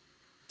now.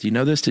 Do you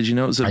know this? Did you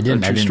know it was a true story?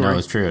 I didn't know it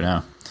was true,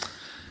 no.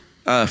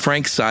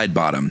 Frank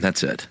Sidebottom.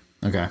 That's it.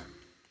 Okay.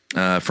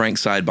 Frank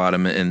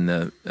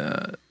Sidebottom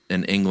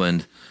in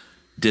England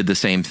did the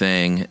same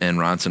thing, and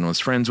Ronson was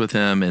friends with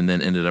him, and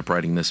then ended up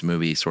writing this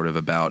movie sort of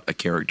about a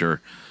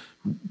character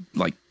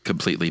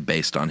completely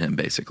based on him,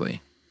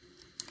 basically.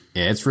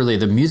 Yeah, it's really,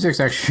 the music's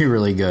actually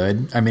really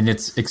good. I mean,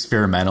 it's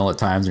experimental at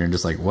times, and you're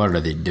just like, what are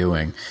they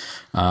doing?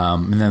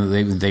 And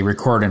then they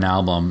record an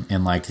album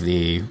in we're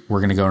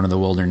going to go into the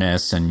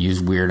wilderness and use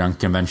weird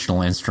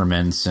unconventional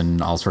instruments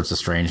and all sorts of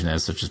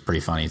strangeness, which is pretty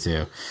funny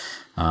too.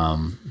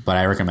 But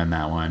I recommend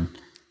that one.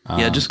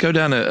 Yeah, just go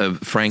down a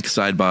Frank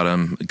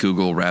Sidebottom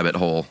Google rabbit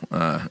hole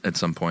at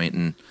some point,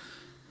 and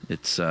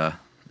it's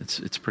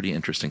pretty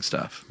interesting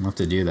stuff. I'll have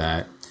to do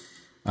that.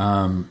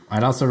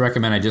 I'd also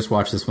recommend, I just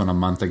watched this one a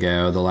month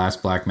ago, The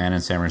Last Black Man in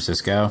San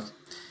Francisco.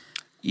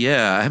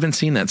 Yeah, I haven't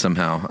seen that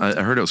somehow.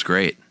 I heard it was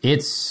great.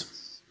 It's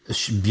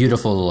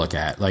beautiful to look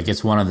at.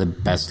 It's one of the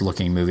best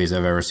looking movies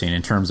I've ever seen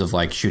in terms of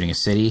shooting a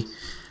city.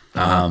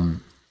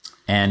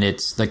 And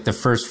it's the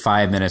first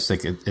 5 minutes,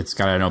 it's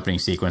got an opening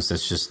sequence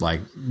that's just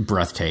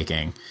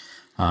breathtaking.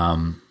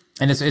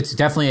 And it's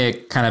definitely a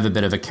kind of a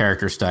bit of a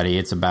character study.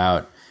 It's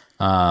about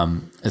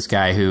this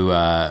guy who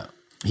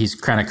he's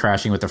kind of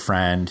crashing with a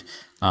friend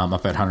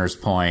up at Hunters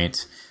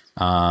Point.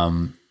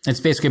 It's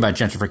basically about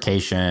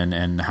gentrification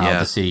and how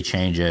the city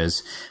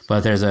changes.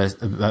 But there's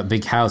a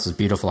big house, this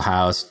beautiful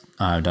house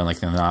down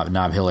like in the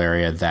Nob Hill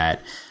area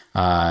that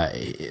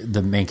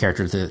the main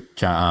character, whose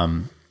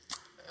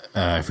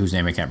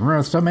name I can't remember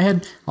off the top of my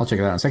head, I'll check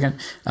it out in a second.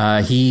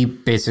 He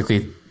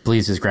basically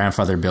believes his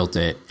grandfather built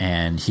it,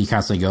 and he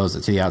constantly goes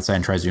to the outside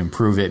and tries to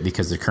improve it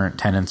because the current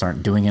tenants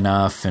aren't doing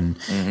enough. And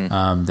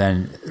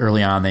then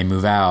early on they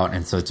move out,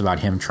 and so it's about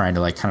him trying to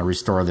like kind of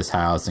restore this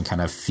house and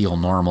kind of feel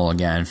normal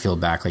again, feel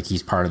back like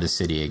he's part of the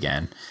city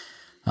again.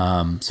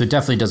 So it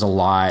definitely does a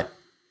lot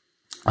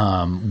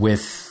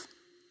with,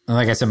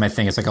 like I said, my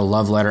thing, it's like a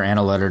love letter and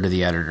a letter to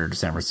the editor to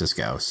San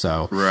Francisco.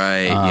 So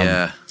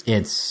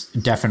it's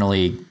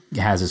definitely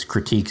has its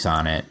critiques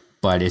on it,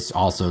 but it's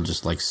also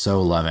just like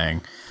so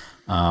loving.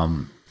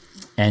 And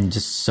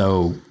just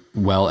so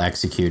well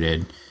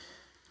executed.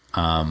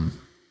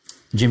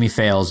 Jimmy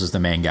Fails is the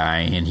main guy,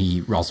 and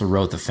he also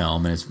wrote the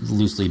film, and it's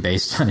loosely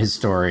based on his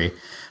story.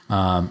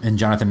 And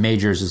Jonathan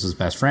Majors is his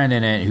best friend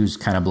in it, who's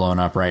kind of blown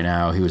up right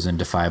now. He was in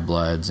Defy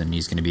Bloods, and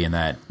he's going to be in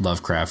that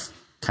Lovecraft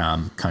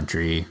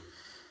Country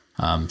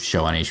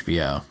show on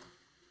HBO.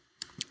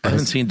 I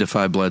haven't seen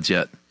Defy Bloods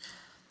yet.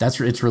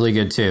 It's really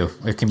good too.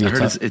 It can be.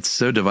 It's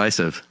so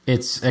divisive.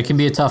 It can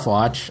be a tough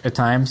watch at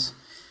times.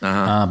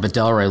 But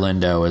Delroy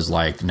Lindo is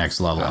like next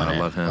level in it. I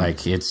love him. Like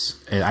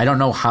I don't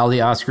know how the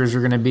Oscars are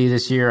going to be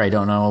this year. I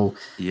don't know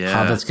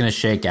how that's going to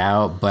shake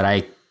out.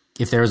 But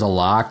if there's a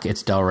lock,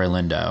 it's Delroy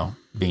Lindo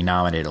being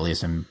nominated at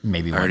least, and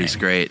maybe winning. He's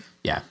great.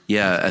 Yeah.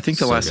 I think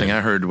the last thing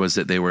I heard was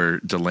that they were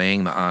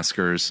delaying the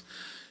Oscars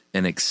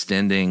and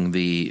extending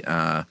the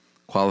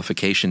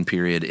qualification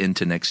period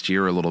into next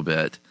year a little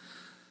bit.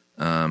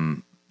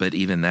 But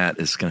even that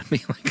is going to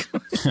be like,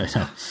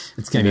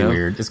 it's going to be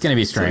weird. It's going to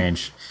be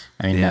strange.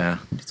 I mean,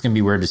 it's going to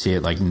be weird to see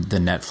it like the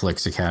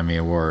Netflix Academy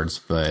Awards,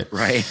 but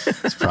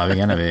it's probably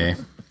going to be.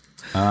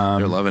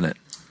 They're loving it.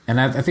 And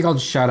I think I'll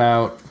just shout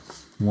out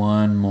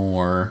one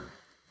more,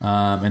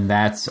 and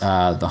that's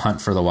The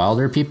Hunt for the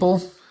Wilder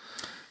People.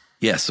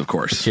 Yes, of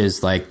course. Which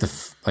is like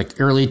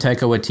early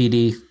Taika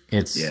Waititi.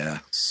 It's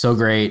so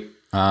great.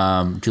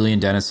 Julian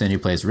Dennison, who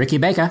plays Ricky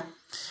Baker,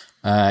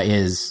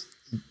 is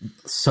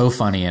so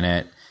funny in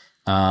it.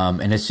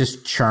 And it's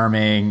just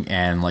charming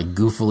and like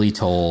goofily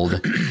told.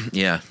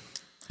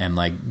 And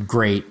like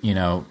great,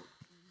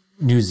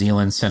 New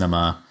Zealand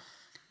cinema.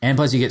 And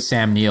plus you get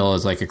Sam Neill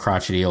as like a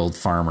crotchety old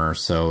farmer.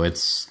 So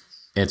it's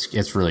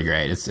really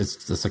great.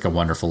 It's like a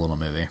wonderful little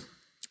movie.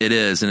 It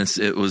is. And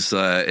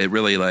it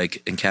really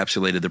like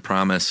encapsulated the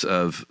promise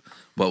of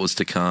what was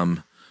to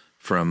come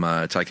from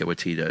Taika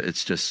Waititi.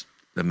 It's just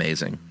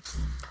amazing.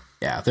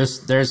 Yeah,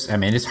 I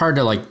mean, it's hard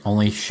to like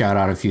only shout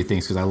out a few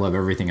things because I love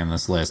everything on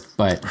this list,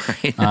 but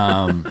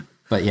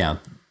yeah,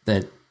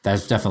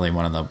 that's definitely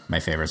one of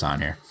my favorites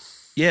on here.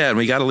 Yeah, and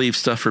we got to leave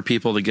stuff for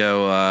people to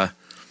go,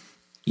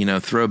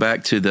 throw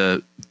back to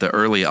the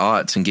early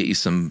aughts and get you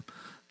some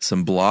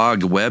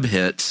blog web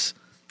hits,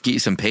 get you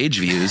some page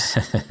views.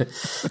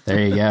 There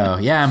you go.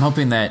 Yeah, I'm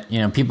hoping that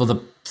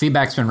the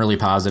feedback's been really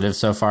positive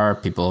so far.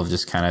 People have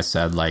just kind of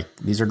said like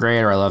these are great,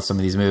 or I love some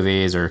of these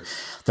movies, or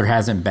there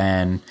hasn't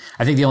been.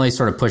 I think the only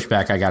sort of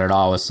pushback I got at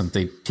all was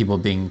people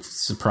being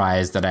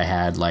surprised that I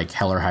had like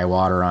Hell or High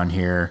Water on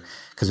here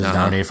because it was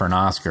nominated for an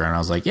Oscar, and I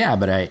was like, yeah,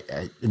 but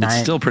it's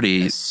still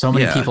pretty. So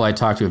many people I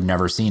talked to have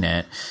never seen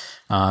it.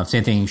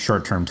 Same thing,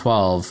 Short Term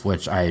 12,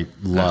 which I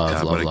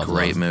love. What a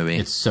great movie!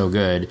 It's so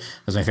good. It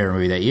was my favorite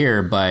movie that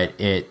year, but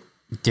it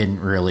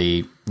didn't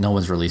really. No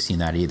one's really seen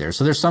that either.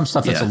 So there's some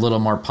stuff that's a little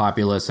more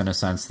populous in a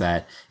sense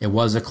that it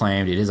was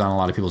acclaimed. It is on a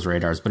lot of people's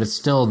radars, but it's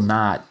still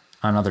not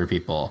on other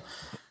people.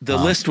 The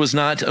list was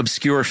not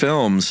obscure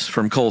films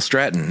from Cole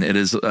Stratton. It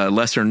is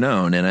lesser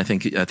known, and I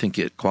think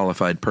it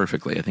qualified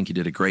perfectly. I think you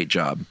did a great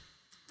job.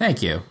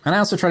 Thank you. And I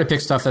also try to pick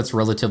stuff that's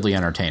relatively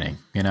entertaining,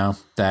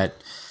 that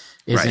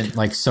isn't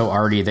like so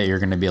arty that you're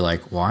going to be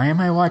like, why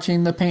am I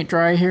watching the paint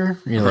dry here?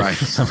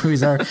 Some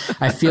movies are.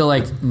 I feel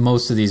like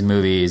most of these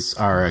movies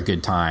are a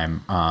good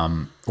time,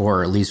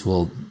 or at least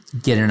will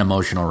get an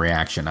emotional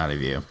reaction out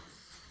of you.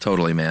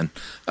 Totally, man.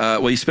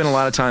 Well, you spent a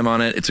lot of time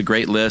on it. It's a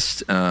great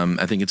list.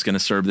 I think it's going to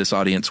serve this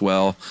audience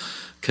well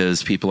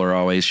because people are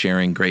always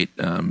sharing great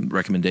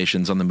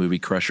recommendations on the Movie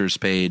Crushers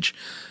page.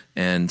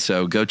 And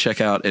so go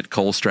check out at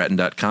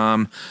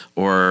colestratton.com,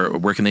 or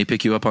where can they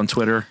pick you up on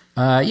Twitter?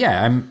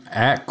 I'm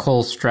at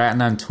Cole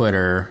Stratton on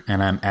Twitter,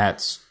 and I'm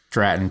at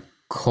Stratton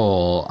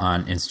Cole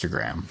on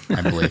Instagram,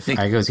 I believe.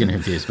 I was getting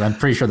confused, but I'm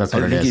pretty sure that's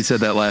what it is. I think you said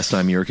that last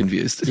time you were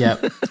confused.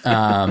 Yep.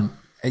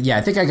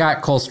 I think I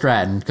got Cole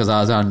Stratton because I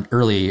was on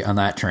early on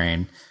that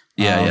train.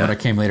 But I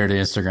came later to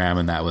Instagram,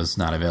 and that was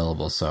not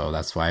available, so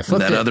that's why I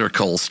flipped that other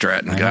Cole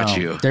Stratton got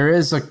you. There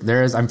is.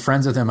 I'm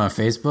friends with him on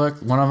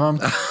Facebook. One of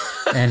them,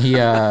 and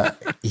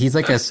he's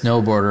like a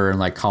snowboarder in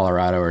like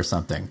Colorado or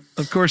something.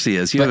 Of course he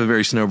is. You have a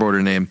very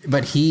snowboarder name.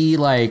 But he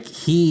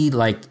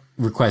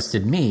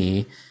requested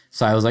me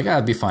So I was like,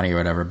 it'd be funny or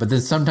whatever. But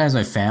then sometimes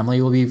my family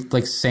will be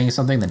like saying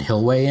something, then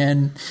he'll weigh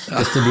in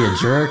just to be a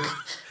jerk.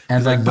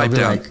 And like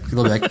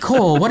they'll be like,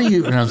 Cole, what are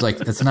you? And I was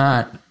like, it's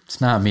not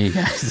me,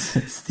 guys.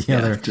 It's the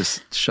other.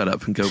 Just shut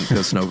up and go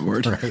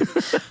snowboard.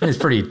 Right. It's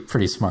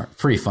pretty smart,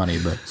 pretty funny,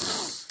 but.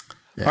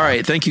 Yeah. All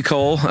right. Thank you,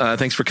 Cole.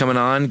 Thanks for coming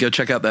on. Go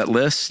check out that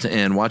list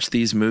and watch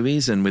these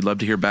movies. And we'd love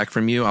to hear back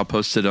from you. I'll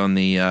post it on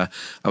the,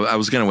 I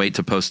was going to wait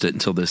to post it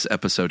until this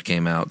episode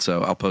came out.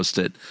 So I'll post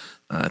it,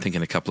 I think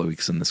in a couple of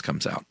weeks when this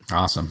comes out.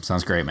 Awesome.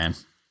 Sounds great, man.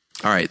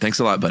 All right. Thanks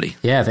a lot, buddy.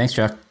 Yeah. Thanks,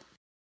 Chuck.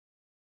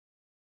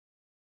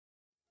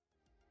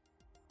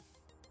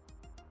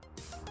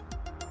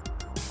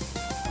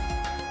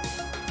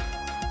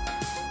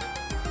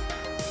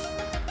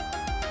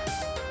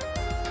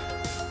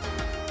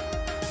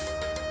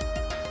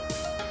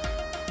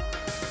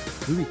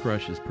 Movie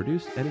Crush is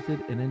produced,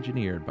 edited, and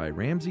engineered by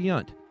Ramsey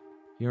Yunt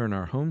here in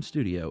our home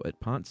studio at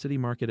Pont City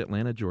Market,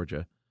 Atlanta,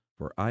 Georgia,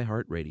 for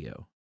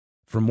iHeartRadio.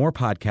 For more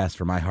podcasts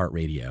from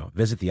iHeartRadio,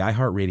 visit the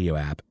iHeartRadio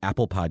app,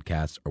 Apple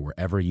Podcasts, or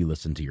wherever you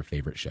listen to your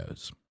favorite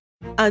shows.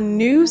 A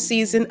new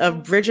season of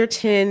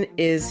Bridgerton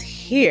is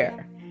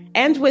here.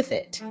 And with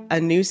it,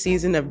 a new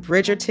season of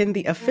Bridgerton,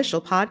 the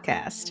official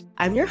podcast.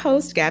 I'm your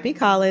host, Gabby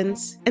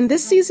Collins, and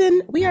this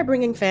season, we are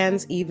bringing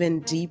fans even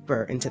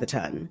deeper into the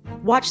ton.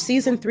 Watch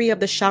season 3 of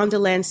the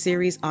Shondaland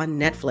series on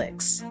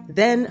Netflix.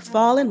 Then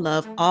fall in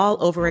love all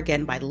over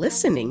again by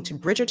listening to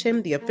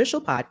Bridgerton, the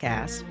official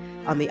podcast,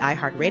 on the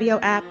iHeartRadio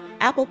app,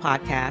 Apple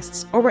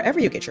Podcasts, or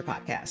wherever you get your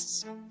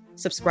podcasts.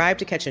 Subscribe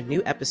to catch a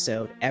new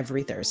episode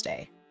every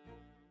Thursday.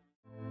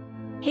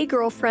 Hey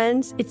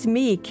girlfriends, it's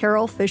me,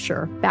 Carol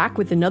Fisher, back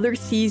with another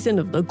season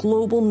of the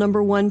global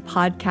 #1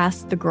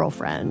 podcast, The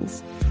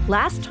Girlfriends.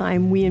 Last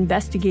time, we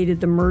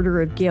investigated the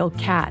murder of Gail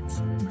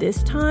Katz.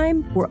 This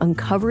time, we're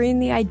uncovering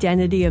the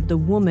identity of the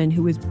woman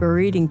who was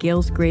buried in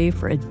Gail's grave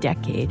for a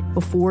decade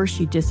before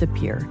she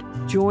disappeared.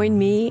 Join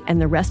me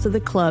and the rest of the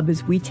club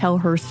as we tell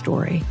her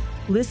story.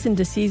 Listen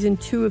to Season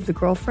 2 of The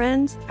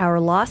Girlfriends, Our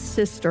Lost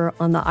Sister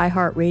on the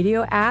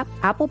iHeartRadio app,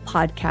 Apple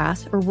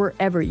Podcasts, or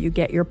wherever you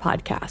get your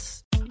podcasts.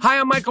 Hi,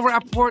 I'm Michael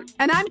Rappaport.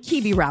 And I'm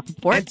Kibi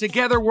Rappaport. And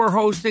together we're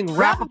hosting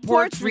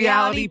Rappaport's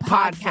Reality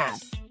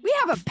Podcast. We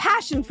have a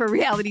passion for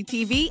reality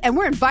TV, and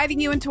we're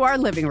inviting you into our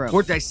living room.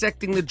 We're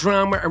dissecting the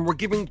drama, and we're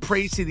giving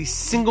praise to the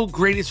single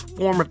greatest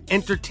form of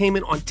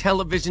entertainment on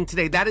television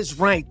today. That is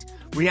right.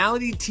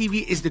 Reality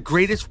TV is the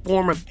greatest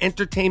form of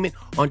entertainment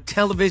on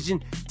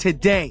television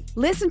today.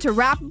 Listen to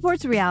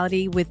Rappaport's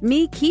Reality with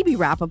me, Kibi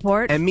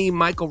Rappaport. And me,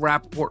 Michael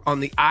Rappaport, on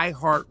the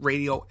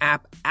iHeartRadio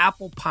app,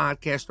 Apple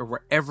Podcast, or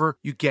wherever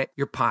you get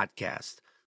your podcast.